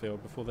kingmaker on the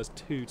field before there's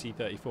 2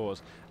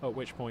 T-34s, at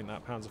which point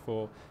that Panzer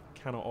IV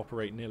cannot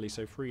operate nearly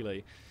so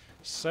freely.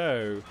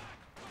 So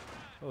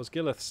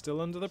Osgiliath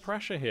still under the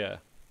pressure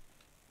here.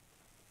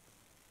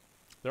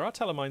 There are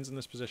telemines in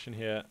this position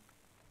here.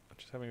 I'm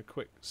just having a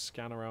quick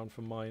scan around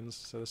for mines.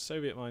 So the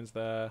Soviet mines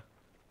there.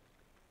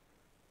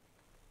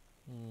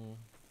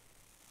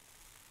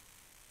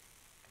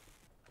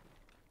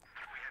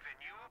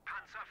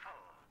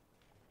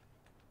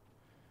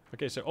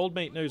 Okay, so Old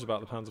Mate knows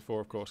about the Panzer IV,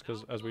 of course,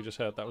 because as we just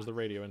heard, that was the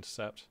radio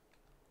intercept.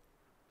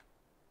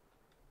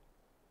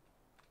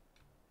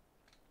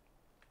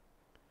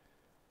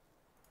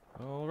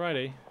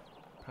 Alrighty,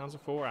 Panzer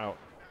IV out.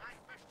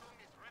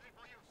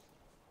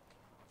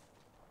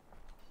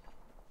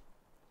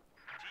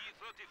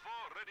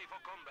 T-34 ready for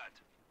combat.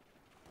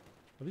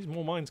 Are these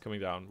more mines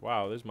coming down?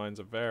 Wow, those mines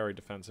are very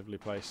defensively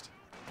placed.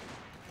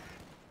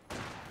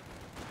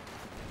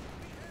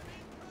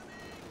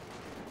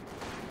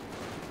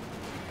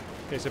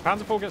 Okay, so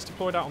Panzer IV gets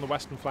deployed out on the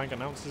western flank,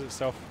 announces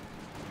itself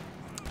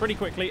pretty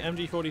quickly.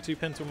 MG42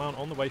 pintle mount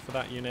on the way for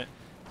that unit.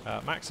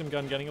 Maxim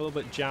gun getting a little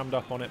bit jammed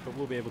up on it, but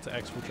we'll be able to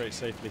exfiltrate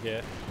safely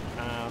here.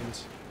 And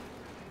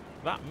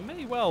that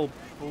may well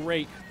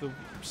break the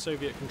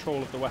Soviet control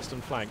of the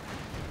western flank.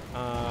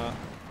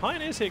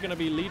 Pioneers here going to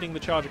be leading the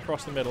charge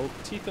across the middle.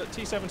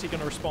 T-70 going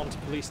to respond to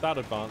police that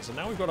advance, and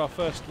now we've got our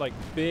first like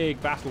big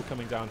battle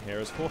coming down here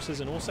as forces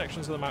in all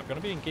sections of the map going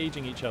to be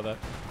engaging each other.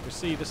 We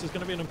see this is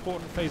going to be an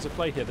important phase of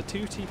play here. The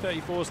 2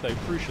 T-34s though,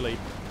 crucially,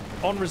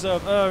 on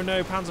reserve. Oh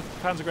no,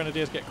 Panzer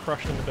Grenadiers get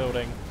crushed in the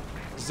building.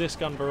 Zis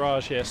gun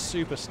barrage here,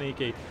 super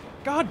sneaky.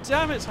 God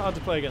damn, it's hard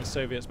to play against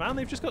Soviets, man.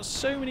 They've just got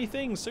so many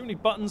things, so many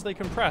buttons they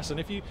can press, and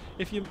if you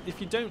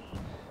don't,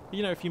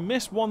 you know, if you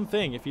miss one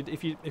thing,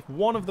 if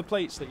one of the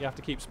plates that you have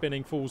to keep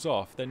spinning falls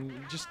off,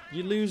 then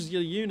you lose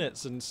your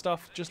units and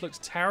stuff just looks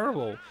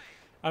terrible.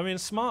 I mean,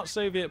 smart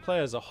Soviet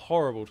players are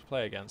horrible to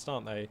play against,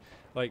 aren't they?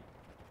 Like,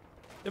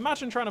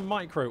 imagine trying to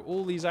micro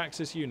all these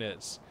Axis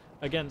units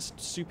against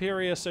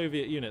superior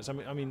Soviet units.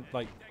 I mean,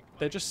 like,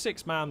 they're just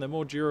 6-man. They're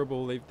more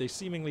durable. They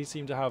seemingly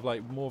seem to have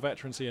like more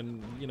veterancy,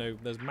 and you know,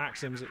 there's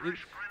maxims. It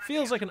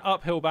feels like an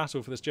uphill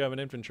battle for this German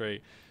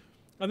infantry.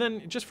 And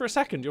then just for a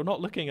second, you're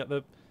not looking at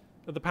the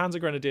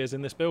Panzer Grenadiers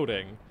in this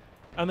building,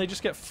 and they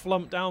just get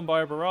flumped down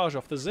by a barrage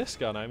off the Zis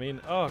gun. I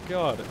mean, oh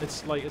god,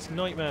 it's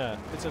nightmare.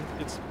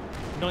 It's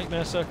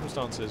nightmare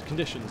circumstances.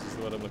 Conditions is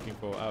the word I'm looking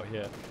for out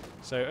here.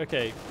 So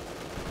okay,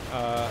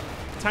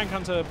 tank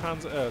hunter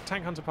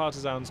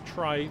partisans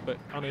try but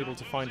unable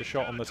to find a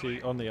shot on the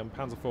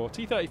Panzer IV.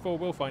 T-34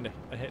 will find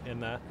a hit in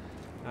there.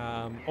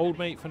 Old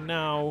mate for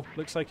now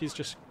looks like he's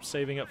just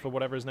saving up for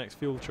whatever his next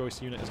fuel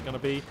choice unit is going to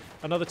be.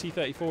 Another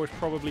T-34 is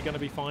probably going to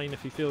be fine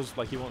if he feels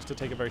like he wants to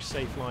take a very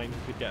safe line.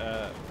 He could get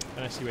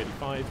an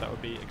Su-85, that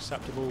would be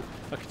acceptable.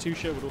 A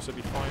Katusha would also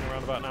be fine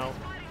around about now.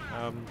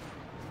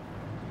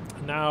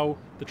 Now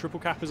the triple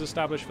cap is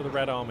established for the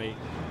Red Army.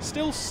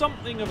 Still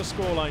something of a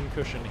scoreline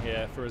cushion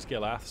here for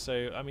Osgilath,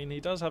 so I mean he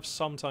does have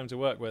some time to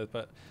work with,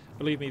 but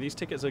believe me, these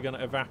tickets are going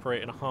to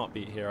evaporate in a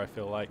heartbeat here, I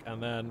feel like,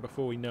 and then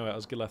before we know it,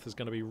 Osgilath is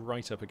going to be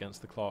right up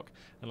against the clock,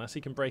 unless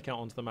he can break out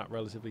onto the map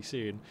relatively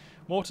soon.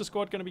 Mortar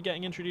squad going to be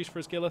getting introduced for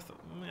Osgilath.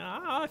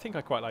 I think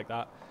I quite like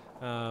that.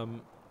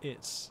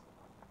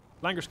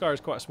 Langreskar is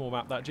quite a small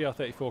map. That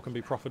GR34 can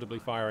be profitably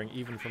firing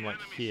even from like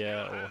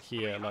here or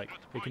here. Like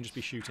it can just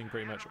be shooting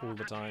pretty much all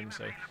the time.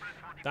 So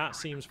that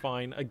seems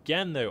fine.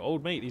 Again though,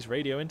 old mate, these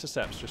radio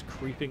intercepts just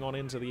creeping on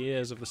into the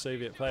ears of the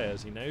Soviet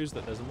players. He knows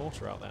that there's a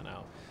mortar out there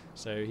now.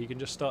 So he can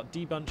just start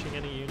debunching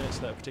any units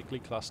that are particularly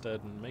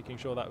clustered and making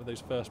sure that with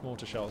those first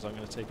mortar shells aren't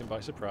going to take him by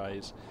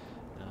surprise.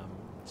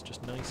 It's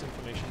just nice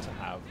information to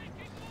have.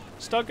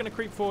 Stug going to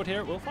creep forward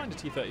here. We'll find a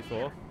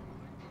T-34.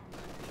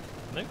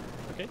 No?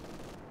 Okay.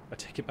 I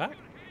take it back.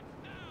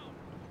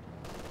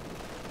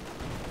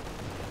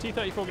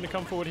 T-34 going to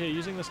come forward here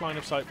using this line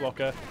of sight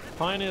blocker.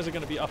 Pioneers are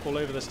going to be up all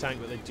over this tank,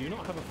 but they do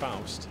not have a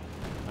Faust.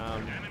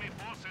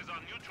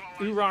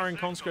 Ura and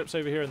conscripts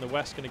over here in the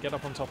west going to get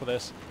up on top of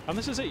this. And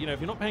this is it, you know,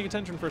 if you're not paying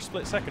attention for a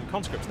split second,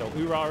 conscripts, they'll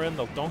Ura in,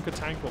 they'll donk a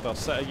tank, or they'll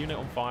set a unit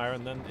on fire,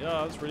 and then,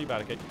 yeah, that's really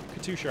bad. Okay,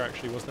 Katusha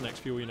actually was the next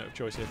fuel unit of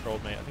choice here for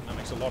old mate. I think that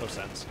makes a lot of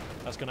sense.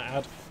 That's going to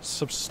add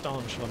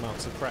substantial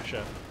amounts of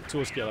pressure to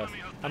Osgilath.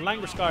 And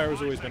Langreskaya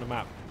has always been a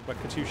map where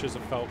Katushas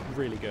have felt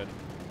really good.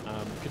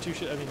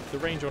 Katusha, I mean, the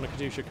range on a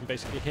Katusha can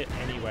basically hit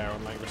anywhere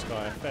on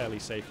Langreskaya fairly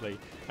safely,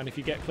 and if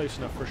you get close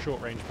enough for a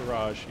short-range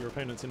barrage, your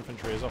opponent's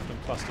infantry is often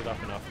clustered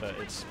up enough that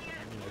it's,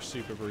 you know,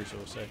 super brutal.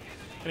 So,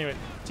 anyway,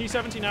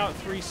 T-70 now at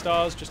 3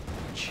 stars, just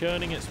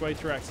churning its way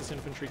through Axis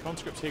infantry.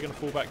 Conscripts here going to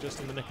fall back just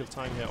in the nick of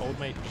time here. Old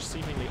mate just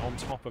seemingly on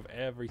top of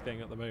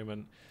everything at the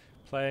moment,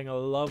 playing a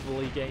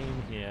lovely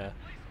game here.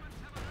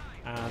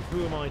 And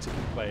who am I to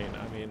complain?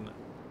 I mean,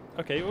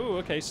 okay, ooh,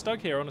 okay,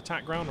 Stug here on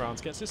attack ground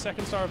rounds, gets his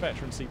 2nd star of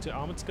veterancy.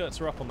 Armoured skirts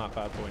are up on that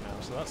bad boy now,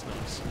 so that's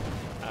nice.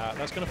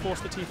 That's going to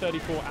force the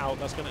T-34 out.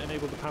 That's going to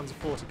enable the Panzer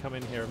IV to come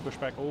in here and push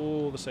back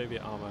all the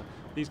Soviet armour.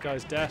 These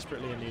guys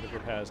desperately in need of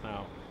repairs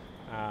now.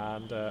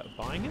 And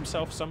buying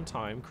himself some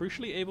time,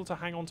 crucially able to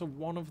hang on to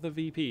one of the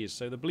VPs.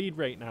 So the bleed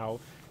rate now,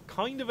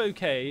 kind of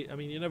okay. I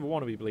mean, you never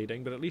want to be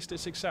bleeding, but at least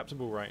it's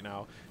acceptable right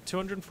now.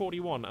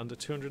 241 under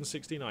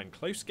 269.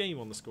 Close game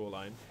on the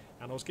scoreline.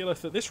 And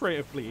Osgilath, at this rate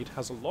of bleed,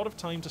 has a lot of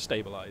time to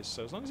stabilise.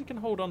 So as long as he can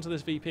hold on to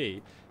this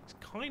VP, it's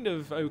kind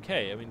of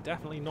okay. I mean,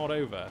 definitely not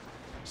over.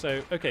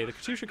 So, okay, the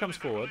Katusha comes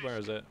forward. Where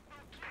is it?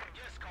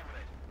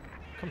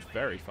 Comes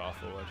very far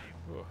forward.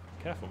 Ooh,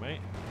 careful,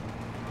 mate.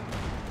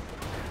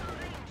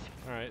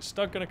 Alright,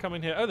 Stug going to come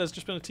in here. Oh, there's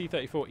just been a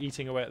T-34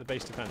 eating away at the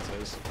base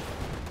defences.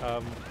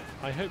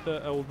 I hope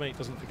that old mate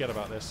doesn't forget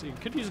about this. He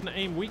could use an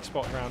aim weak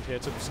spot around here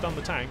to stun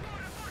the tank.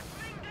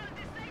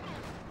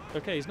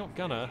 Okay, he's not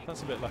gonna.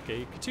 That's a bit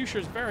lucky. Katusha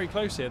is very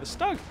close here. The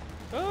Stug!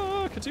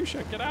 Oh,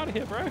 Katusha, get out of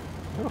here, bro!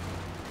 Oof.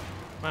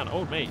 Man,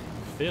 old mate,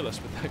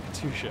 fearless with that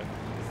Katusha.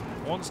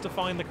 Wants to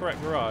find the correct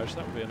barrage.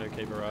 That would be an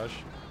okay barrage.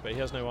 But he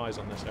has no eyes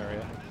on this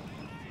area.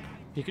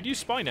 He could use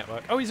spy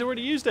network. Oh, he's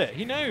already used it!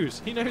 He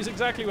knows! He knows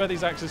exactly where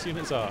these Axis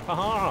units are.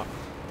 Haha!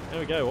 There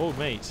we go, old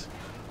mate.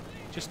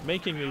 Just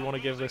making me want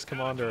to give this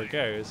commander a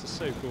go. This is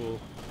so cool.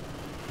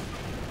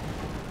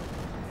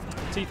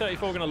 T-34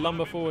 going to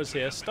lumber forwards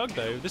here. Stug,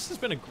 though, this has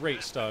been a great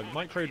Stug.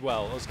 Microed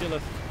well.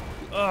 Osgilath,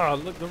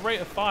 look, the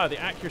rate of fire,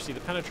 the accuracy, the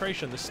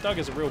penetration. The Stug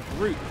is a real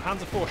brute.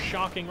 Panzer IV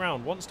sharking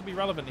round. Wants to be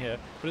relevant here,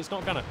 but it's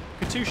not gonna.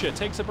 Katusha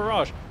takes a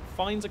barrage.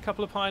 Finds a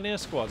couple of Pioneer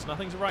squads.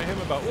 Nothing to write home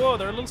about. Whoa,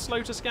 they're a little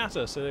slow to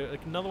scatter, so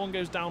another one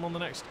goes down on the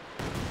next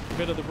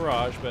bit of the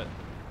barrage, but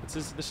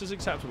this is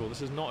acceptable.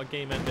 This is not a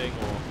game-ending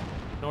or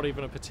not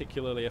even a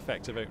particularly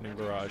effective opening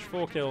barrage.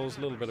 4 kills,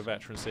 a little bit of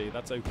veterancy.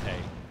 That's okay.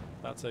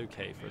 That's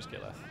okay for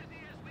Osgilath.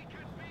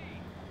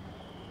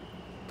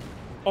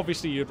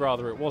 Obviously, you'd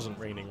rather it wasn't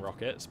raining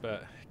rockets,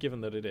 but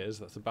given that it is,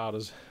 that's about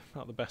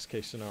the best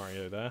case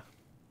scenario there.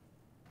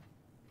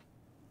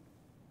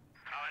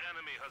 Our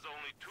enemy has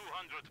only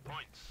 200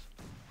 points.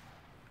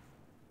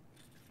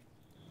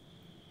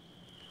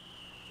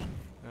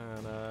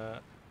 And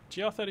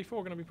GR34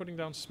 going to be putting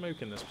down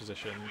smoke in this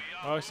position.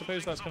 Oh, I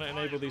suppose that's going to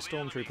enable these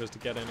stormtroopers to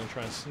get in and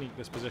try and sneak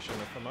this position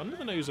from under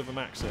the nose of a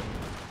Maxim.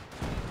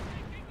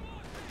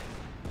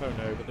 Oh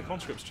no, but the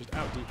conscript's just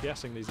out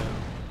DPSing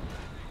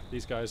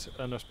these guys,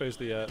 and I suppose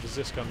the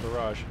Ziskan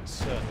barrage is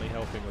certainly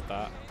helping with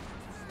that.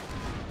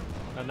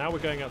 And now we're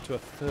going up to a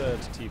third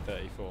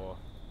T-34.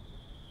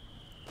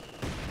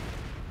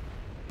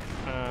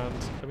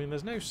 And, I mean,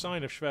 there's no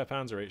sign of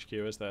Schwerpanzer HQ,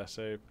 is there?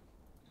 So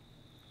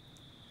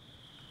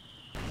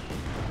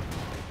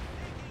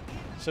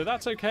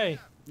that's okay.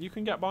 You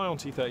can get by on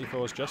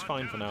T-34s just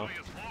fine for now.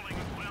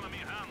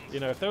 You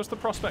know, if there was the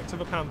prospect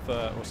of a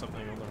Panther or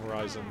something on the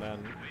horizon,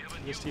 then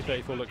this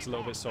T-34 looks a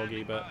little bit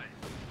soggy, but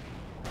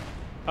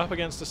up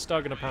against a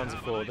Stug and a Panzer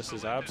IV, this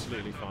is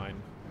absolutely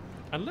fine.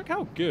 And look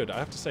how good, I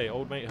have to say,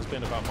 Old Mate has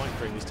been about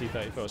microing these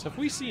T-34s. Have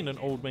we seen an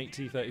Old Mate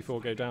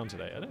T-34 go down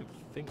today? I don't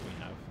think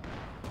we have.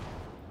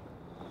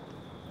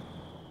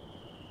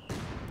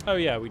 Oh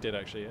yeah, we did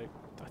actually.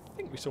 I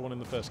think we saw one in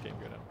the first game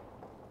go down.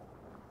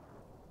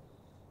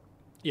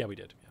 Yeah, we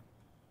did.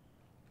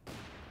 Yeah.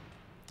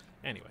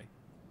 Anyway.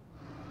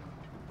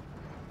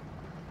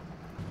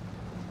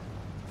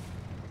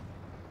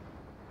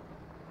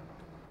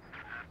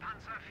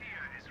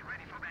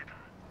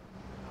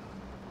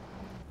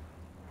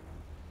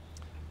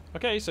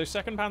 Okay, so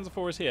second Panzer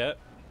IV is here.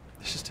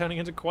 This is turning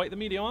into quite the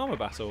medium armor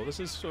battle. This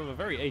is sort of a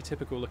very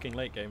atypical looking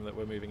late game that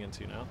we're moving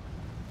into now.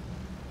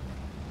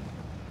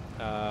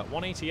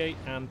 188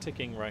 and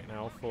ticking right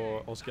now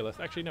for Osgiliath.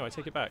 Actually, no, I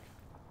take it back.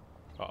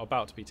 Oh,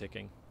 about to be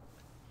ticking.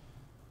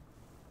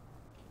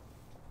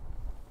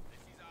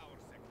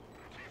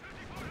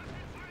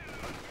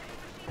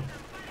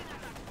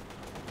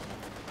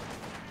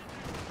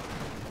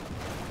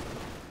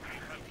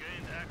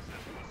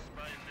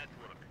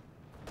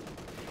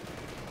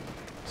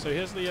 So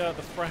here's the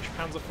fresh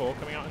Panzer IV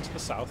coming out into the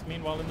south.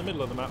 Meanwhile, in the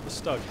middle of the map, the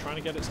Stug trying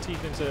to get its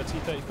teeth into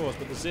T-34s,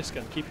 but the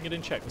Ziskan keeping it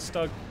in check. The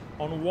Stug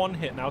on one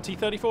hit now.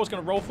 T-34 is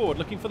going to roll forward,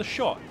 looking for the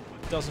shot.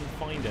 Doesn't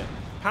find it.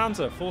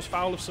 Panzer falls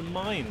foul of some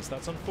mines.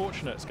 That's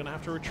unfortunate. It's going to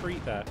have to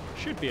retreat there.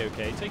 Should be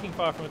okay. Taking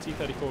fire from a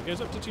T-34. Goes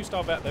up to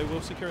 2-star vet, though.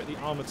 Will secure it the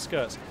armoured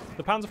skirts.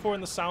 The Panzer IV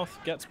in the south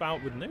gets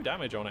about with no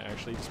damage on it,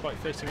 actually, despite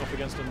facing off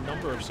against a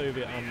number of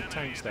Soviet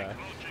tanks there.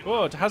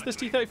 Oh, has this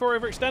T-34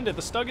 overextended?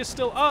 The Stug is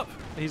still up.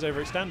 He's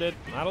overextended.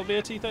 That'll be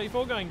a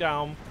T-34 going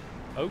down.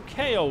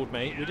 Okay, Old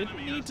Mate, we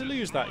didn't need to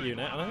lose that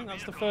unit, and I think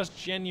that's the first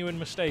genuine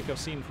mistake I've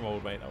seen from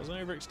Old Mate. That was an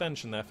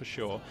overextension there for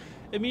sure.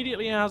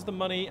 Immediately he has the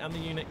money and the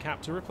unit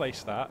cap to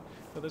replace that,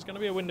 but there's going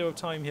to be a window of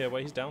time here where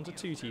he's down to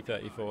 2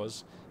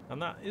 T-34s, and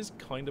that is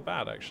kind of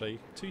bad, actually.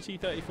 2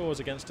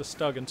 T-34s against a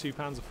Stug and 2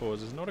 Panzer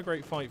IVs is not a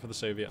great fight for the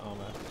Soviet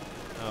armour.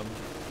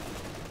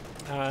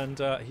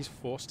 He's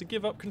forced to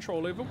give up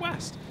control over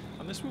West,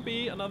 and this will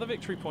be another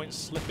victory point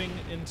slipping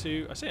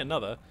into... I say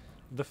another...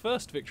 The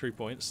first victory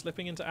point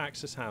slipping into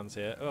Axis hands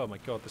here. Oh my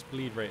god, this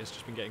bleed rate has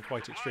just been getting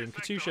quite extreme.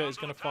 Katusha is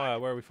going to fire.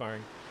 Where are we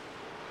firing?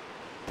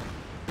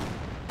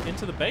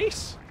 Into the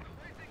base?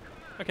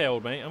 Okay,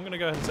 Old Mate, I'm going to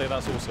go ahead and say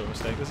that's also a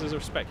mistake. This is a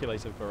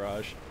speculative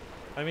barrage.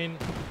 I mean,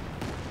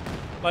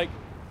 like,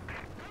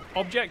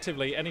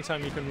 objectively,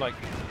 anytime you can, like,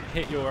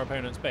 hit your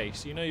opponent's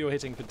base, you know you're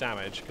hitting for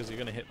damage because you're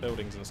going to hit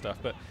buildings and stuff,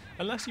 but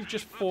unless you've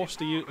just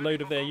forced a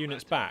load of their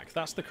units back,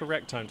 that's the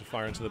correct time to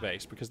fire into the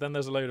base, because then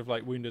there's a load of,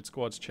 like, wounded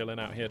squads chilling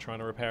out here trying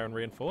to repair and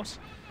reinforce.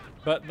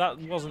 But that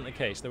wasn't the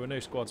case. There were no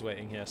squads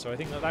waiting here, so I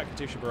think that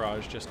Katusha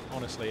barrage just,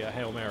 honestly, a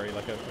Hail Mary,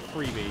 like a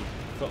freebie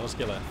for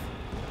Osgiliath.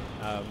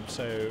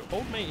 So,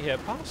 Old Mate here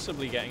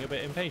possibly getting a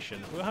bit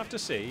impatient. We'll have to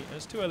see.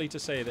 It's too early to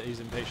say that he's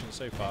impatient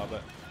so far,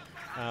 but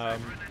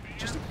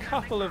just a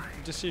couple of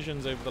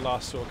decisions over the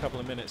last sort of couple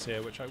of minutes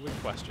here, which I would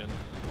question.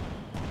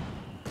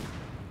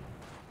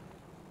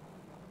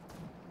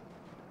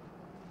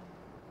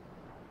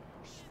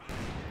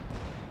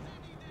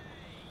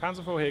 Panzer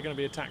IV here going to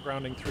be attack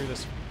grounding through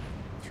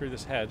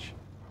this hedge.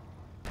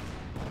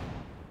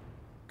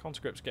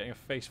 Conscript's getting a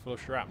face full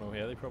of shrapnel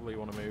here. They probably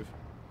want to move.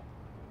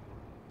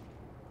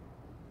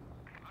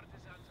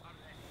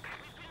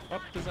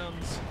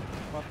 Partisans.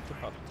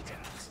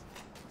 Partisans.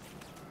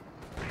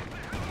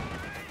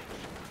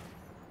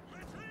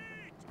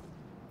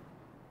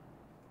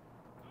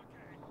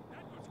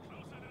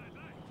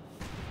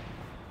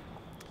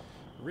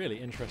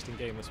 Really interesting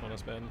game this one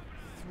has been.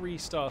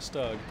 3-star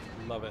Stug,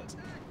 love it.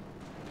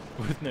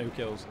 With no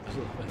kills, I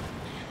love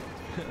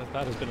it.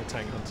 That has been a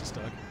tank hunter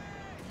Stug.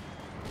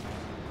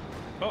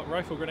 Oh,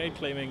 rifle grenade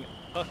claiming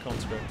a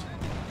conscript.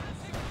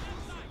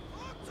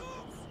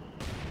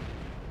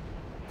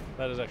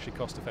 That is actually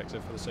cost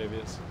effective for the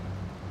Soviets.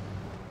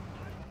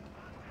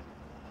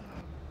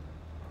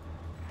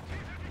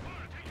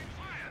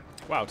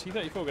 Wow,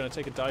 T-34 going to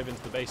take a dive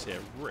into the base here.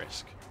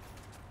 Risk.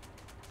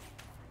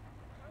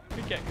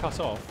 Could get cut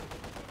off.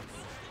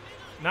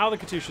 Now the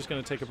Katusha's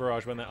going to take a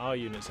barrage when there are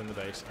units in the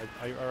base.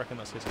 I reckon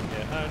that's hitting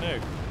here. Oh no.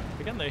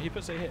 Again though, he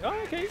puts it here. Oh,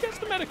 okay, he gets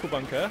the medical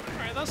bunker.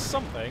 Alright, that's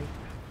something.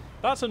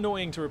 That's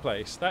annoying to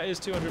replace. That is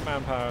 200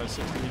 manpower and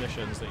 60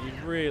 munitions that you'd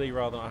really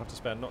rather not have to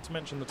spend, not to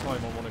mention the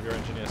time on one of your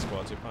engineer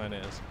squads, your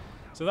pioneers.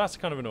 So that's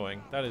kind of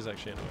annoying. That is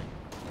actually annoying.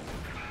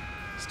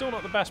 Still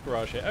not the best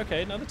barrage here.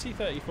 Okay, another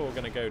T-34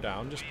 going to go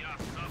down, just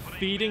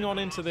feeding on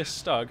into this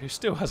Stug, who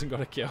still hasn't got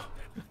a kill.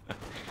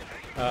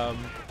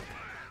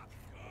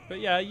 But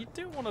yeah, you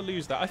don't want to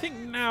lose that. I think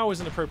now is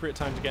an appropriate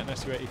time to get an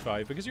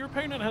Su-85 because your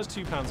opponent has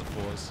 2 Panzer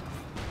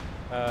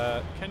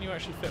IVs. Can you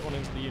actually fit one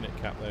into the unit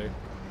cap though?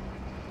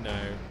 No.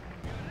 Enemy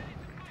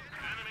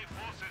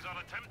forces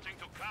are attempting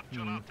to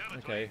capture our territory.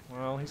 Okay,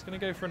 well, he's going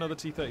to go for another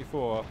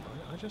T-34.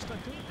 I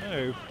don't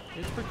know.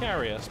 It's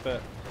precarious,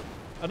 but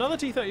another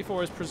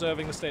T-34 is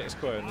preserving the status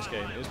quo in this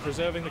game. It is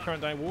preserving the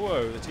current time.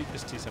 Whoa, this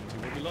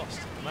T-70 will be lost.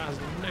 And that has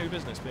no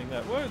business being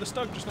there. Whoa, the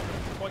Stug just not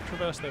quite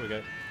traversed. There we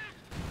go.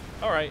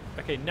 Alright,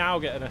 okay, now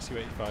get an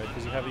Su-85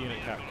 because you have a unit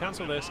cap.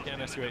 Cancel this, get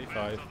an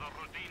Su-85.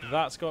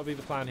 That's got to be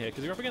the plan here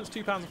because you're up against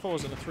 2 Panzer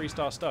IVs and a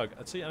 3-star Stug.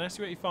 I'd see an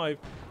Su-85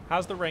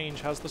 has the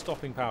range, has the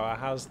stopping power,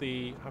 has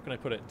the, how can I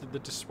put it, the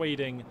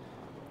dissuading.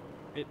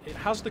 It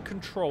has the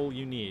control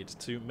you need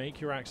to make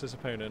your Axis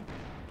opponent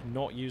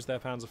not use their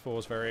Panzer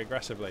IVs very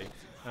aggressively.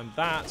 And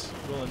that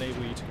will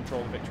enable you to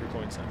control the victory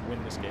points and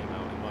win this game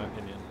out, in my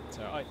opinion.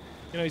 So,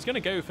 he's going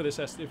to go for this,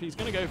 if he's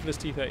going to go for this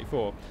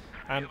T-34,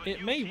 and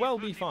it may well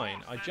be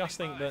fine. I just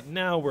think that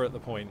now we're at the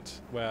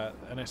point where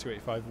an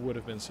Su-85 would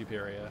have been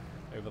superior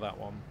over that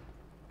one.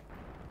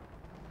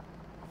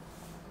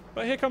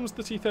 But here comes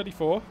the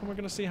T-34, and we're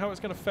going to see how it's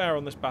going to fare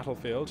on this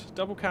battlefield.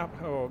 Double cap,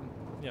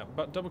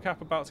 but double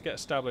cap about to get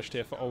established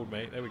here for Old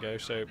Mate. There we go.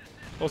 So,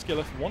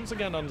 Osgiliath once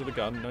again under the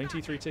gun,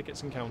 93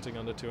 tickets and counting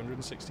under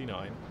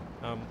 269.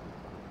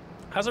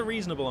 Has a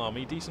reasonable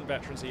army, decent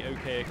veterancy,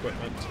 okay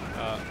equipment,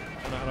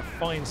 and a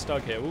fine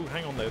Stug here. Ooh,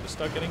 hang on though, the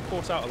Stug getting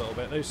caught out a little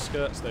bit. Those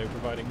skirts though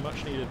providing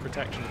much needed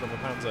protection from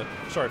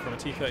from a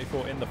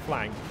T-34 in the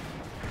flank.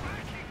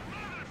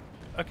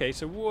 Okay,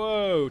 so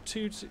whoa,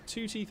 two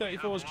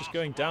T-34s just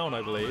going down,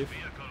 I believe.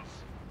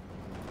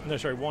 No,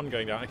 sorry, one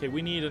going down. Okay,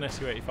 we need an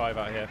Su-85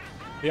 out here.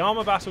 The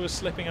armor battle is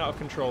slipping out of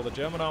control. The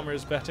German armor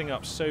is betting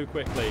up so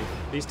quickly.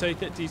 These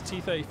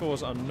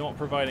T-34s are not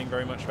providing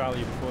very much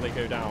value before they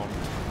go down.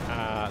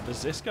 The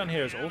Zis gun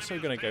here is also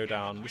going to go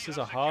down. This is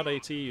a hard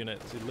AT unit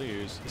to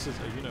lose. This is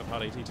a unit of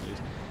hard AT to lose.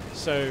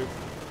 So,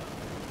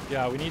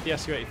 yeah, we need the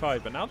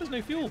Su-85, but now there's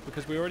no fuel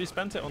because we already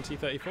spent it on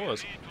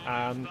T-34s.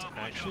 And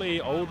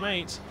actually, Old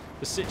Mate,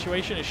 the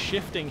situation is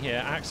shifting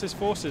here. Axis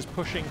forces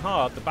pushing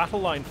hard. The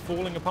battle line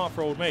falling apart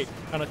for Old Mate.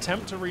 An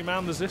attempt to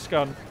reman the Zis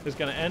gun is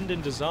going to end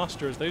in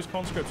disaster as those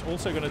conscripts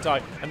also going to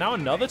die. And now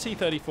another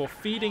T-34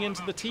 feeding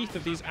into the teeth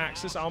of these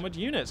Axis armored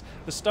units.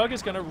 The Stug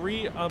is going to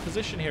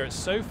reposition here. It's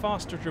so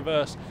fast to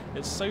traverse.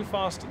 It's so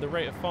fast at the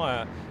rate of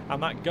fire.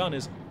 And that gun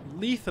is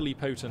lethally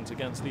potent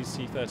against these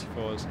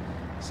T-34s.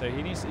 So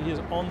he is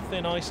on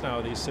thin ice now,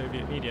 these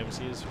Soviet mediums.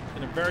 He is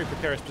in a very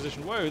precarious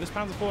position. Whoa, this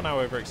Panzer IV now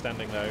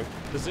overextending though.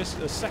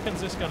 The second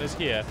Zis gun is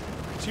here.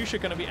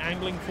 Katusha going to be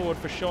angling forward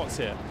for shots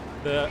here.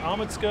 The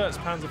Armoured Skirts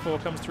Panzer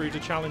IV comes through to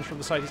challenge from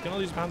the side. He's going to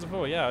lose Panzer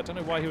IV. Yeah, I don't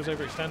know why he was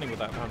overextending with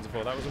that Panzer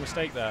IV. That was a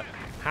mistake there.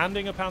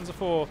 Handing a Panzer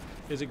IV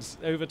is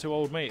over to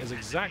Old Mate is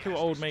exactly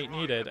what Old Mate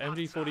needed.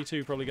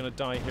 MG42 probably going to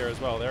die here as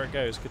well. There it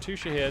goes.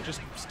 Katusha here,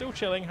 just still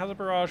chilling, has a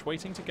barrage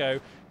waiting to go.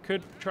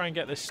 Could try and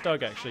get this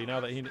Stug actually, now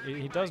that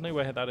he does know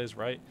where that is,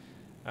 right?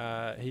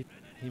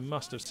 He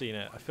must have seen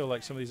it. I feel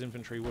like some of these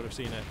infantry would have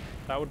seen it.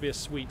 That would be a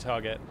sweet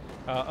target.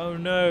 Oh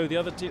no, the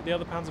other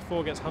Panzer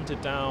IV gets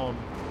hunted down.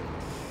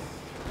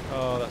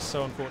 Oh, that's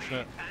so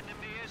unfortunate.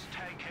 Enemy is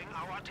taking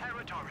our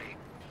territory.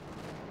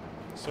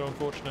 So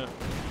unfortunate.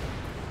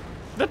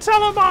 The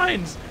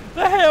Telemines!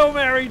 The Hail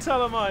Mary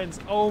Telemines!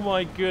 Oh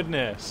my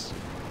goodness.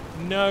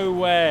 No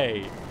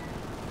way.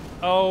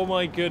 Oh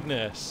my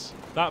goodness.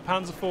 That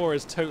Panzer IV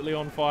is totally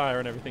on fire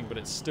and everything, but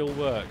it still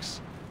works.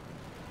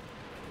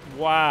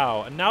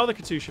 Wow. And now the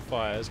Katusha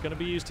fire is going to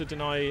be used to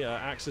deny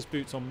Axis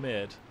boots on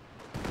mid.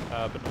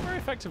 But not very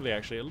effectively,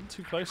 actually. A little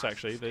too close,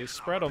 actually. The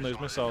spread on those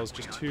missiles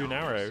just too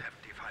narrow.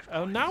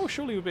 Now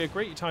surely would be a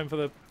great time for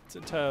the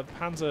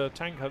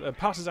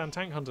partisan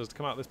tank hunters to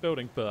come out of this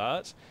building,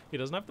 but he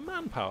doesn't have the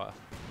manpower.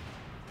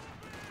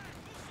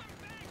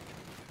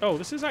 Oh,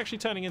 this is actually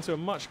turning into a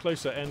much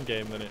closer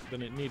endgame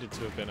than it needed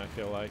to have been, I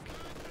feel like.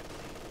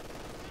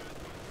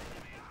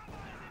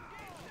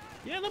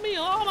 The enemy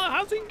armor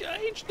has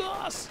engaged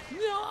us!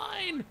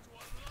 9!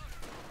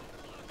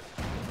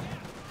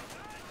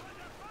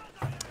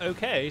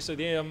 Okay, so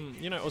the,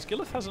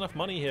 Osgiliath has enough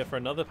money here for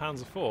another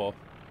Panzer IV.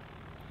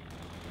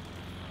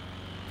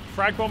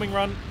 Frag bombing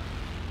run.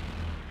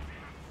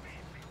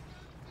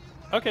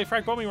 Okay,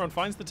 frag bombing run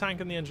finds the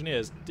tank and the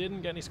engineers.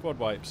 Didn't get any squad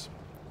wipes.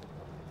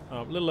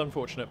 A little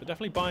unfortunate, but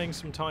definitely buying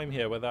some time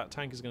here where that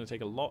tank is going to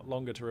take a lot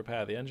longer to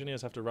repair. The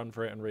engineers have to run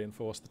for it and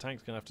reinforce. The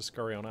tank's going to have to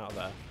scurry on out of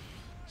there.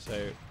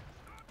 So,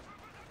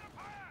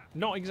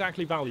 not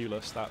exactly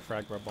valueless, that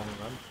frag bombing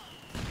run.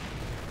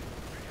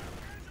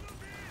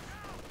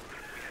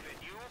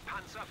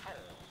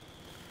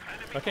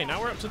 Okay, now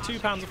we're up to 2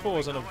 Panzer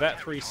IVs and a Vet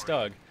 3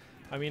 Stug.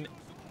 I mean,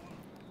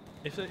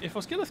 if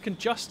Osgiliath can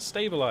just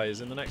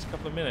stabilize in the next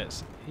couple of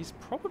minutes, he's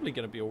probably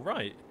going to be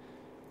alright.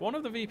 One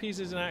of the VPs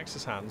is in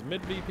Axis hands.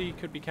 Mid VP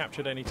could be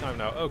captured any time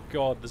now. Oh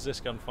god, the Zis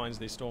gun finds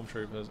these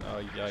stormtroopers.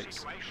 Oh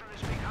yikes.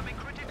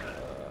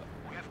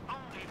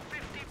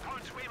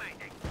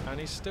 And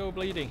he's still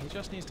bleeding. He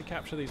just needs to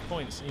capture these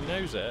points. He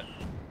knows it.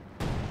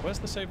 Where's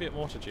the Soviet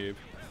mortar tube?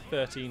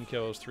 13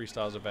 kills, 3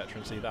 stars of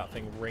veterancy. That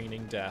thing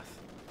raining death.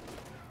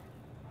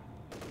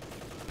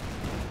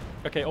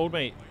 Okay, old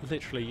mate,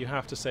 literally, you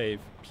have to save.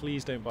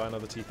 Please don't buy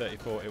another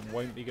T-34. It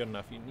won't be good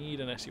enough. You need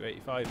an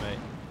Su-85, mate.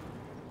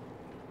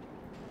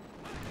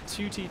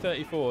 2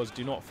 T-34s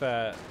do not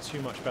fare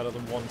too much better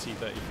than 1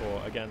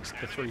 T-34 against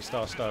the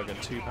 3-star Stug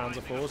and 2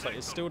 Panzer IVs. Like,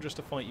 it's still just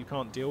a fight you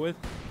can't deal with.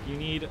 You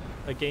need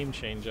a game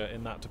changer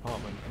in that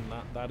department,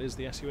 and that is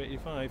the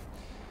Su-85.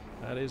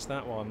 That is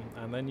that one.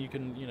 And then you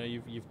can, you know,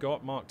 you've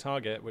got Mark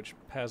Target, which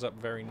pairs up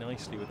very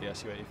nicely with the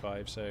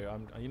Su-85. So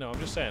I'm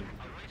just saying,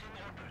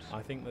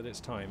 I think that it's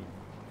time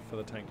for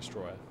the tank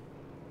destroyer.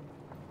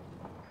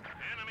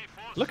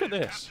 Look at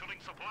this.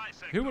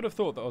 Who would have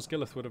thought that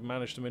Osgiliath would have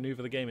managed to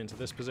maneuver the game into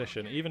this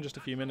position? Even just a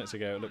few minutes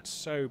ago, it looked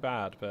so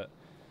bad, but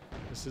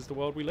this is the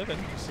world we live in.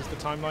 This is the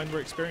timeline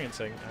we're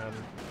experiencing, and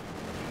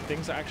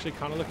things are actually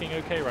kind of looking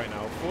okay right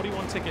now.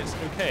 41 tickets,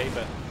 okay,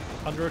 but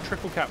under a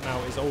triple cap now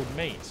is old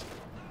mate.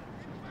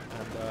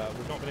 And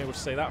we've not been able to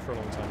say that for a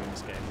long time in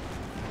this game.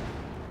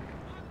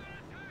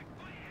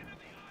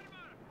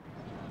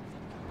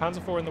 Panzer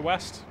IV in the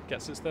west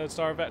gets its 3rd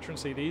star of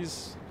veterancy.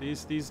 These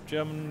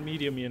German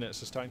medium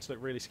units are starting to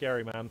look really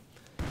scary, man.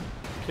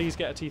 Please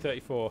get a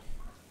T-34.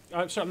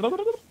 Sorry,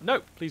 no,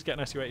 please get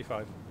an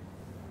Su-85.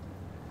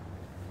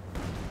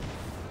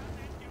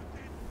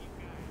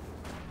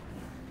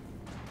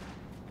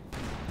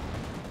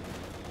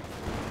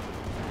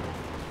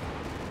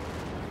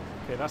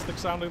 Okay, that's the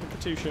sound of the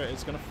Katusha.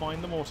 It's going to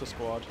find the mortar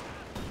squad.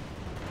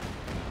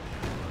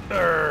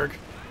 Urgh!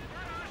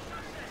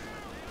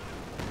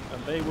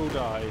 And they will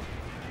die.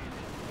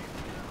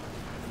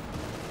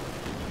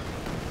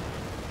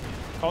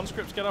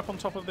 Conscripts get up on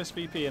top of this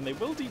VP and they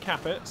will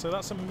decap it, so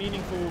that's a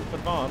meaningful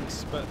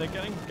advance, but they're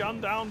getting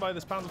gunned down by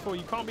this Panzer IV.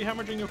 You can't be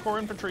hemorrhaging your core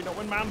infantry, not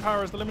when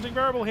manpower is the limiting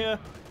variable here.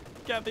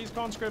 Get these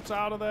conscripts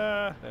out of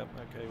there. Yep,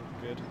 okay,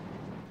 good.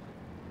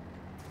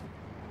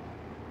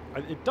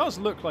 It does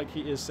look like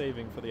he is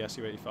saving for the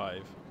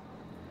Su-85,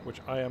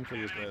 which I am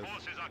pleased with.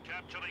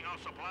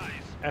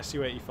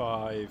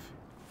 Su-85.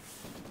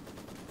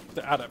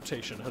 The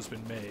adaptation has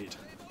been made.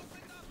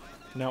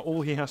 Now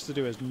all he has to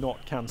do is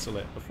not cancel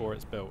it before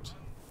it's built.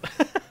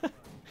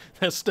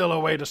 There's still a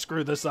way to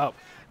screw this up.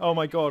 Oh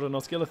my god, and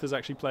Osgiliath is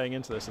actually playing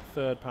into this, a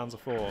 3rd Panzer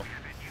IV.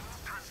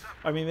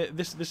 I mean,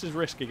 this is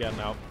risk again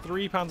now.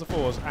 3 Panzer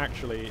IVs,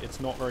 actually,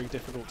 it's not very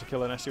difficult to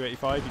kill an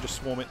Su-85, you just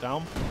swarm it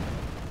down.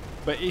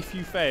 But if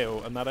you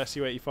fail and that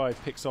Su-85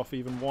 picks off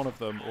even one of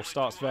them or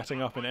starts vetting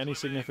up in any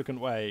significant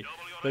way,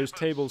 those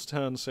tables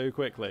turn so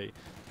quickly.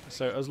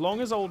 So as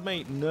long as old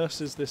mate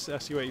nurses this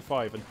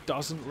Su-85 and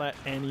doesn't let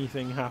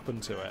anything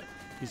happen to it,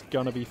 he's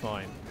gonna be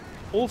fine.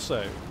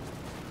 Also,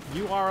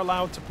 you are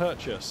allowed to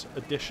purchase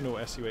additional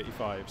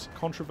Su-85s.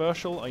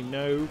 Controversial, I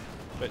know,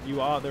 but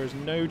there is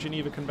no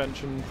Geneva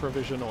Convention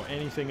provision or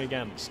anything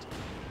against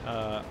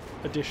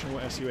additional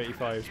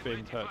Su-85s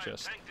being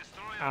purchased.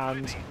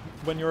 And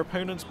when your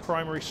opponent's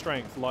primary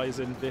strength lies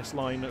in this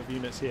line of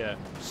units here,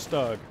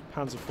 Stug,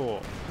 Panzer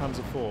IV,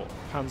 Panzer IV,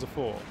 Panzer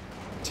IV,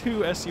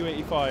 2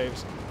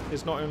 Su-85s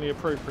is not only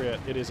appropriate,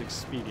 it is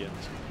expedient.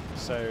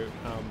 So,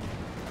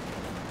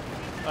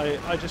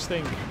 I just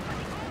think,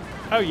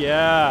 oh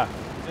yeah,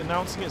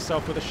 announcing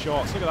itself with a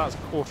shot. So look at that, it's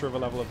a 1/4 of a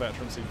level of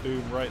veterancy.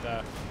 Boom, right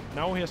there.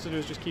 Now all he has to do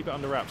is just keep it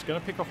under wraps. Going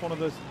to pick off one of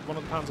the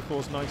Panzer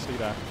IVs nicely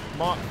there.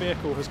 Mark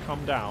vehicle has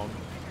come down,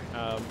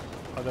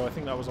 although I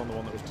think that was on the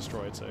one that was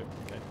destroyed. So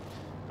okay.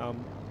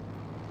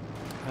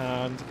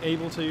 And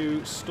able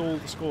to stall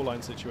the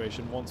scoreline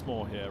situation once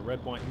more here.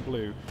 Red, white, and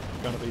blue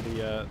going to be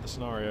the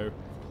scenario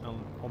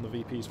on the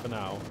VPs for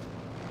now.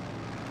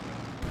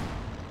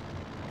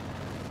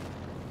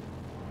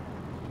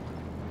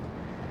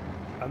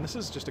 And this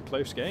is just a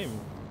close game.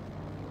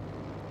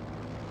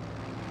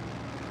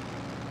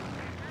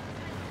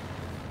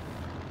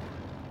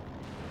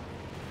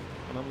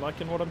 And I'm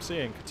liking what I'm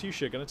seeing.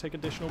 Katusha going to take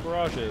additional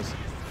barrages.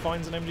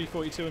 Finds an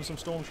MG42 and some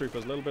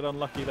stormtroopers. A little bit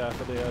unlucky there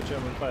for the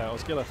German player.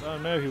 Osgiliath, oh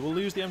no, he will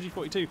lose the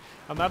MG42.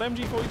 And that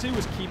MG42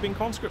 was keeping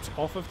conscripts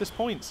off of this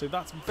point, so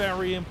that's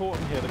very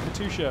important here. The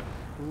Katusha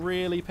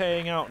really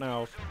paying out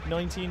now.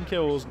 19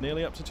 kills,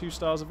 nearly up to 2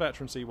 stars of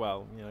veterancy.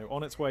 Well, you know,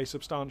 on its way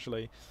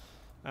substantially.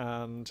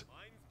 And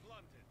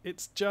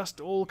it's just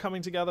all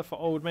coming together for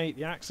old mate.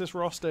 The Axis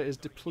roster is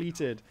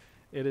depleted.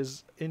 It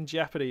is in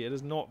jeopardy. It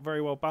is not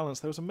very well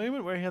balanced. There was a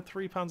moment where he had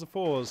 3 Panzer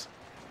IVs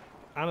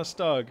and a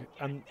Stug,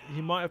 and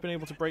he might have been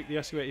able to break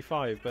the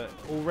Su-85, but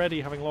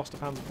already having lost a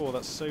Panzer IV,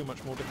 that's so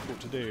much more difficult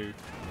to do.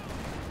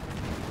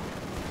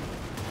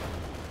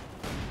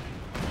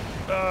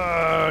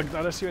 Ugh,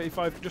 that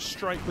Su-85 could just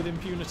strike with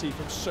impunity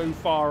from so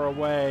far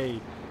away,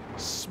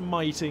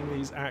 smiting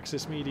these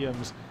Axis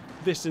mediums.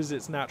 This is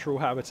its natural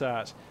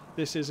habitat.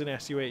 This is an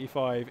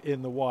Su-85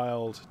 in the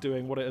wild,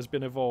 doing what it has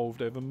been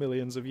evolved over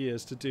millions of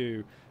years to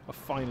do. A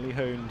finely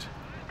honed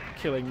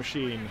killing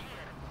machine.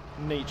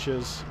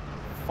 Nature's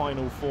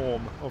final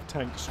form of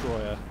tank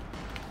destroyer.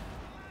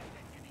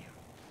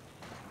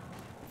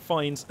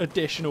 Finds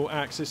additional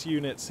Axis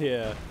units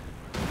here.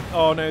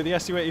 Oh no, the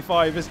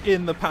Su-85 is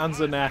in the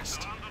Panzer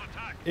nest.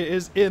 It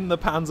is in the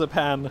Panzer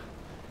pen.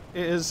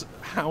 It is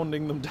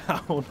hounding them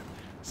down.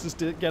 This is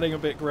getting a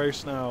bit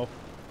gross now.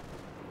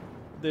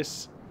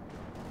 This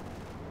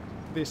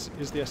is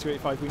the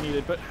Su-85 we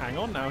needed, but hang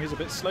on now, he's a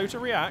bit slow to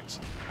react.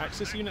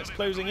 Axis units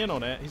closing in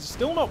on it. He's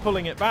still not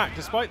pulling it back,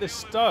 despite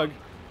this stug.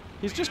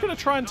 He's just going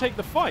to try and take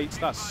the fight.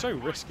 That's so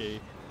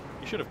risky.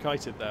 He should have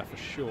kited there for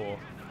sure.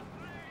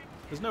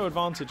 There's no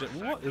advantage.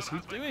 What is he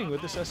doing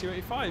with this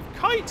Su-85?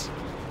 Kite!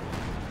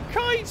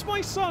 Kite,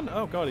 my son!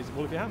 Oh god,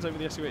 well, if he hands over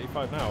the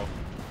Su-85 now.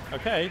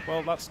 Okay,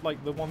 well, that's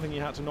like the one thing he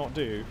had to not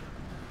do.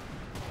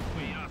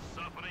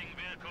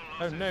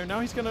 Oh no, now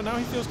he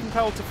feels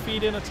compelled to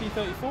feed in a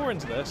T-34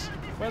 into this.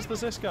 Where's the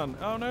Zis gun?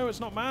 Oh no, it's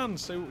not manned,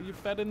 so you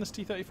fed in this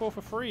T-34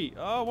 for free.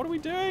 Oh, what are we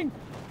doing?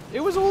 It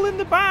was all in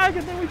the bag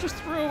and then we just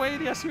threw away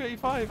the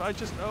Su-85.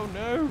 oh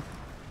no.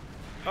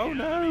 Oh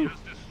no.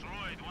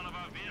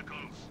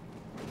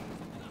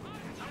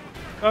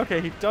 Okay,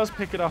 he does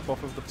pick it up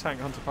off of the Tank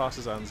Hunter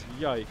Partisans.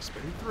 Yikes,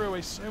 but he threw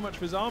away so much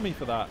of his army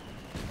for that.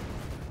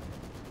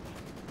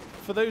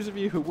 For those of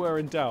you who were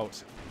in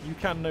doubt, you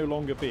can no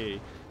longer be.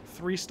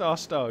 3-star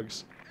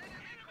Stugs,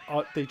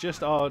 they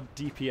just are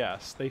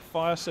DPS. They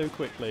fire so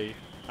quickly,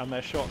 and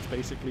their shots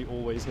basically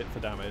always hit for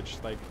damage,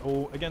 like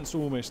against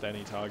almost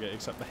any target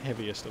except the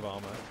heaviest of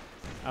armor.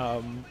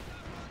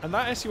 And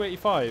that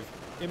Su-85,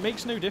 it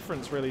makes no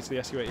difference really to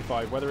the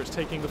Su-85 whether it's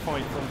taking the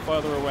fight from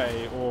further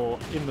away or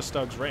in the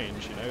Stug's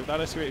range. You know,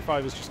 that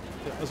Su-85 is just,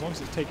 as long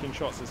as it's taking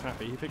shots, it's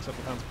happy. He picks up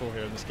the Panzer IV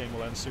here, and this game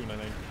will end soon, I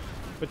think.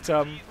 But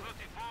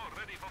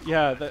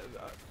yeah,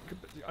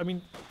 I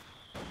mean.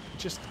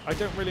 I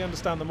don't really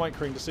understand the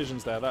microing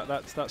decisions there.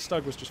 That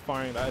Stug was just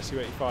firing that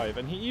Su-85,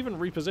 and he even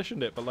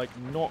repositioned it, but like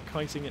not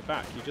kiting it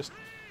back.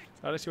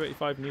 That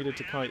Su-85 needed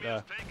to kite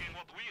there.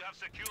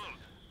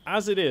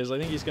 As it is, I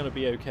think he's going to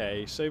be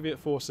okay. Soviet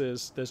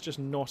forces, there's just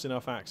not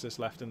enough Axis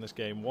left in this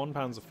game. 1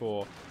 Panzer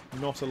IV,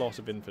 not a lot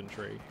of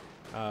infantry,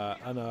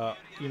 and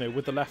you know,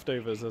 with the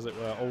leftovers, as it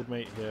were, old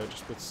mate here,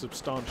 just with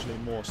substantially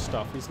more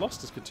stuff. He's lost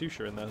his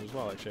Katusha in there as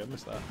well. Actually, I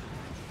missed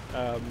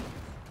that.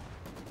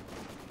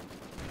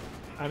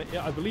 And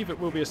I believe it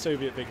will be a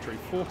Soviet victory.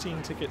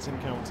 14 tickets in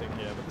counting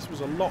here, but this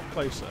was a lot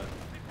closer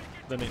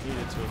than it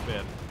needed to have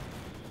been.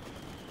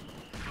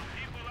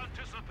 People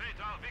anticipate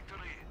our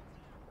victory.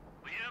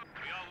 We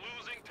are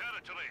losing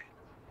territory.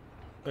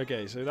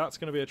 Okay, so that's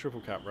going to be a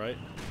triple cap, right?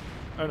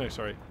 Oh no,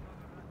 sorry.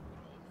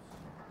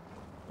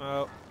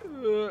 Down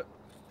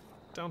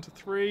to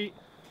 3.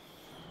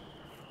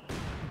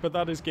 But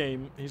that is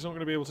game. He's not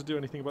going to be able to do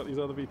anything about these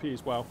other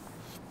VPs. Wow.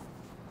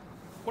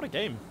 What a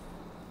game.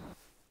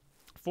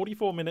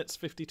 44 minutes,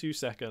 52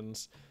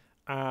 seconds,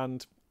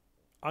 and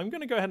I'm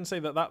going to go ahead and say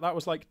that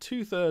was like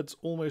 2/3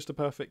 almost a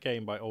perfect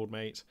game by Old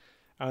Mate,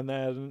 and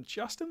then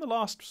just in the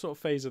last sort of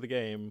phase of the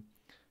game,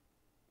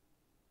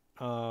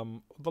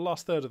 the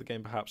last third of the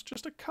game perhaps,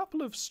 just a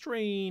couple of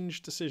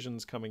strange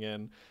decisions coming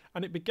in,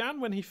 and it began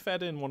when he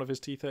fed in one of his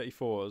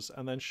T-34s,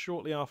 and then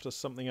shortly after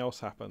something else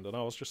happened, and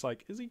I was just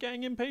like, is he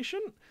getting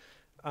impatient?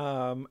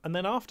 And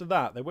then after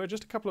that, there were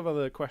just a couple of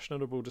other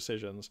questionable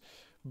decisions,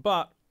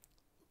 but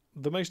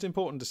the most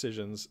important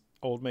decisions,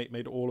 Old Mate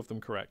made all of them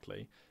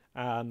correctly.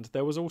 And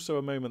there was also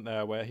a moment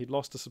there where he'd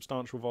lost a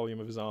substantial volume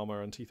of his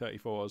armor and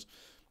T-34s,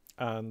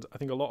 and I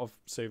think a lot of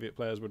Soviet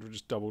players would have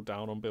just doubled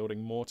down on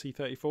building more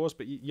T-34s,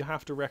 but you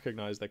have to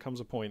recognize there comes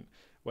a point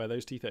where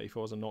those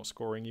T-34s are not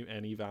scoring you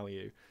any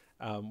value.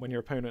 When your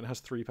opponent has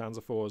 3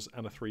 Panzer IVs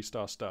and a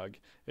 3-star Stug,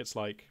 it's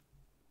like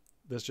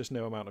there's just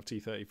no amount of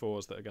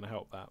T-34s that are going to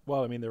help that.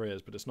 Well, I mean, there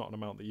is, but it's not an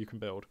amount that you can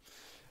build.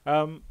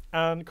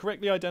 And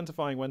correctly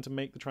identifying when to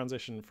make the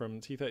transition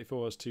from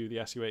T-34s to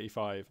the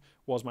Su-85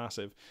 was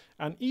massive.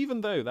 And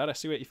even though that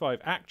Su-85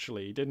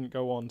 actually didn't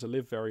go on to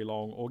live very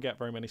long or get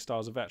very many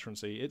stars of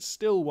veterancy, it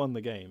still won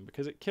the game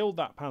because it killed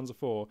that Panzer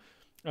IV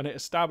and it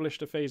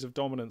established a phase of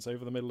dominance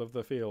over the middle of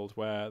the field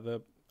where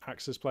the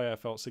Axis player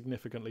felt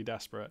significantly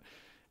desperate.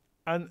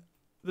 And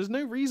there's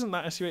no reason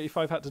that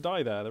Su-85 had to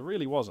die there. There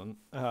really wasn't.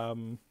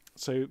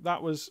 So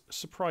that was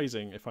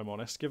surprising, if I'm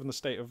honest, given the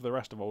state of the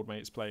rest of Old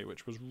Mate's play,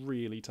 which was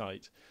really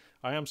tight.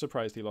 I am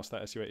surprised he lost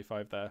that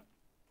Su-85 there.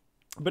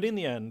 But in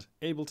the end,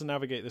 able to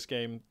navigate this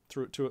game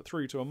through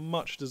to a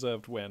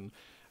much-deserved win.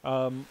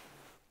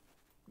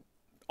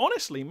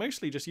 Honestly,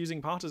 mostly just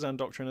using Partisan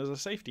Doctrine as a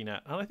safety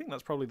net, and I think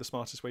that's probably the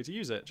smartest way to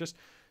use it. Just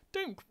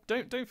don't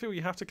feel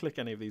you have to click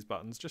any of these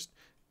buttons. Just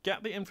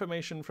get the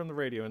information from the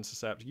radio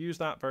intercept. Use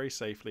that very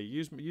safely.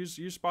 Use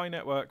spy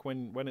network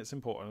when it's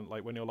important,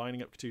 like when you're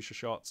lining up Katusha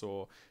shots,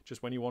 or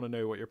just when you want to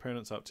know what your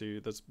opponent's up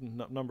to. There's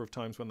a number of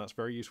times when that's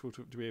very useful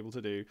to be able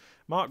to do.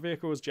 Marked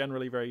vehicle is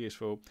generally very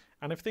useful.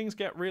 And if things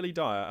get really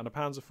dire and a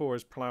Panzer IV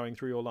is ploughing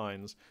through your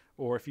lines,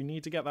 or if you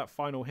need to get that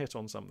final hit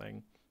on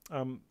something,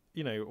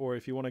 you know, or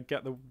if you want to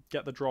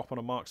get the drop on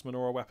a marksman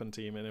or a weapon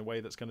team in a way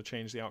that's going to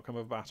change the outcome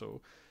of a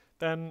battle,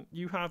 then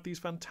you have these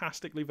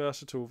fantastically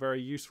versatile,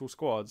 very useful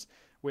squads,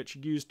 which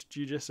used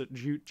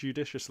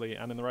judiciously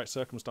and in the right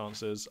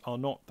circumstances are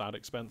not that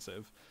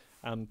expensive.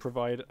 and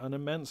provide an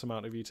immense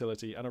amount of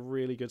utility and a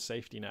really good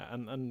safety net.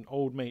 And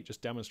Old Mate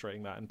just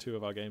demonstrating that in 2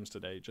 of our games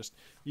today, just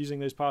using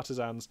those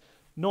partisans,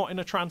 not in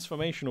a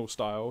transformational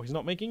style. He's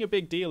not making a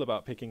big deal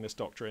about picking this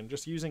doctrine,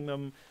 just using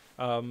them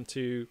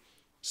to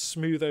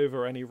smooth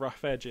over any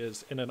rough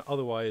edges in an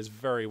otherwise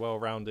very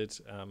well-rounded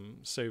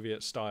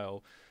Soviet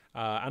style.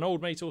 And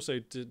Old Mate also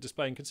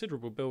displaying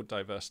considerable build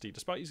diversity,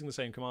 despite using the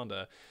same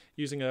commander,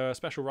 using a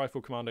special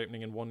rifle command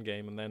opening in one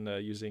game, and then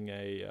using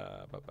a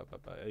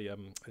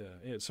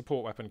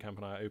support weapon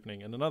Campanile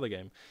opening in another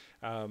game.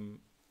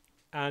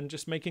 And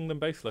just making them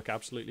both look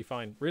absolutely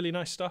fine. Really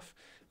nice stuff.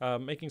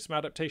 Making some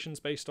adaptations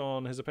based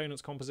on his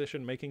opponent's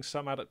composition, making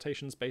some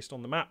adaptations based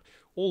on the map.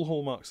 All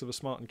hallmarks of a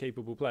smart and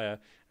capable player,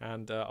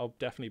 and I'll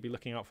definitely be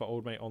looking out for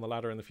Old Mate on the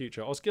ladder in the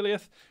future.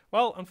 Osgiliath,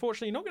 well,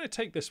 unfortunately not going to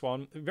take this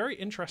one. Very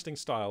interesting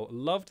style.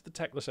 Loved the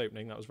techless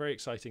opening. That was very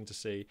exciting to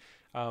see.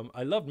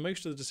 I loved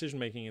most of the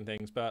decision-making and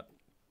things, but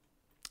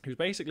he was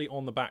basically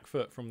on the back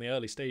foot from the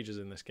early stages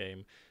in this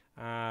game,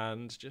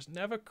 and just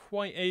never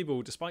quite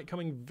able, despite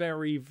coming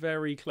very,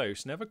 very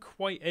close, never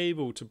quite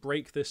able to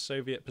break this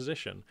Soviet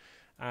position.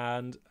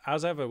 And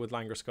as ever with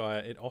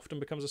Langreskaya, it often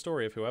becomes a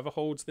story of whoever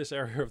holds this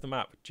area of the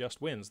map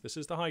just wins. This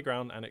is the high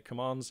ground, and it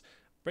commands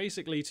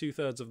basically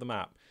 2/3 of the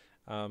map.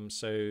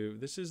 So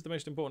this is the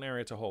most important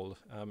area to hold,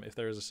 if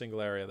there is a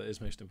single area that is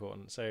most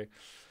important. So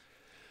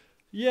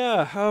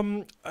yeah,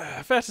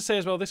 fair to say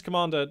as well, this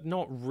commander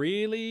not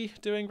really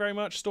doing very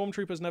much.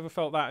 Stormtroopers never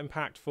felt that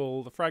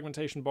impactful. The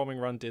fragmentation bombing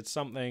run did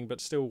something,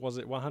 but still, was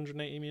it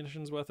 180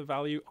 munitions worth of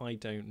value? I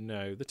don't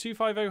know. The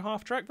 250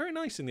 half-track, very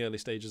nice in the early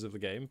stages of the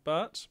game,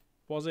 but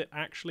was it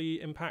actually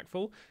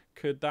impactful?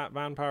 Could that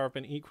van power have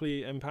been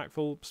equally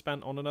impactful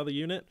spent on another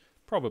unit?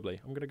 Probably.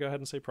 I'm going to go ahead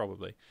and say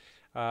probably.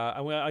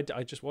 And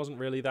I just wasn't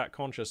really that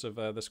conscious of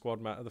the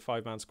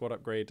 5-man squad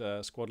upgrade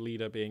squad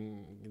leader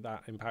being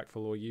that impactful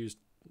or used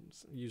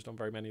on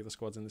very many of the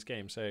squads in this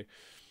game. So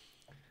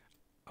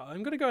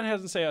I'm going to go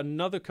ahead and say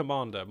another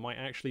commander might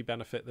actually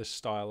benefit this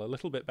style a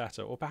little bit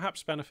better, or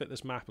perhaps benefit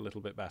this map a little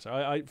bit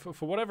better.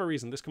 For whatever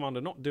reason, this commander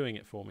not doing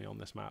it for me on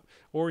this map,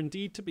 or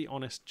indeed, to be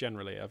honest,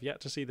 generally, I've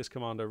yet to see this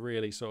commander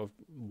really sort of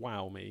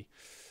wow me.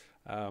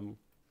 Yeah,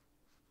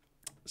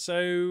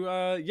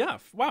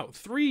 wow,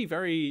 3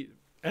 very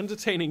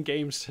entertaining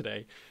games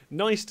today.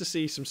 Nice to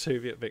see some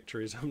Soviet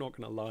victories, I'm not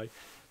going to lie.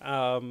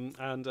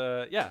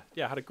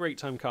 Yeah, had a great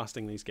time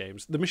casting these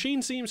games. The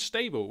machine seems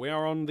stable. We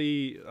are on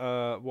the,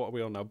 what are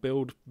we on now?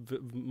 Build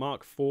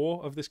Mark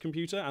 4 of this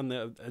computer, and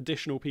the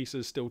additional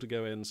pieces still to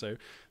go in, so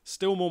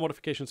still more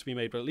modifications to be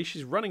made, but at least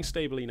she's running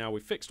stably now.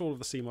 We've fixed all of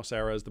the CMOS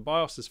errors. The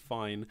BIOS is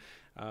fine.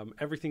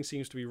 Everything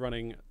seems to be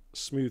running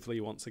smoothly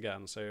once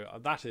again, so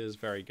that is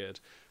very good.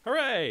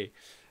 Hooray!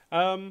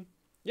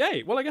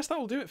 Yay! Well, I guess that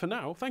will do it for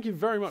now. Thank you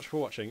very much for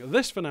watching.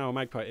 This for now,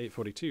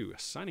 Magpie842,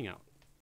 signing out.